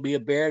 meters will be a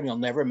bear and you'll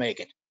never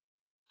make it.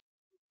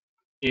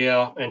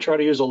 Yeah, and try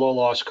to use a low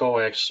loss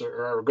coax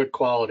or good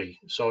quality.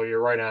 So you're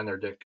right on there,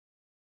 Dick.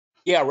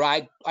 Yeah,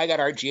 right. I got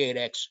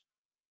RG8X.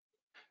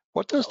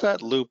 What does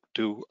that loop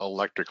do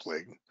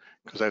electrically?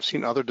 Because I've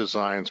seen other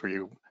designs where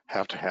you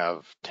have to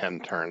have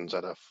 10 turns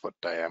at a foot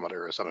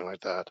diameter or something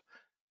like that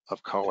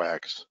of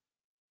coax.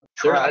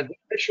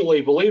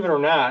 Actually, believe it or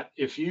not,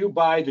 if you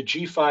buy the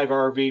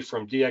G5RV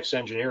from DX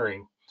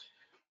Engineering,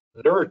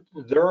 their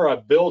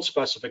build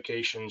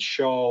specifications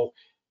show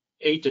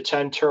 8 to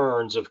 10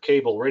 turns of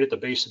cable right at the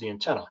base of the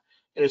antenna,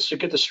 and it's to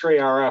get the stray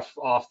RF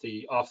off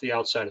the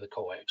outside of the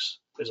coax.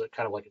 Is it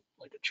kind of like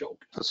a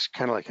choke? It's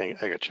kind of like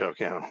a choke,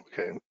 yeah.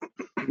 Okay.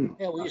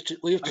 Yeah, we used to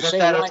I got say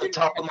that why at the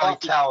top of my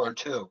tower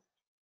too.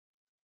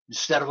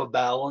 Instead of a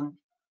balun,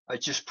 I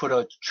just put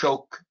a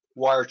choke,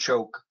 wire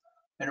choke,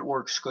 and it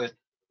works good.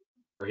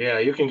 Yeah,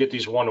 you can get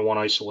these one-to-one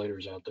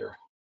isolators out there.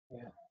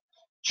 Yeah.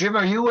 Jim,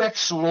 are you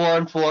ex-law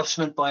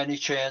enforcement by any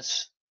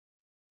chance?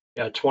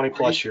 Yeah, 20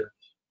 plus years.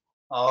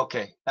 Oh,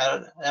 okay,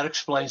 that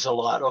explains a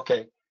lot.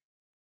 Okay.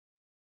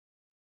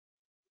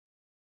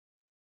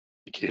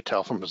 Can you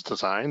tell from his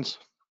designs?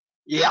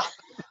 Yeah,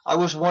 I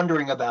was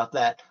wondering about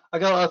that. I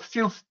got a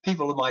few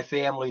people in my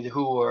family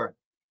who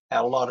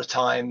had a lot of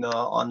time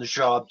on the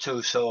job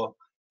too, so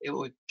it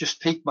would just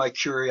pique my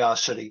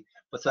curiosity.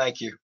 But thank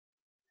you.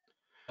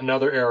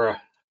 Another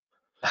era.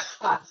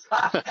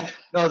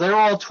 No, they're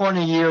all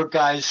 20-year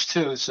guys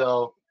too,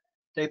 so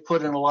they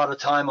put in a lot of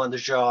time on the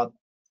job.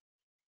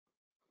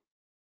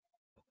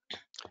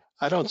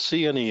 I don't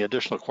see any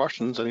additional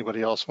questions.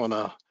 Anybody else want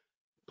to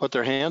put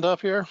their hand up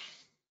here?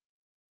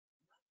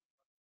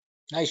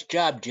 Nice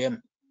job,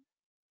 Jim.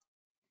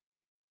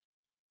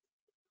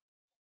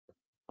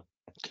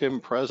 Tim,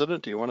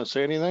 President, do you want to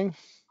say anything?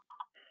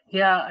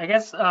 Yeah, I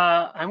guess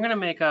I'm going to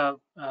make a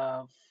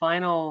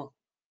final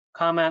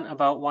comment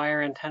about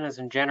wire antennas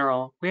in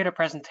general. We had a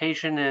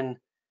presentation in,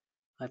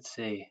 let's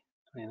see,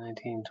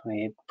 2019,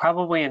 28,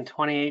 probably in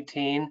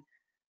 2018.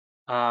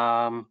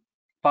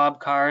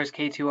 Bob Carr's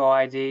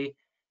K2OID,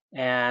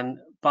 and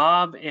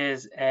Bob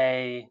is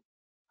a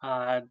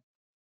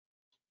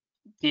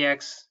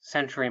DX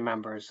Century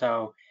member,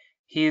 so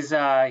he's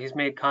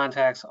made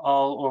contacts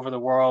all over the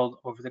world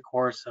over the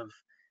course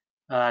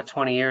of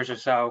 20 years or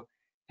so.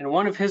 And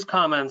one of his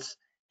comments,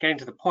 getting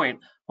to the point,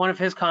 one of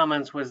his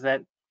comments was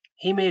that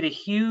he made a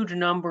huge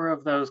number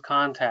of those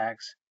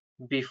contacts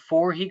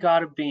before he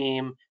got a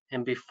beam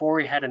and before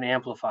he had an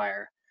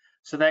amplifier.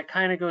 So that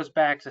kind of goes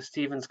back to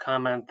Stephen's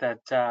comment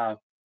that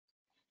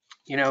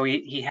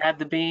he had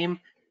the beam,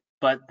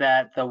 but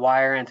that the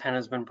wire antenna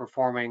has been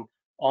performing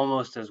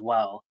almost as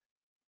well.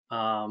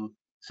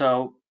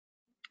 So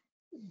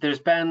there's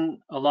been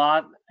a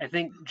lot. I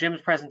think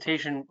Jim's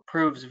presentation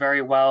proves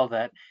very well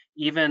that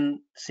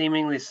even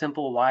seemingly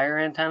simple wire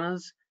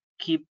antennas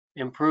keep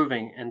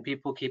improving and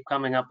people keep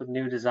coming up with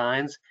new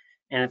designs.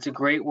 And it's a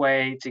great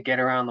way to get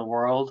around the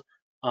world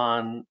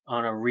on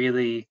a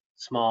really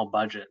small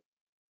budget.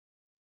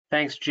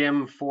 Thanks,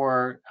 Jim,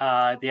 for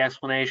the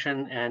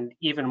explanation, and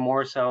even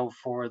more so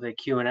for the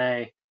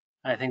Q&A.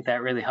 I think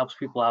that really helps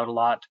people out a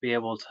lot to be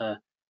able to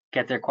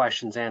get their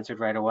questions answered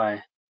right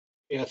away.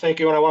 Yeah, thank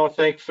you. And I want to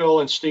thank Phil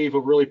and Steve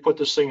who really put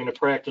this thing into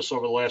practice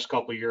over the last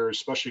couple of years,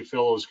 especially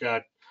Phil has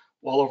got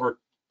well over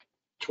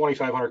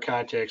 2,500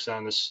 contacts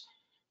on this,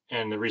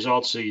 and the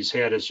results he's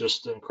had is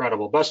just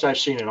incredible. Best I've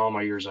seen in all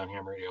my years on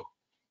ham radio.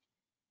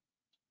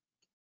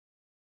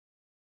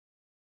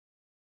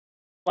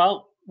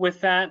 Well,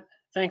 with that,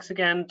 thanks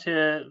again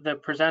to the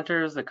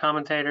presenters, the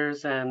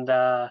commentators, and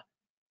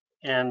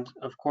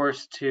of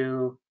course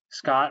to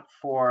Scott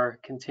for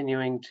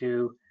continuing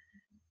to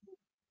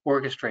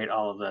orchestrate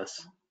all of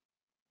this.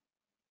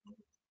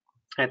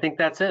 I think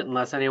that's it,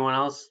 unless anyone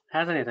else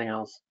has anything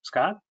else.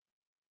 Scott?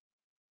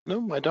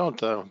 No, I don't.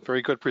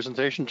 Very good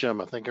presentation, Jim.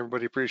 I think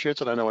everybody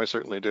appreciates it. I know I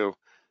certainly do.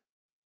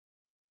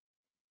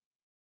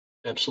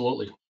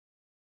 Absolutely.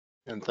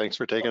 And thanks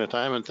for taking the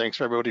time, and thanks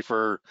for everybody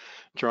for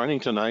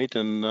joining tonight,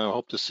 and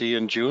hope to see you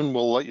in June.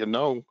 We'll let you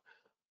know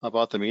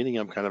about the meeting.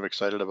 I'm kind of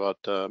excited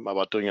about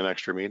doing an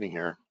extra meeting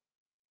here.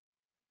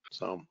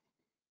 So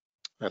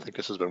I think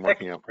this has been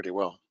working out pretty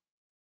well.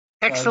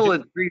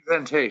 Excellent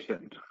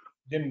presentation.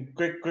 Jim,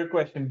 quick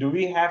question. Do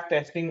we have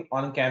testing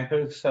on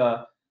campus,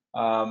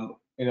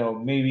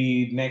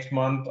 maybe next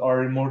month or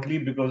remotely?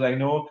 Because I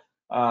know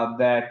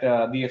that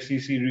the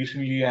FCC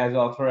recently has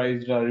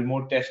authorized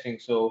remote testing.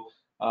 So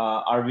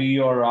are we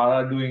or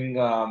RaRa doing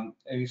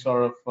any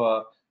sort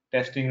of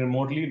testing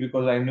remotely?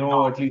 Because I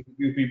know at least a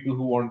few people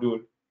who won't do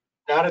it.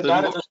 Not at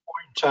this point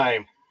in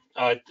time.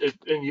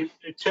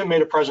 Tim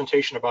made a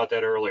presentation about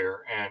that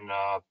earlier, and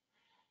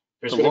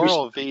There's The going to be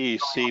Laurel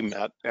VEC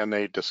met and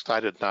they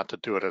decided not to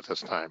do it at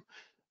this time.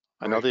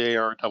 I know the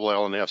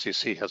ARLL and the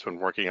FCC has been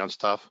working on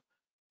stuff,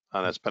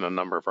 and there's been a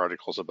number of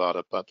articles about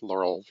it, but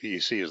Laurel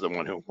VEC is the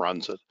one who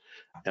runs it,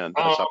 and it's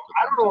up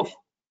to them.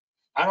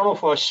 I don't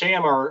know if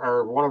Sam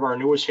or one of our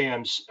newest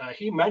hams,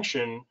 he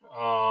mentioned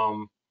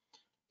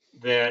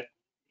that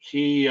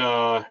he,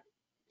 I don't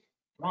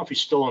know if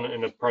he's still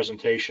in the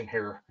presentation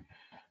here,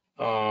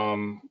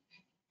 KD2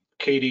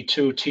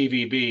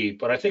 TVB,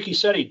 but I think he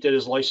said he did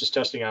his license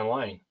testing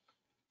online.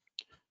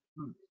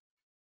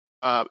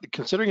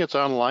 Considering it's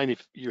online,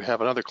 if you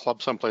have another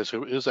club someplace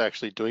who is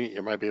actually doing it,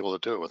 you might be able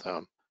to do it with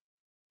them.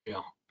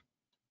 Yeah.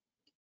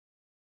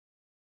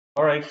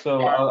 All right,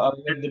 so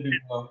I'll let the people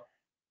know.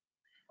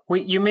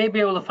 You may be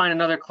able to find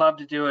another club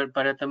to do it,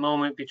 but at the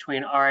moment,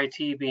 between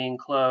RIT being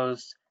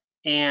closed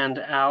and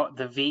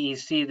the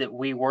VEC that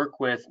we work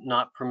with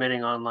not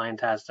permitting online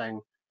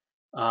testing,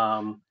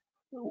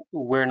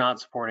 we're not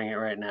supporting it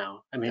right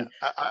now. I mean,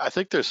 yeah, I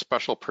think there's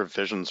special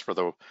provisions for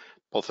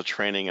both the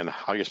training and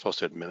how you're supposed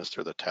to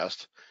administer the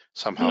test.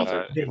 Somehow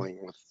they're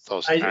dealing with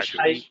those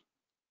issues.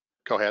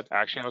 Go ahead.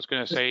 Actually, I was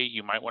going to say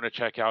you might want to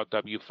check out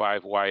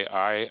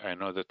W5YI. I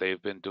know that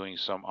they've been doing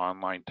some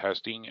online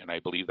testing, and I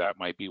believe that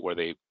might be where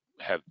they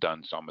have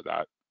done some of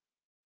that.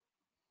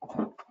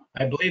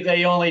 I believe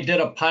they only did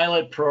a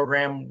pilot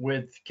program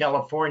with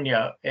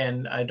California,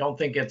 and I don't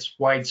think it's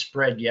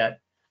widespread yet.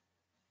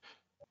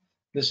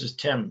 This is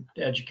Tim,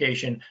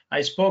 Education. I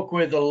spoke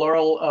with the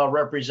Laurel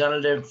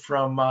representative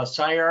from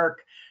SciArc,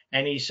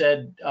 and he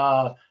said,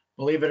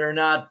 believe it or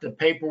not, the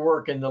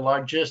paperwork and the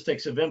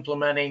logistics of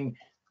implementing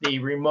the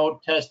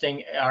remote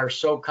testing are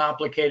so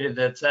complicated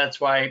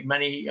that's why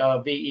many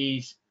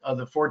VEs, of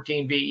the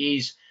 14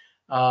 VEs,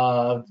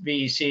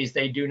 VECs,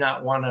 they do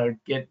not want to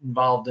get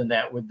involved in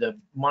that with the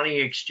money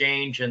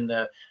exchange and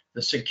the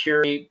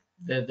security.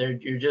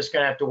 You're just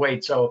going to have to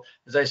wait. So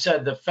as I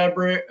said, the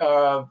February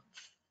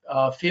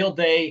field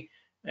day,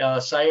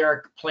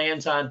 SciArc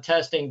plans on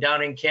testing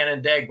down in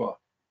Canandaigua.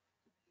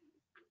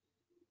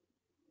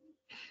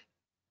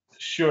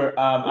 Sure.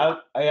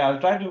 I'll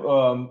try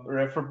to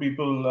refer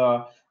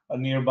people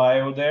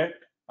nearby over there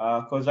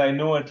because I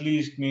know at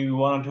least maybe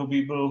 1 or 2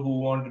 people who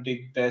want to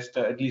take the test,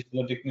 at least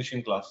the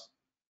technician class.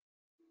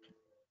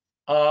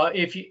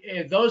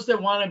 If those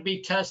that want to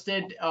be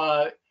tested,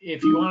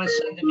 if you want to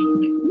send an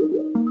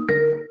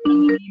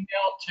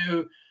email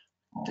to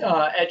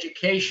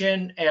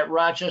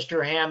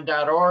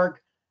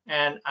education@rochesterham.org,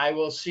 and I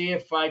will see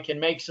if I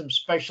can make some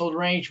special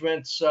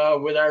arrangements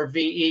with our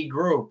VE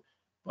group.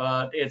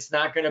 But it's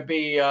not going to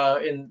be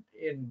in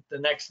the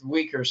next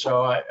week or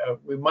so.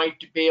 We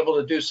might be able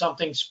to do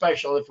something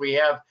special if we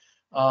have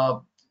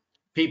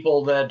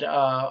people that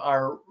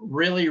are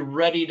really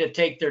ready to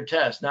take their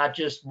test, not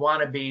just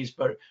wannabes,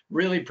 but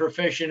really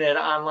proficient at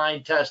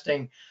online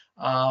testing.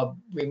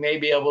 We may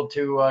be able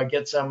to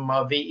get some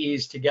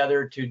VEs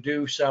together to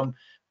do some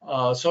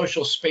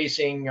social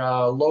spacing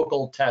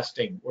local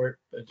testing, where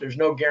there's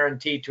no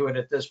guarantee to it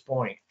at this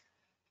point.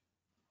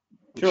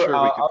 Sure,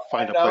 we can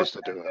find a place to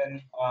do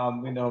it.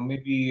 And,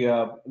 maybe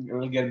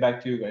we'll get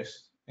back to you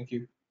guys. Thank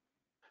you.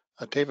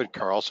 David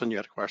Carlson, you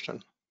had a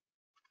question?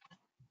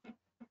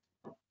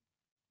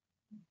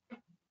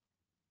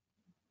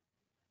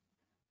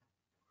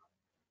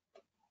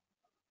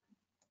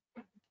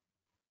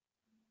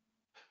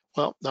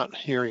 Well, not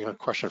hearing a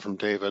question from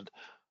David.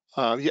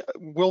 Yeah,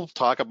 we'll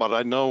talk about it.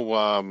 I know,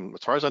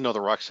 as far as I know,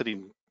 the Rock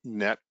City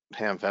Net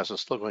Ham Fest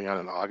is still going on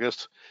in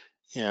August.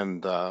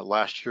 And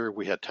last year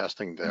we had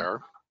testing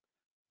there.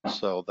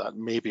 So that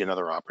may be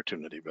another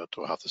opportunity, but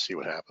we'll have to see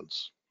what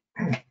happens.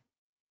 Of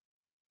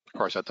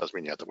course, that does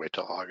mean you have to wait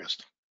till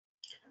August.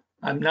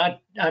 I'm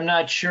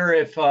not sure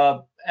if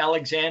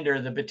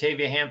Alexander, the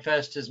Batavia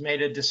Hamfest, has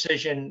made a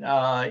decision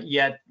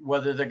yet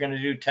whether they're going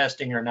to do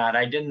testing or not.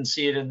 I didn't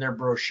see it in their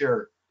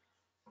brochure.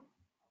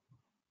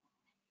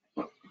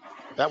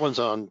 That one's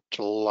on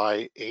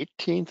July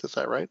 18th, is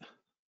that right?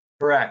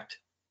 Correct.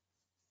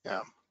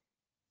 Yeah.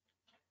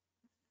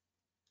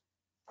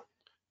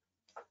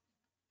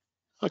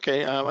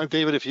 Okay,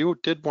 David, if you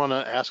did want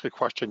to ask a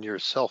question, you're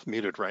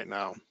self-muted right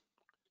now.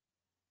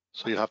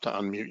 So you have to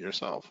unmute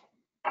yourself.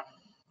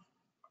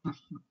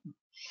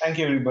 Thank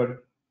you, everybody.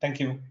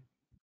 Thank you.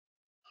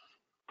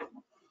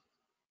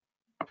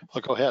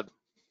 Well, go ahead.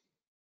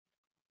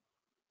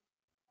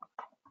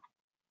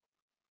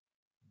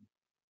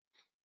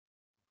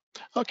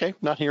 Okay,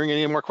 not hearing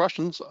any more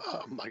questions.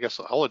 I guess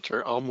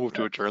I'll move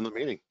to adjourn the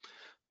meeting.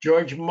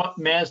 George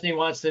Masney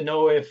wants to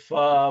know if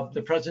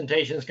the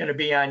presentation is going to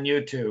be on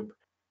YouTube.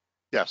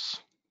 Yes.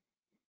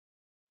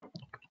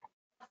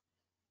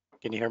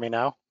 Can you hear me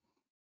now?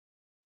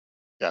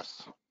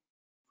 Yes.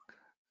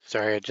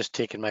 Sorry, I'd just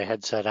taken my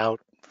headset out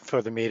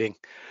for the meeting.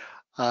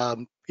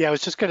 Yeah, I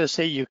was just going to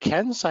say you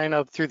can sign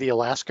up through the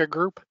Alaska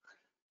group.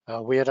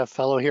 We had a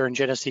fellow here in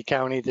Genesee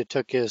County that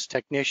took his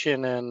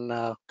technician and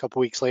a couple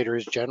weeks later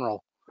his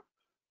general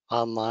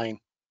online.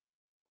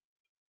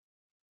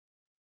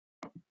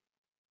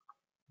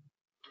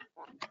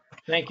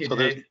 Thank you, so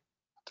Dave.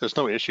 There's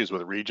no issues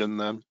with region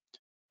then?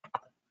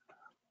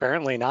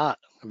 Apparently not.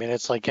 I mean,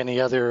 it's like any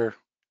other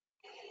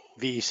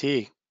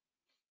VEC.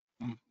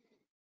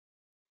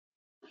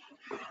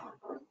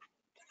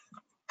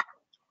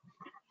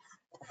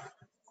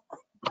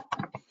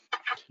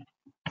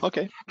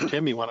 Okay,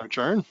 Tim, you want to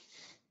adjourn?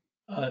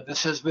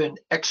 This has been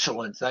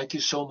excellent. Thank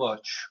you so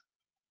much.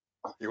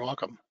 You're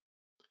welcome.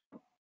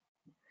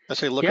 I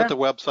say look Yeah. at the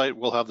website.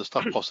 We'll have the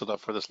stuff posted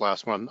up for this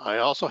last one. I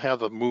also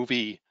have a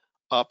movie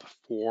up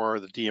for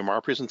the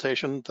DMR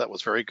presentation that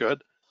was very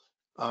good.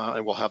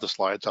 And we'll have the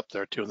slides up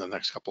there too in the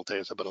next couple of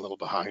days. I've been a little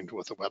behind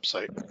with the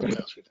website the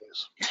past few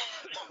days.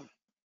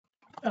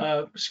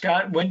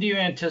 Scott, when do you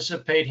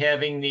anticipate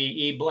having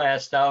the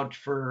e-blast out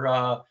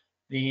for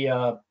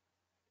the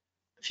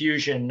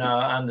Fusion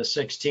on the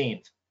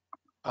 16th?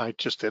 I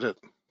just did it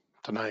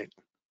tonight,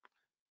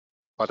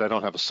 but I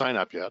don't have a sign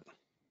up yet.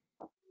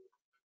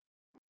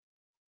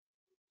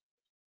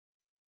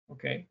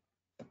 Okay.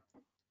 Do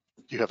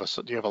you have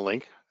a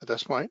link at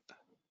this point?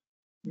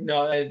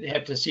 No, I'd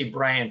have to see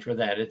Brian for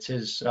that. It's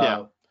his.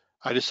 Yeah,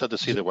 I just said to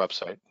see the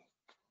website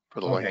for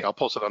the link. Okay. I'll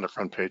post it on the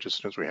front page as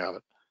soon as we have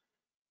it.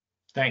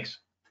 Thanks.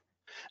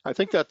 I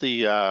think that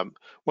the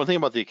one thing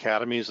about the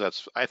academies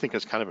that's I think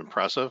is kind of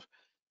impressive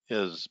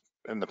is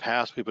in the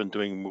past we've been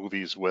doing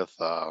movies with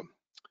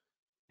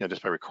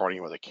just by recording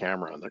it with a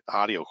camera, and the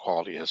audio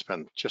quality has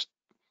been just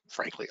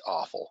frankly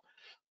awful.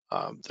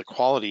 The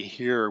quality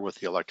here with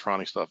the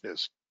electronic stuff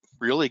is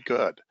really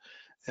good,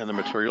 and the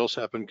materials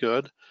have been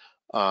good.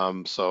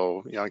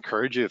 So I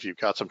encourage you if you've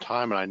got some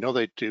time, and I know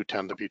they do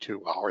tend to be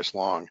 2 hours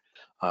long,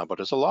 but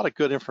there's a lot of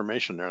good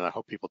information there, and I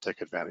hope people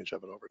take advantage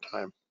of it over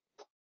time.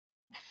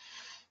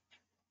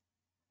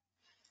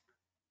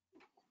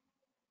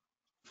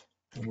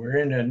 We're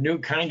in a new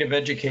kind of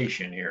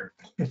education here.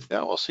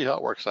 Yeah, we'll see how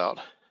it works out.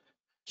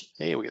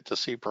 Hey, we get to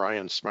see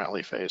Brian's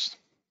smiley face.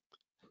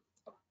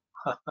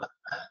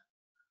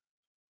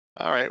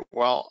 All right,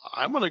 well,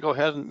 I'm going to go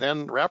ahead and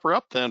then wrap her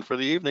up then for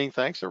the evening.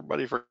 Thanks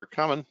everybody for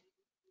coming,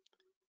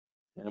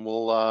 and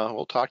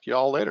we'll talk to you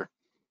all later.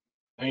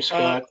 Thanks,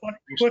 Scott.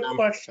 Quick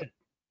question.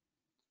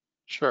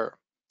 Sure.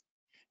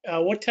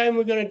 What time are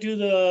we going to do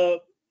the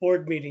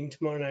board meeting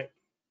tomorrow night?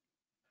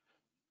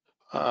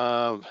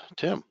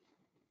 Tim,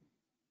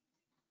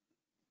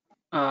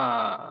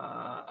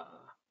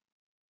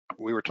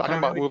 we were talking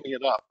about moving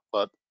it up,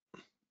 but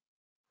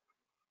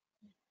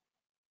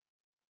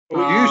We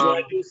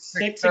usually do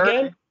 6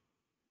 again.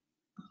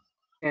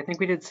 Yeah, I think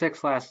we did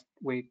 6 last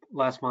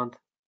month.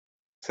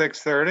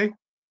 6:30?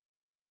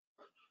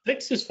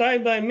 6 is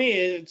fine by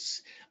me.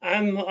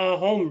 I'm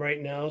home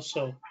right now,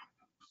 so.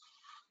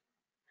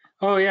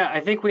 Oh yeah, I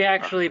think we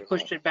actually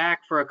pushed it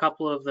back for a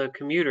couple of the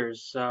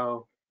commuters.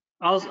 So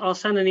I'll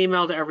send an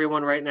email to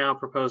everyone right now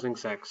proposing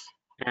 6,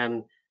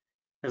 and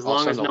as I'll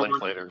long send as the no link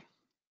one, later.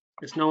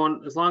 as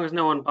long as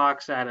no one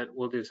balks at it,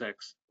 we'll do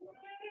 6.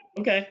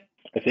 Okay.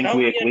 I think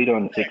we agreed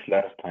on 6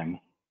 last time.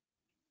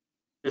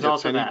 There's If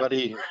also that.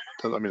 anybody,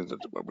 I mean,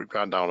 we've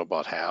gone down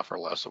about half or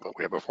less of what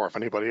we had before. If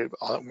anybody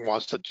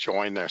wants to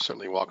join, they're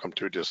certainly welcome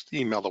to. Just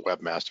email the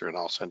webmaster and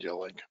I'll send you a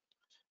link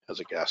as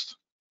a guest.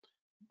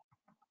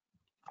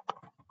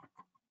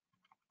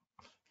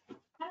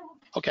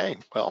 Okay,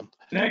 well,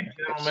 Thanks,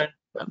 gentlemen.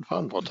 it's been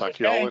fun. We'll talk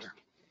to you all later.